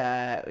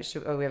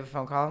a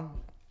phone call.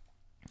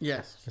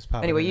 Yes.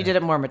 Anyway, you did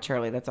it more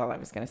maturely. That's all I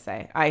was going to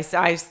say. I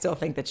still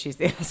think that she's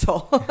the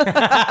asshole.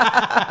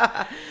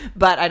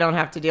 But I don't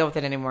have to deal with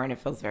it anymore, and it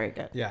feels very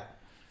good. Yeah.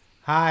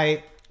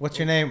 Hi, what's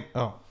your name?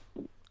 Oh.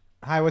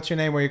 Hi, what's your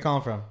name? Where are you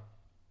calling from?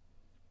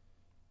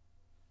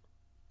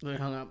 They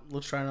hung up.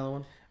 Let's try another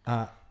one.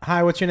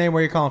 Hi, what's your name?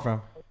 Where are you calling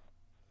from?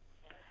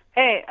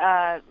 Hey,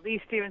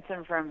 Lee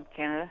Stevenson from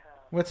Canada.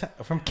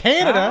 From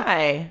Canada?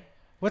 Hi.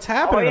 What's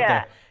happening Oh, up yeah.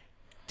 there?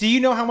 Do you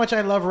know how much I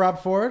love Rob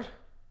Ford?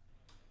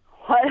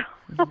 What?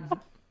 Who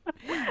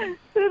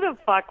the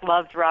fuck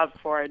loves Rob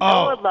Ford? Oh.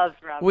 No one loves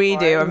Rob We Ford.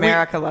 do.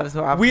 America loves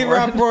Rob We Ford.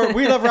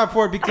 love Rob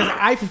Ford because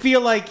I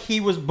feel like he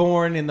was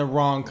born in the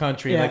wrong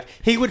country. Yeah. Like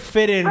he would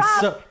fit in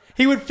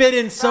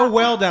so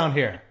well down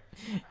here.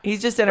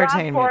 He's just Rob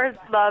entertainment. Ford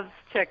loves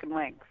chicken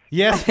wings.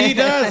 Yes, he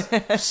does.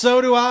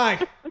 So do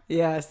I.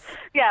 Yes.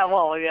 Yeah,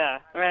 well, yeah,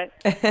 right.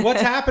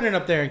 What's happening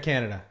up there in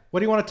Canada? What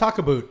do you want to talk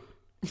about?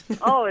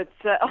 Oh, it's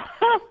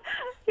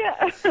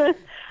yeah.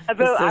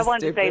 About so I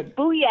wanted to say stupid.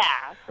 booyah.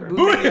 Booyah.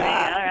 All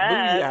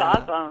right,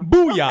 that's awesome.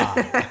 Booyah.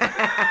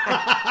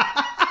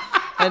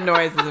 That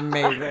noise is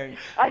amazing.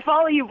 I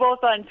follow you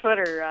both on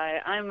Twitter.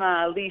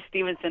 I'm Lee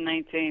Stevenson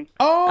 19.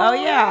 Oh,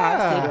 yeah.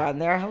 I see you on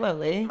there. Hello,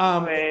 Lee.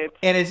 Wait,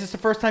 And is this the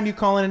first time you've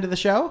called into the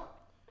show?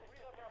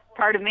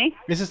 pardon me?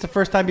 Is this the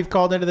first time you've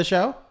called into the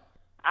show?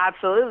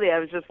 Absolutely. I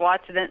was just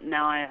watching it, and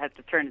now I have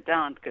to turn it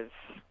down because.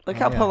 Look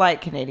how yeah.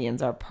 polite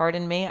Canadians are.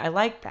 Pardon me. I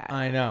like that.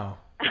 I know.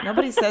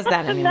 Nobody says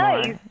that anymore.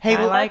 Nice. Hey,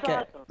 I like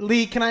That's it. awesome.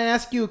 Lee, can I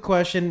ask you a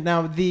question?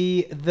 Now,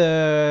 the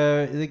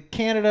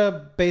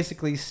Canada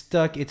basically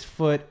stuck its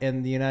foot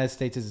in the United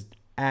States'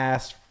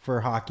 ass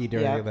for hockey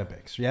during Yeah. the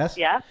Olympics. Yes.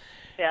 Yeah.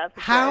 Yeah.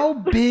 that's How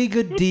right. big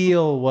a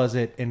deal was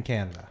it in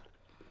Canada?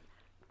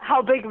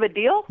 How big of a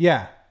deal?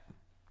 Yeah.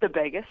 The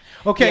biggest.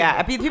 Okay.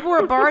 Yeah, I mean, people were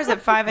at bars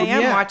at 5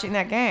 a.m. Yeah. watching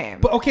that game.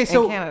 But okay,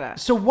 so in Canada.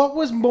 so what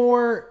was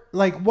more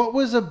like? What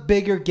was a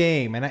bigger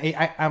game? And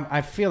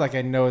I feel like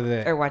I know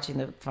that. Or watching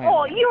the final.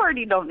 Oh, you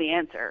already know the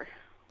answer.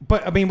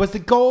 But I mean, was the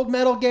gold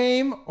medal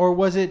game or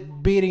was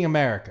it beating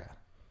America?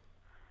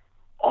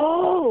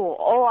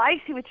 Oh,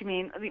 I see what you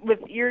mean. With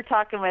you're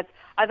talking with,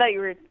 I thought you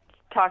were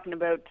talking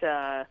about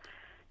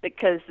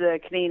because the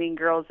Canadian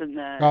girls and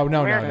the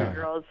American no.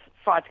 girls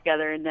fought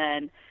together, and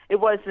then it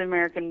was the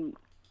American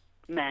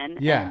men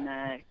Yeah. and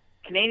the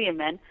Canadian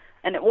men,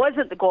 and it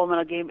wasn't the gold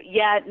medal game. But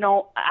yeah,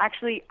 no,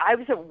 actually, I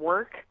was at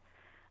work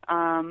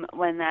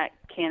when that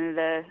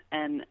Canada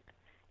and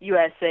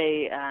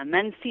USA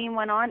men's team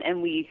went on,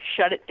 and we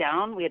shut it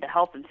down. We had a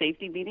health and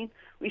safety meeting.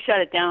 We shut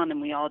it down,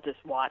 and we all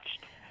just watched.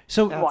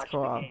 So That's watch the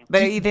cool. game.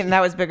 But you think that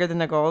was bigger than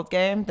the gold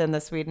game, than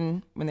the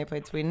Sweden, when they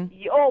played Sweden?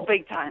 Oh,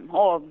 big time.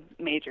 Oh,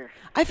 major.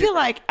 I feel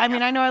like, I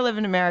mean, I know I live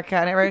in America,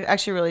 and I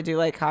actually really do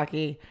like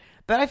hockey.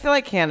 But I feel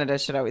like Canada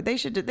should always, they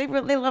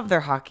love their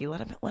hockey.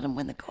 Let them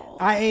win the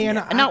gold.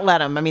 Not let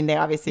them. I mean, they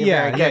obviously are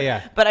Yeah, very yeah, good.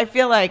 yeah. But I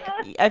feel like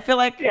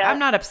Yeah. I'm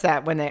not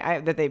upset when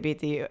that they beat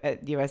the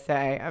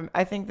USA.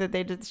 I think that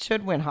they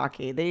should win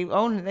hockey. They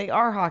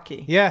are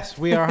hockey. yes,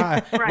 we are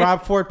hockey. Right.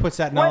 Rob Ford puts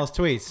that in all his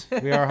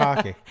tweets. We are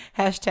hockey.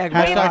 Hashtag.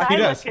 Hashtag he I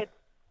does. look at,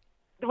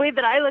 the way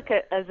that I look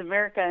at as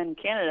America and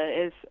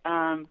Canada is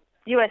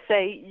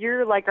USA,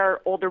 you're like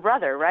our older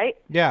brother, right?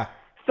 Yeah.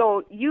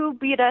 So you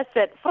beat us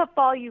at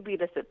football, you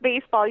beat us at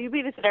baseball, you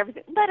beat us at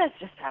everything. Let us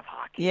just have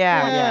hockey.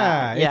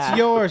 Yeah. It's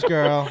yours,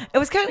 girl. It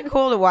was kind of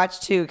cool to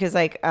watch too, because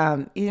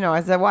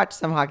as I watched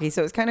some hockey,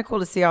 so it was kind of cool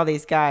to see all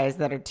these guys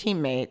that are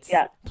teammates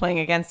Yeah. playing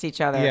against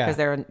each other Yeah. because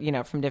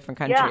they're from different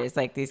countries.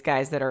 Like these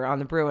guys that are on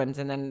the Bruins,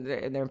 and then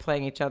they're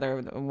playing each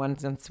other.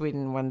 One's on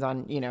Sweden, one's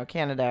on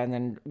Canada, and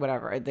then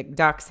whatever. The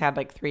Ducks had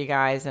like 3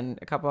 guys, and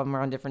a couple of them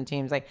are on different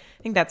teams. Like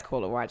I think that's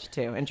cool to watch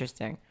too.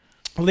 Interesting.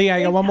 Lee,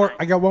 I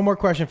got one more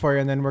question for you,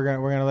 and then we're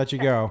gonna let you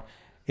go.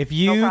 If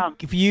problem.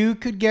 you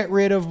could get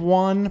rid of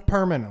one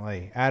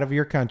permanently out of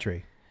your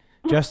country,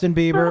 Justin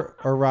Bieber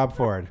or Rob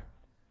Ford?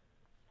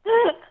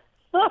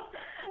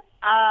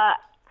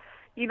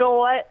 You know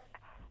what?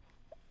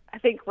 I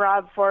think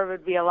Rob Ford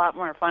would be a lot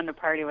more fun to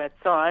party with,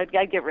 so I'd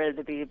get rid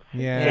of the Biebs.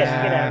 Yeah.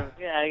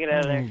 Get out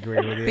of there. Agree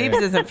with you.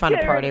 Biebs isn't fun to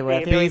Get party rid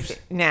with. of He always,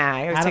 Biebs. he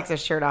always I takes don't-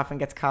 his shirt off and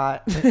gets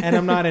caught. And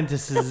I'm not into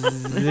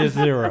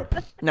syrup.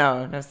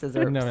 No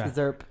scissor. No.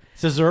 Scissor.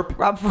 Syrup.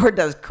 Rob Ford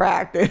does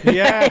crack, dude.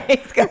 Yeah.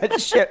 He's got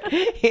shit.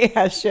 He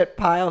has shit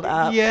piled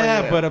up. Yeah,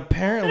 for you. but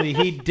apparently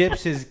he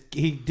dips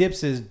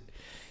his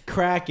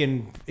crack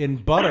in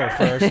butter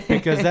first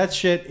because that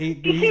shit. He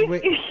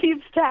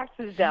keeps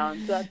taxes down,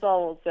 so that's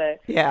all we'll say.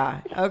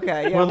 Yeah.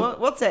 Okay. Yeah. Well-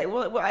 we'll say.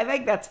 Well, I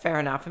think that's fair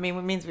enough. I mean,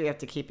 it means we have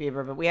to keep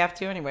Bieber, but we have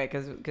to anyway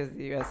because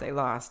the USA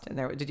lost.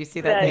 And did you see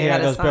that? Yeah, They Yeah,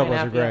 had a those sign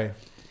billboards up, are great.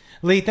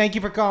 Lee, thank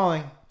you for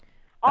calling.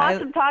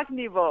 Awesome talking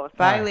to you both.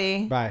 Bye,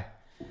 Lee. Bye.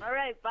 All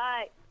right,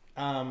 bye.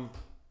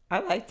 I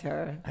liked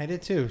her. I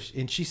did too,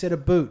 and she said a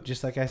boot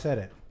just like I said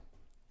it.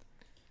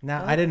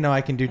 Now I didn't know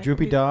I can do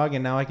droopy dog,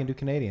 and now I can do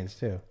Canadians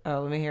too. Oh,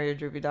 let me hear your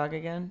droopy dog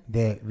again.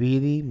 That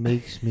really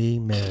makes me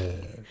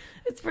mad.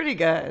 It's pretty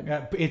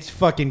good. It's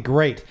fucking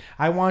great.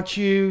 I want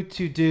you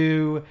to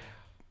do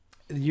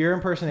your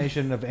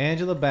impersonation of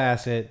Angela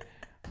Bassett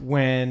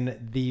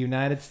when the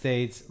United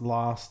States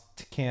lost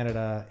to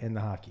Canada in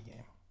the hockey game.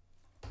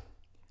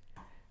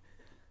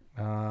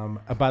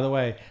 By the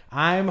way,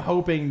 I'm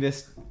hoping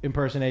this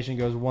impersonation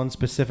goes one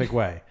specific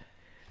way.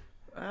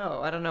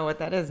 Oh, I don't know what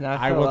that is now.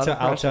 I will.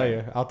 I'll tell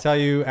you. I'll tell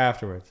you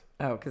afterwards.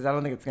 Oh, because I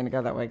don't think it's going to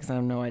go that way because I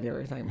have no idea what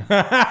you're talking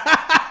about.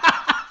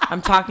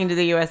 I'm talking to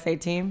the USA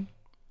team.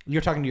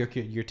 You're talking to your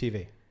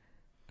TV.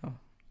 Oh.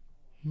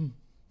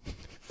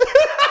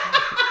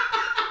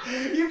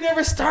 You've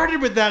never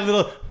started with that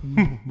little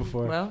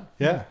before. Well,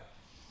 Yeah.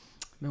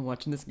 I've been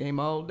watching this game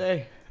all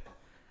day.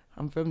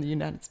 I'm from the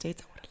United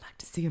States. I would have liked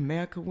to see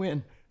America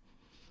win.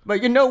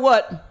 But you know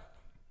what?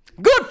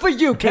 Good for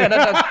you,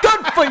 Canada.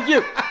 Good for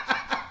you.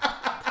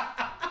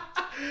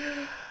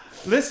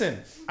 Listen,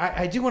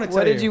 I do want to tell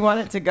What did you want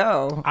it to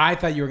go? I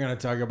thought you were going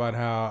to talk about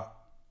how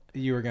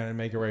you were going to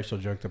make a racial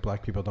joke that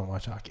black people don't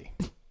watch hockey.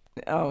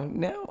 Oh,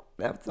 no.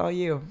 That's all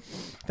you.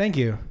 Thank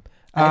you.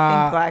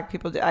 I think black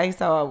people do. I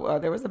saw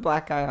there was a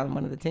black guy on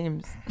one of the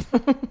teams.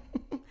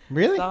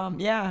 Really?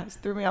 Yeah, it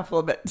threw me off a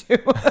little bit too.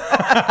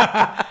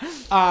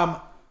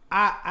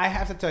 I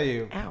have to tell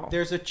you, Ow.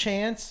 there's a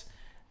chance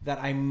that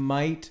I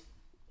might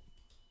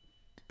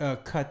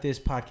cut this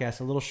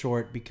podcast a little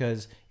short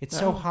because it's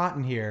so hot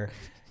in here.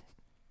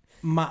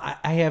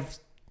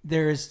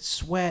 There's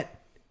sweat.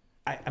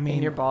 I mean,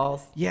 In your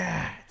balls.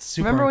 Yeah, it's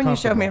super. Remember when you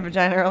showed me a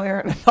vagina earlier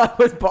and I thought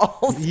it was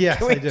balls? Yes,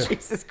 Can we- I do.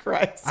 Jesus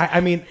Christ. I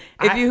mean,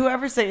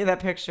 Whoever sent you that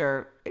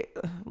picture,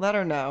 let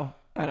her know.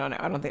 I don't know.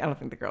 I don't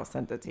think the girl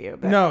sent it to you.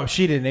 But no,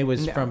 she didn't. It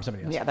was from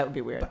somebody else. Yeah, that would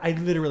be weird. But I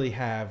literally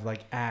have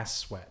like ass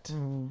sweat.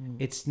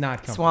 It's not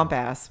comfortable. Swamp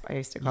ass. I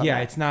used to call Yeah,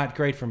 that. it's not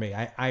great for me.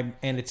 And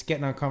it's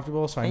getting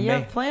uncomfortable. So I And may. you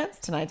have plans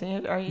tonight.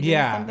 Are you doing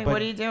something? but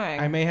What are you doing?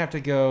 I may have to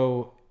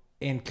go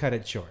and cut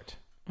it short.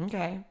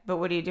 Okay, but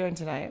what are you doing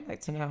tonight? I'd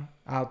like to know.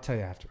 I'll tell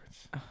you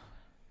afterwards.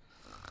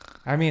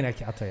 I mean, I'll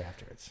tell you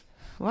afterwards.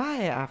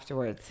 Why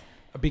afterwards?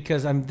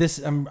 Because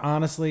I'm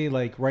honestly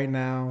like right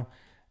now,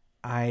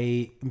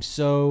 I am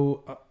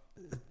so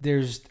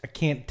I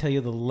can't tell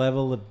you the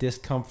level of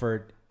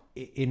discomfort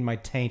in my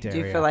taint area.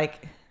 Do you feel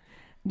like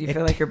your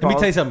Let balls? me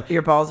tell you something.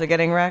 Your balls are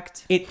getting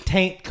wrecked. It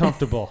taint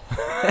comfortable.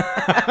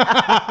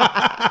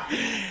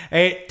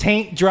 It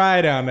taint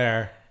dry down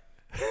there.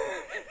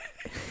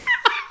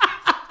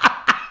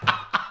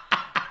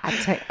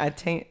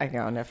 I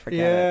go never forget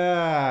it.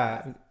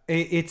 Yeah.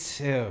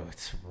 It's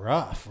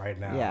rough right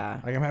now. Yeah.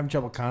 Like I'm having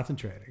trouble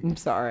concentrating. I'm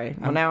sorry.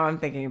 Well, now I'm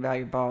thinking about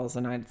your balls,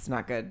 and it's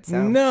not good.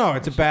 So No,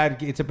 it's a bad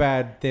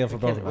deal for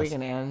both of we us.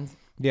 can end.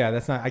 Yeah,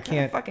 that's not. I What kind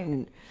can't. of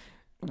fucking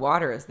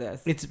water is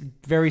this? It's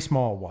very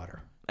small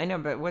water. I know,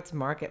 but what's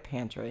Market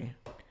Pantry?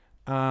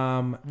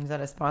 Is We that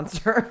a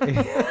sponsor?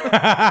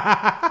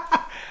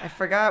 I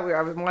forgot.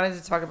 I wanted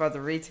to talk about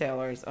the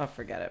retailers. Oh,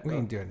 forget it.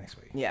 can do it next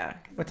week. Yeah.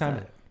 What time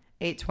is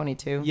it?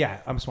 8:22. Yeah,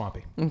 I'm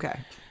swampy. Okay.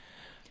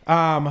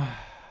 What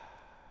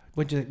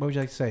would you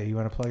like to say? You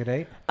want to plug a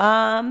date?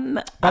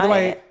 By By the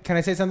way, can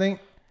I say something?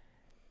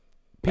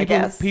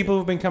 guess. People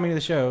who've been coming to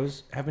the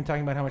shows have been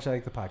talking about how much I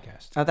like the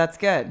podcast. oh, that's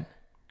good.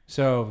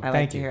 So I like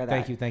thank to you, hear that.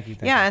 thank you, thank you.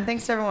 Yeah, and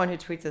thanks to everyone who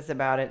tweets us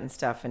about it and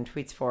stuff, and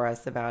tweets for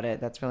us about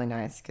it. That's really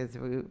nice because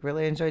we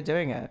really enjoy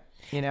doing it.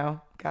 You know,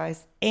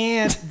 guys.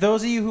 And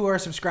those of you who are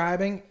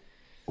subscribing,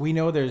 we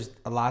know there's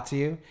a lot to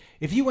you.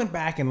 If you went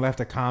back and left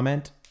a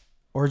comment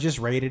or just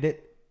rated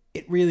it,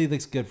 it really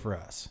looks good for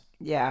us.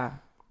 Yeah.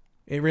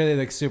 It really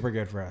looks super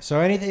good for us. So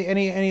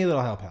any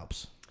little help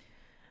helps.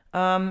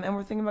 And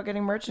we're thinking about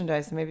getting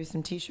merchandise and maybe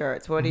some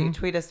T-shirts. What do you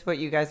tweet us? What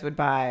you guys would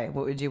buy?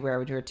 What would you wear?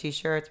 Would you wear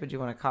T-shirts? Would you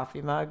want a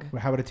coffee mug?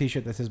 How about a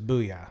T-shirt that says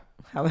 "Booyah"?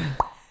 How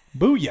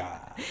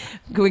Booyah!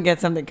 can we get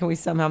something? Can we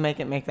somehow make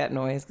that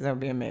noise? Because that would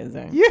be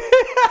amazing. Yeah.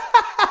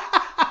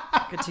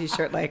 Like a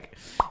T-shirt, like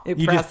you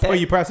You press just it.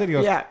 you press it. It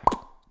goes Yeah.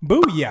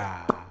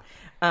 "Booyah."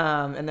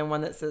 And then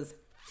one that says.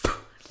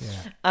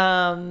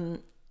 Yeah.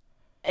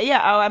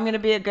 Yeah, I'm going to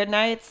be at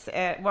Goodnights.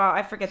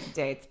 I forget the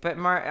dates, but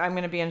I'm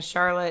going to be in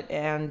Charlotte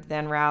and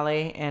then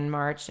Raleigh in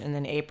March. And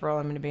then April,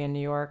 I'm going to be in New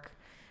York.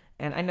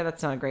 And I know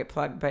that's not a great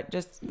plug, but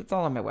it's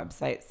all on my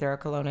website,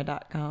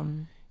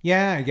 sarahcolonna.com.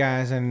 Yeah,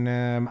 guys, and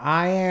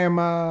I am.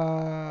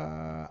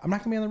 I'm not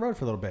gonna be on the road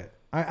for a little bit.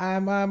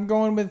 I'm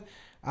going with.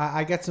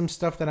 I got some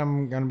stuff that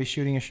I'm gonna be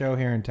shooting a show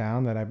here in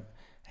town that I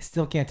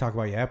still can't talk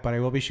about yet, but I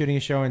will be shooting a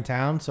show in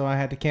town, so I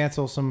had to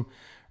cancel some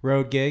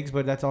road gigs,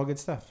 but that's all good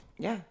stuff.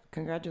 Yeah,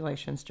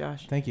 congratulations,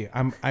 Josh. Thank you.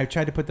 I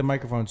tried to put the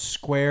microphone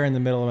square in the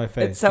middle of my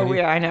face. It's so Can you-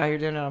 weird. I know you're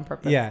doing it on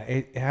purpose. Yeah, how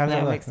does That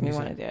that look? makes Let me see.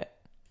 want to do it.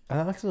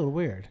 That looks a little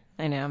weird.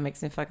 I know, it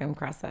makes me fucking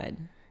cross-eyed.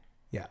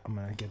 Yeah, I'm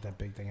gonna get that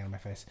big thing out of my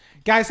face,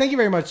 guys. Thank you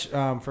very much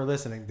for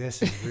listening.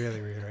 This is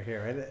really weird right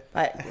here, right?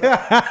 Bye.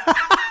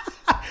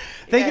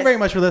 Thank you very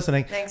much for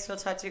listening. Thanks. We'll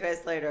talk to you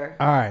guys later.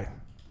 All right,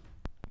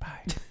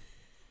 bye.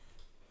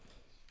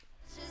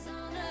 She's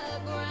on the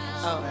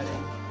ground. Oh,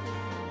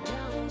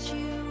 Don't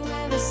you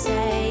ever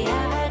say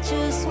I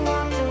just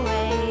walked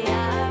away.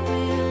 I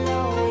will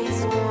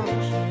always want you.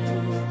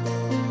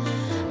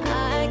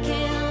 I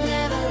can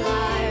never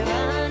lie,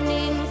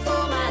 running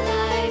for my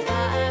life. I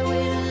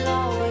will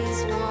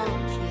always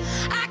want you.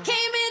 I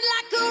came in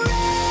like a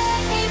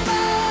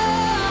rainbow.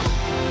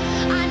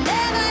 I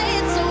never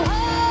hit so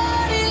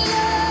hard in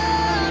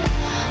love.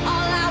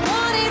 All I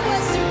wanted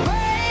was to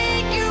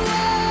break your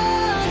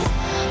walls.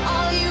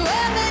 All you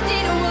ever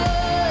did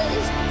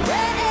was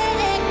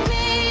break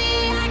me.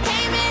 I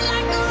came in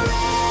like a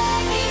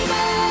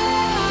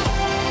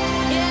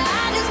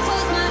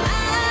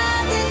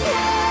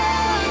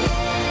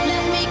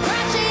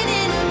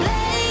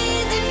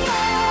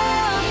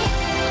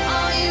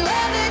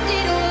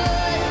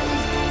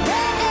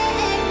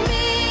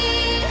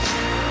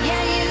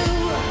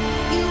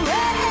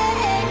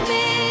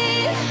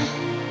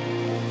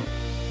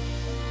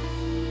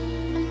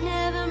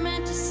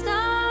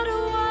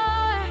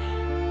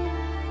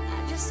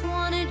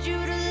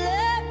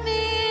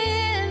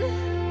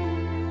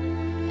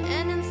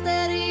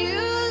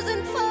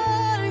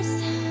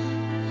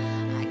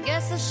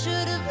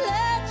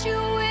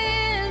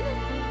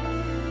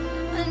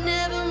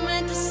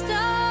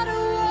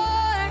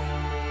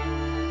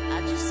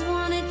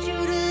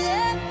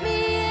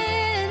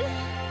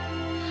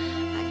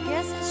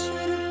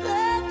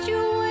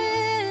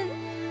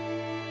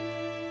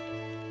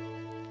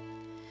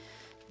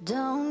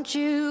Don't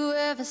you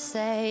ever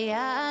say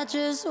I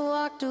just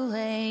walked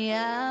away.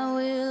 I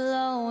will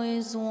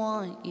always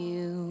want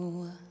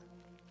you.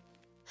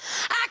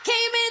 I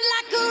came in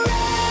like a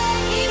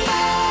wrecking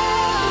ball.